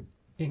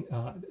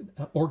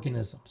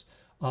organisms,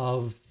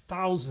 of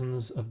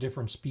thousands of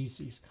different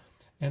species.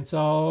 And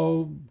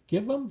so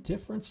give them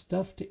different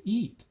stuff to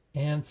eat,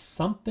 and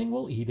something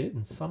will eat it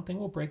and something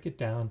will break it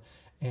down,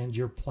 and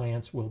your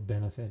plants will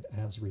benefit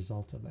as a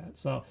result of that.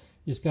 So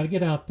you just got to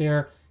get out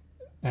there.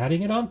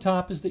 Adding it on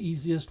top is the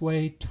easiest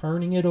way.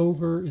 Turning it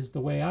over is the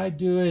way I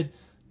do it.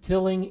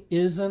 Tilling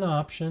is an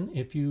option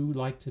if you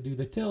like to do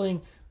the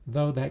tilling,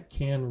 though that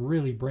can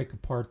really break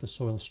apart the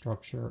soil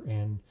structure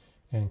and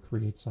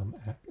create some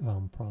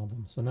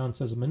problems. So Nan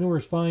says manure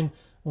is fine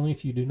only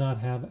if you do not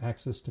have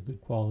access to good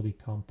quality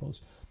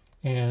compost.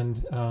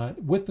 And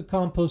with the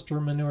compost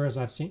or manure, as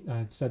I've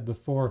said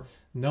before,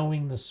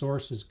 knowing the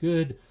source is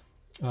good.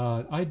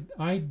 I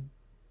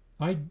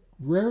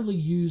rarely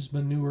use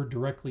manure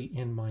directly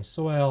in my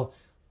soil.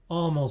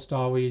 Almost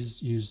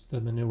always use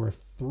the manure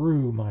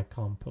through my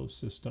compost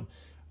system,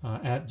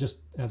 just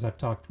as I've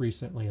talked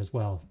recently as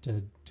well,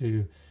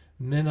 to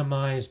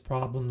minimize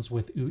problems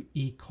with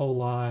E.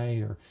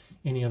 coli or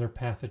any other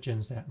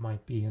pathogens that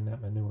might be in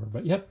that manure.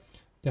 But yep,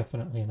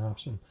 definitely an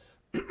option.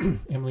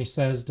 Emily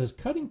says, does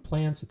cutting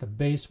plants at the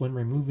base when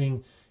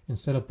removing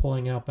instead of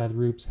pulling out by the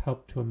roots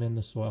help to amend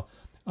the soil?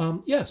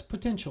 Yes,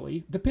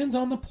 potentially. Depends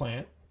on the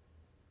plant.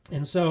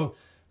 And so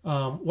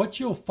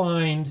what you'll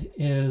find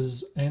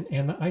is,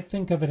 and I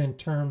think of it in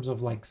terms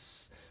of like,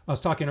 I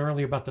was talking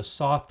earlier about the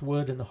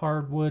softwood and the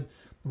hardwood.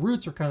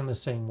 Roots are kind of the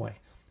same way.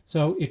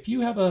 So if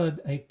you have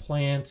a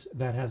plant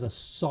that has a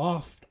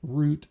soft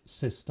root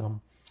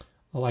system,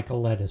 like a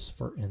lettuce,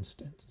 for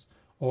instance,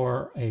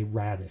 or a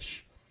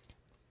radish,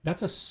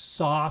 that's a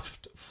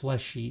soft,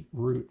 fleshy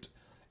root.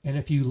 And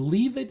if you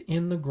leave it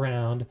in the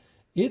ground,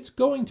 it's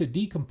going to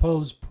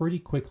decompose pretty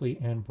quickly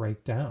and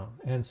break down.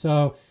 And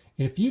so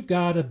if you've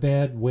got a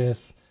bed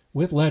with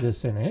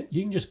lettuce in it,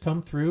 you can just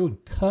come through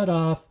and cut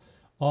off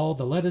all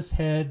the lettuce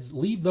heads,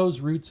 leave those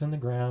roots in the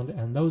ground,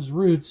 and those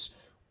roots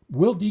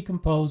will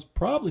decompose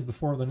probably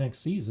before the next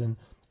season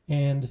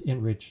and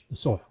enrich the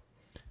soil.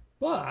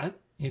 But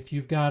if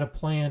you've got a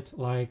plant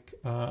like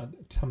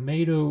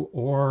tomato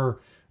or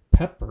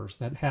peppers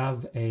that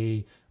have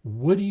a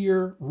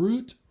woodier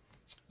root,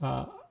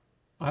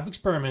 I've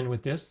experimented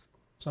with this.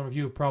 Some of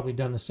you have probably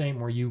done the same,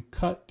 where you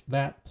cut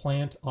that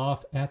plant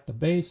off at the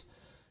base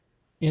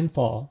in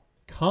fall,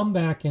 come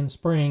back in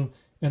spring,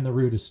 and the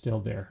root is still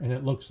there. And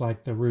it looks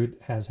like the root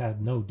has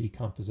had no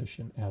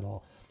decomposition at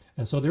all.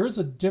 And so there is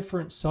a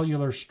different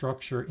cellular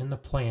structure in the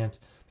plant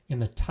in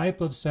the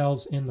type of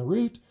cells in the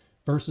root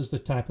versus the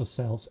type of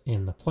cells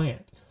in the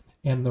plant.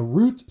 And the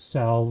root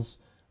cells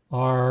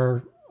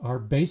are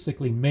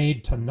basically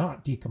made to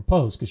not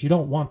decompose, because you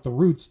don't want the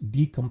roots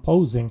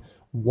decomposing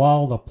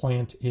while the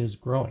plant is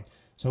growing.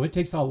 So it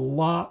takes a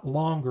lot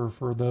longer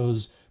for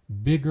those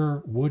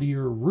bigger,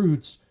 woodier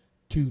roots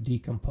to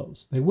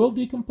decompose. They will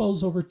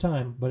decompose over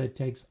time, but it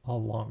takes a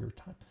longer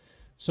time.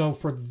 So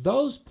for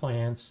those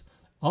plants,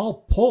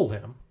 I'll pull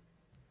them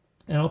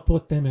and I'll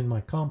put them in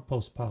my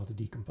compost pile to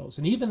decompose.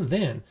 And even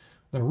then,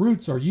 the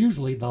roots are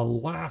usually the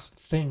last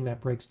thing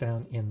that breaks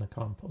down in the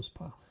compost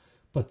pile.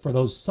 But for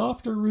those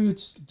softer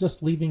roots,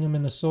 just leaving them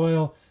in the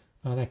soil,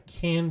 that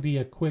can be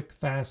a quick,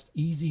 fast,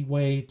 easy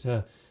way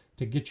to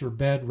get your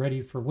bed ready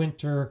for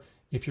winter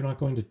if you're not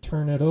going to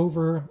turn it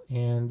over.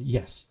 And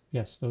yes,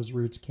 those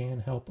roots can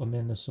help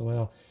amend the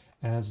soil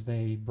as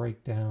they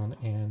break down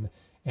and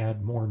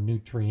add more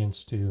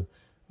nutrients to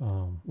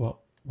what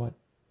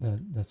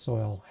the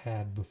soil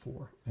had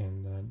before,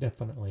 and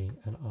definitely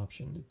an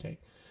option to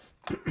take.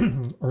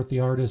 Earthy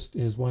Artist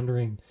is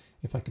wondering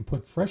if I can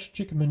put fresh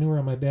chicken manure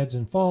on my beds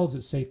in fall. Is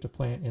it safe to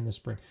plant in the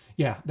spring?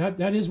 Yeah,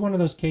 that is one of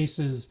those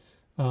cases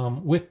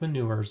with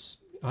manures.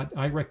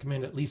 I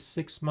recommend at least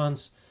 6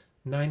 months.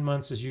 9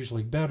 months is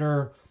usually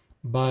better,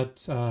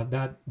 but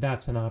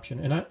that's an option.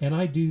 And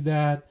I do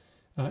that.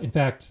 In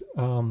fact,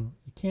 you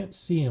can't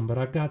see them, but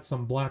I've got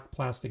some black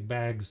plastic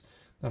bags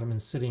that have been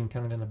sitting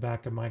kind of in the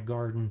back of my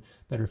garden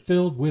that are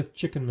filled with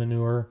chicken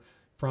manure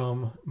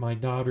from my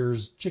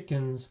daughter's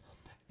chickens,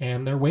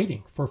 and they're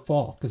waiting for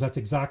fall, because that's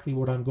exactly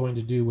what I'm going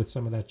to do with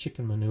some of that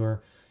chicken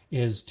manure,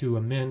 is to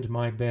amend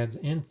my beds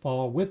in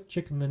fall with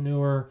chicken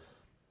manure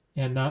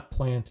and not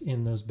plant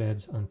in those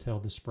beds until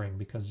the spring,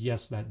 because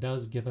yes, that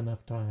does give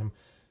enough time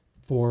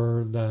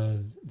for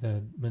the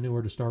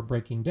manure to start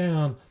breaking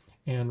down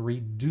and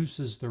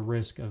reduces the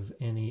risk of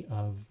any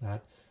of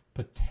that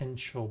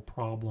potential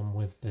problem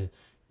with the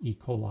E.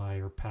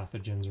 coli or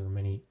pathogens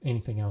or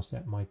anything else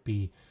that might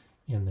be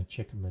in the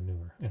chicken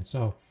manure. And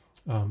so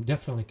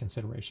definitely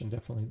consideration,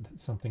 definitely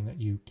something that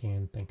you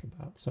can think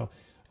about. So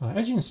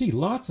as you can see,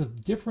 lots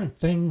of different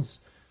things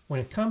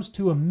when it comes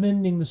to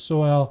amending the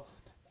soil.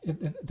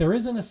 There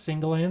isn't a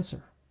single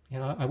answer. You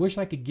know, I wish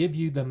I could give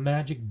you the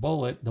magic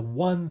bullet, the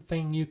one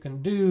thing you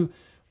can do,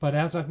 but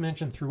as I've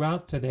mentioned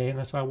throughout today, and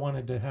that's why I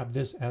wanted to have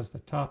this as the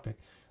topic,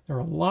 there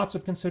are lots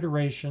of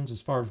considerations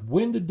as far as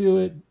when to do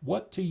it,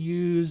 what to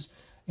use,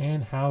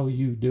 and how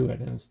you do it.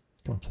 And it's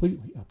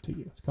completely up to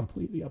you. It's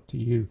completely up to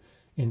you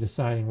in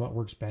deciding what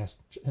works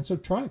best. And so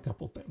try a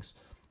couple things.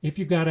 If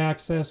you've got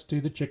access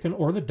to the chicken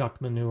or the duck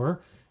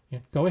manure,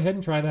 go ahead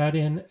and try that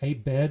in a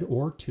bed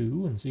or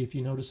two and see if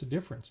you notice a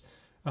difference.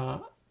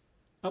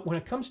 When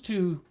it comes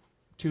to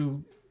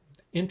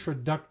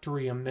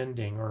introductory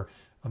amending or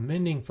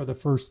amending for the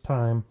first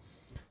time,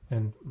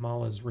 and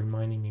Mala's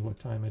reminding me what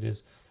time it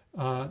is,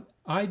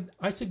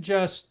 I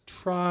suggest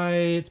try,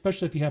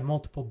 especially if you have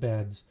multiple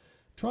beds,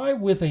 try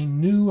with a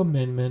new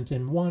amendment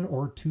in 1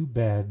 or 2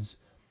 beds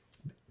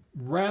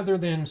rather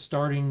than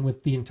starting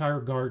with the entire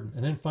garden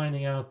and then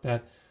finding out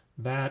that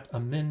that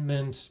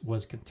amendment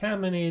was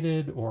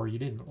contaminated or you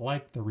didn't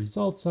like the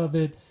results of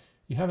it.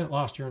 You haven't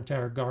lost your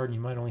entire garden. You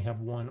might only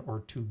have 1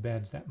 or 2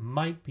 beds that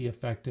might be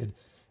affected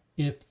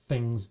if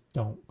things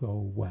don't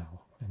go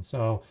well. And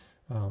so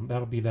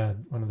that'll be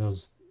one of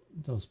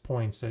those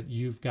points that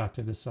you've got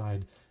to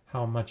decide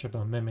how much of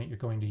an amendment you're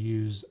going to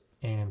use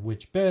and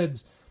which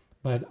beds.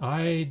 But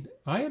I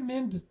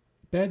amend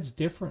beds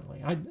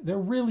differently. There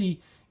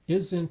really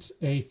isn't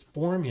a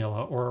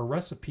formula or a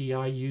recipe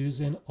I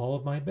use in all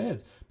of my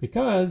beds,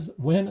 because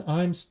when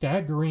I'm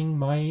staggering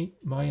my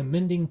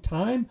amending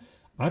time,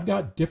 I've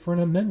got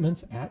different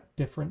amendments at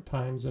different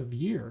times of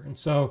year. And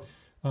so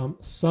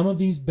some of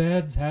these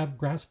beds have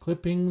grass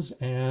clippings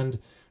and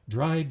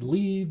dried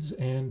leaves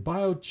and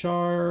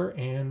biochar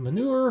and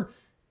manure,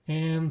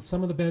 and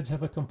some of the beds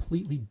have a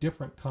completely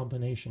different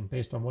combination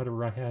based on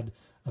whatever I had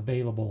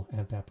available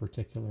at that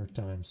particular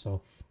time.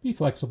 So be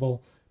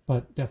flexible,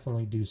 but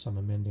definitely do some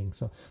amending.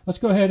 So let's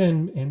go ahead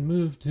and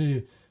move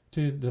to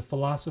the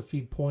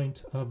philosophy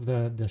point of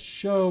the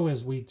show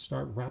as we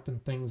start wrapping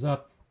things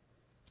up.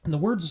 And the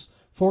words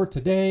for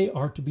today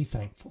are to be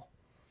thankful.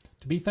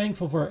 To be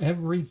thankful for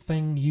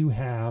everything you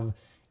have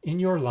in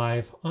your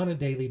life on a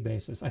daily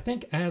basis. I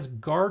think as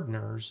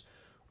gardeners,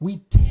 we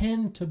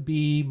tend to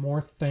be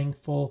more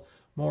thankful,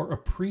 more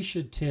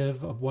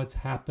appreciative of what's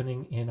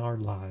happening in our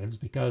lives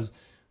because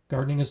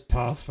gardening is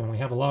tough and we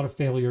have a lot of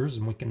failures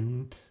and we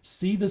can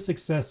see the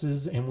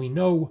successes and we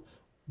know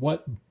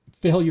what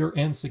failure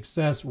and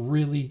success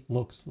really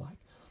looks like.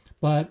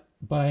 But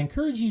I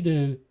encourage you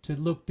to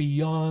look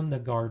beyond the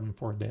garden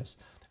for this.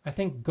 I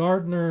think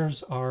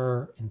gardeners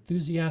are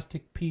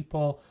enthusiastic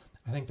people.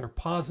 I think they're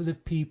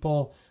positive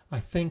people. I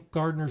think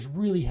gardeners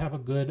really have a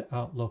good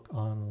outlook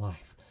on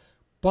life.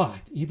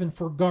 But even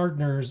for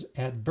gardeners,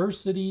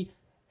 adversity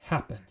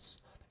happens.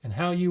 And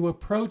how you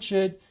approach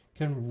it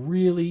can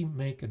really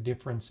make a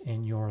difference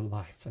in your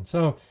life. And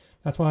so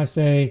that's why I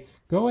say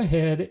go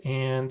ahead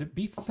and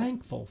be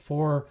thankful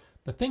for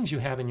the things you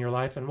have in your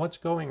life and what's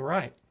going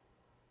right.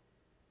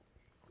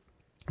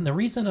 And the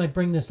reason I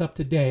bring this up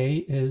today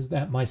is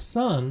that my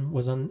son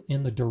was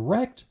in the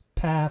direct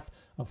path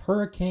of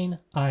Hurricane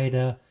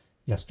Ida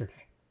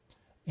yesterday.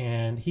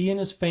 And he and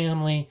his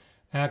family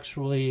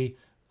actually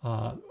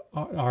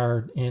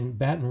are in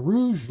Baton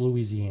Rouge,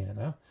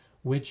 Louisiana,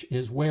 which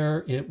is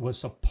where it was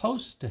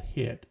supposed to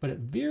hit, but it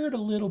veered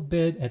a little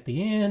bit at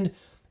the end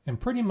and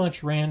pretty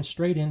much ran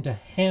straight into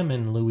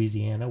Hammond,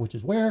 Louisiana, which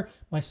is where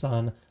my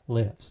son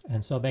lives.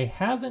 And so they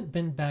haven't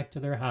been back to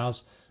their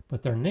house,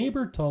 but their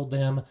neighbor told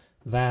them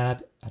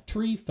that a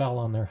tree fell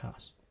on their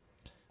house.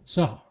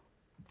 So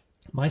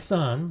my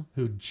son,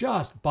 who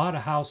just bought a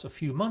house a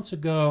few months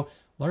ago,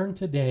 learned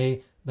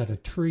today that a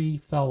tree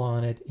fell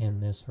on it in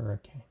this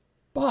hurricane.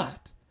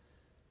 But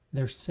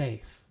they're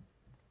safe.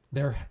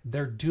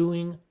 They're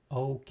doing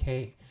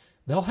okay.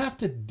 They'll have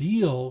to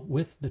deal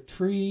with the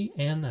tree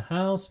and the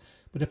house,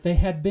 but if they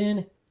had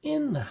been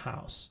in the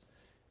house,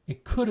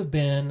 it could have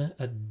been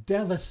a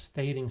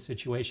devastating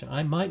situation.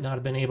 I might not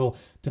have been able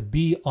to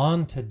be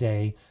on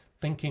today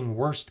thinking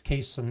worst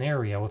case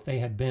scenario if they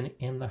had been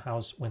in the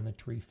house when the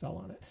tree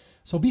fell on it.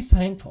 So be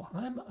thankful.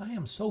 I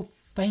am so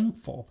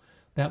thankful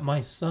that my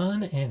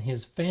son and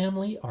his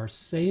family are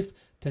safe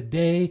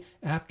today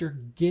after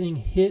getting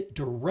hit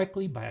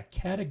directly by a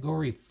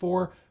Category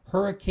 4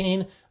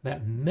 hurricane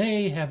that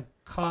may have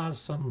caused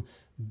some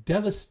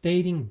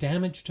devastating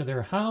damage to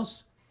their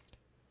house.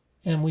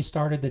 And we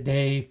started the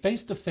day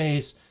face to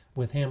face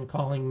with him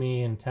calling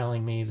me and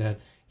telling me that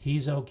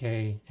he's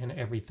okay and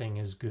everything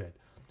is good.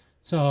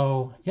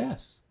 So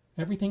yes,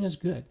 everything is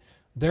good.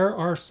 There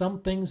are some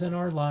things in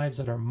our lives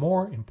that are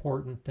more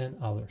important than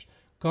others.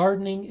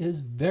 Gardening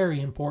is very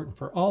important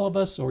for all of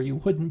us, or you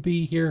wouldn't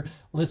be here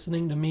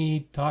listening to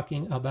me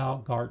talking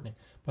about gardening.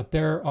 But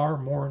there are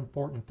more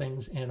important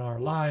things in our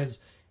lives.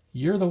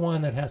 You're the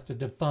one that has to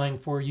define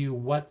for you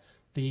what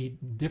the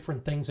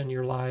different things in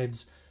your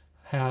lives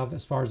have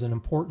as far as an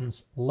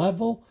importance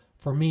level.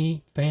 For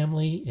me,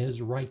 family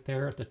is right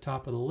there at the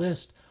top of the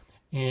list,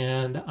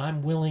 and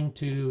I'm willing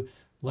to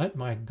let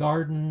my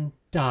garden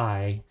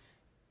die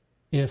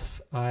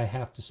if I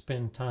have to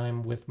spend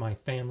time with my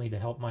family to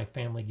help my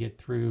family get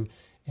through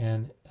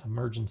an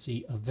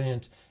emergency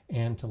event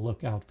and to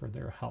look out for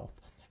their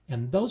health.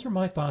 And those are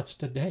my thoughts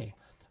today.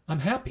 I'm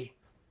happy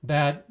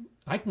that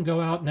I can go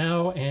out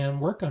now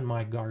and work on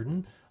my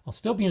garden. I'll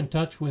still be in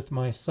touch with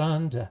my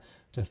son to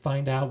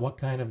find out what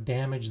kind of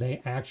damage they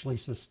actually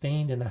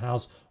sustained in the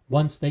house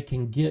once they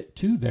can get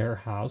to their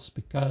house,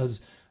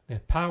 because the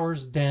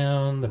power's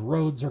down, the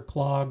roads are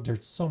clogged.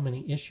 There's so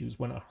many issues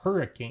when a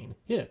hurricane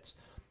hits.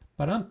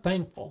 But I'm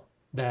thankful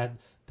that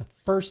the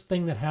first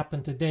thing that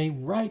happened today,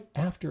 right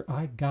after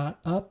I got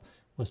up,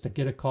 was to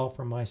get a call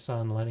from my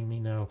son letting me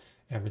know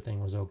everything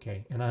was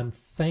okay. And I'm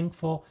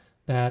thankful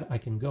that I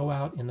can go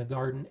out in the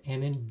garden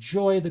and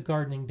enjoy the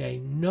gardening day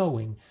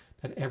knowing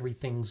that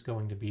everything's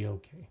going to be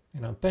okay.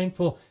 And I'm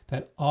thankful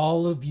that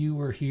all of you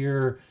are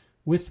here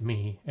with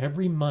me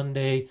every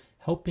Monday,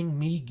 helping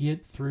me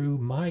get through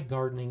my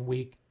gardening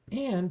week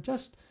and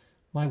just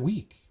my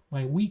week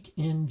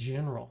in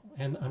general.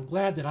 And I'm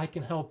glad that I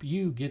can help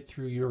you get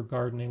through your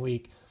gardening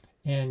week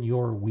and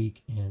your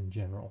week in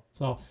general.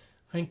 So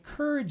I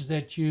encourage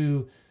that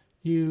you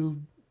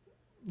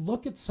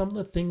look at some of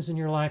the things in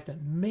your life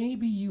that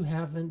maybe you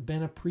haven't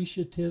been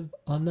appreciative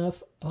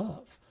enough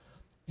of,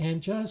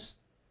 and just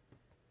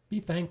be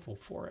thankful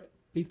for it.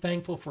 Be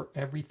thankful for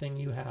everything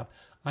you have.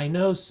 I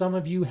know some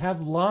of you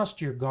have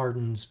lost your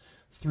gardens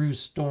through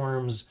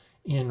storms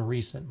in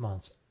recent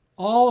months.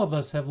 All of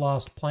us have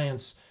lost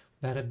plants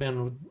that have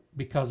been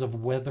because of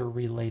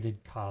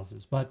weather-related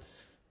causes, but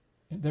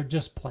they're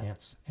just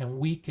plants, and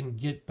we can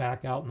get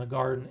back out in the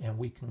garden and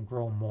we can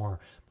grow more.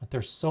 But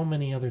there's so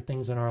many other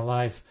things in our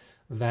life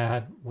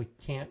that we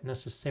can't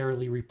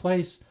necessarily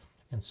replace,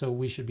 and so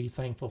we should be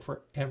thankful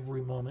for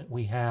every moment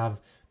we have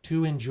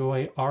to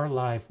enjoy our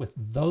life with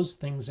those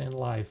things in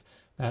life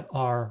that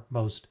are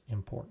most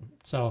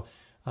important. So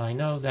I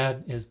know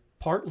that is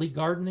partly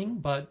gardening,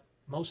 but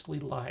mostly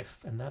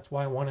life, and that's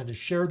why I wanted to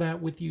share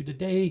that with you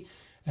today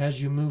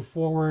as you move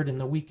forward in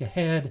the week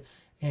ahead,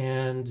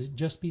 and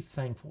just be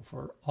thankful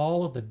for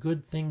all of the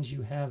good things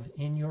you have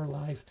in your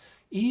life.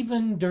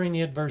 Even during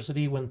the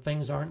adversity when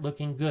things aren't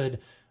looking good,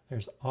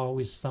 There's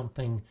always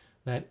something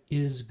that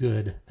is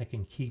good that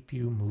can keep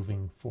you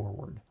moving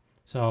forward.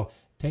 So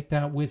take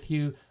that with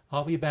you.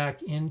 I'll be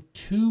back in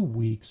 2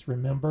 weeks,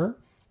 remember.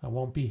 I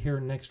won't be here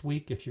next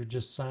week if you're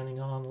just signing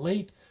on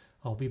late.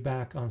 I'll be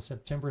back on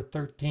September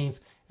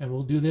 13th, and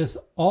we'll do this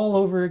all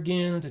over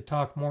again to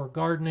talk more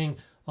gardening.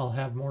 I'll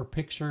have more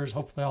pictures.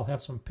 Hopefully I'll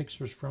have some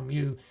pictures from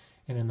you.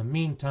 And in the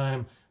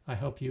meantime, I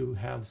hope you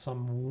have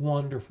some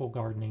wonderful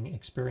gardening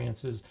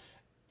experiences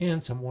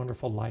and some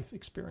wonderful life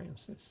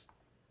experiences.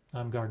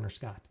 I'm Gardener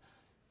Scott.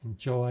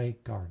 Enjoy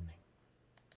gardening.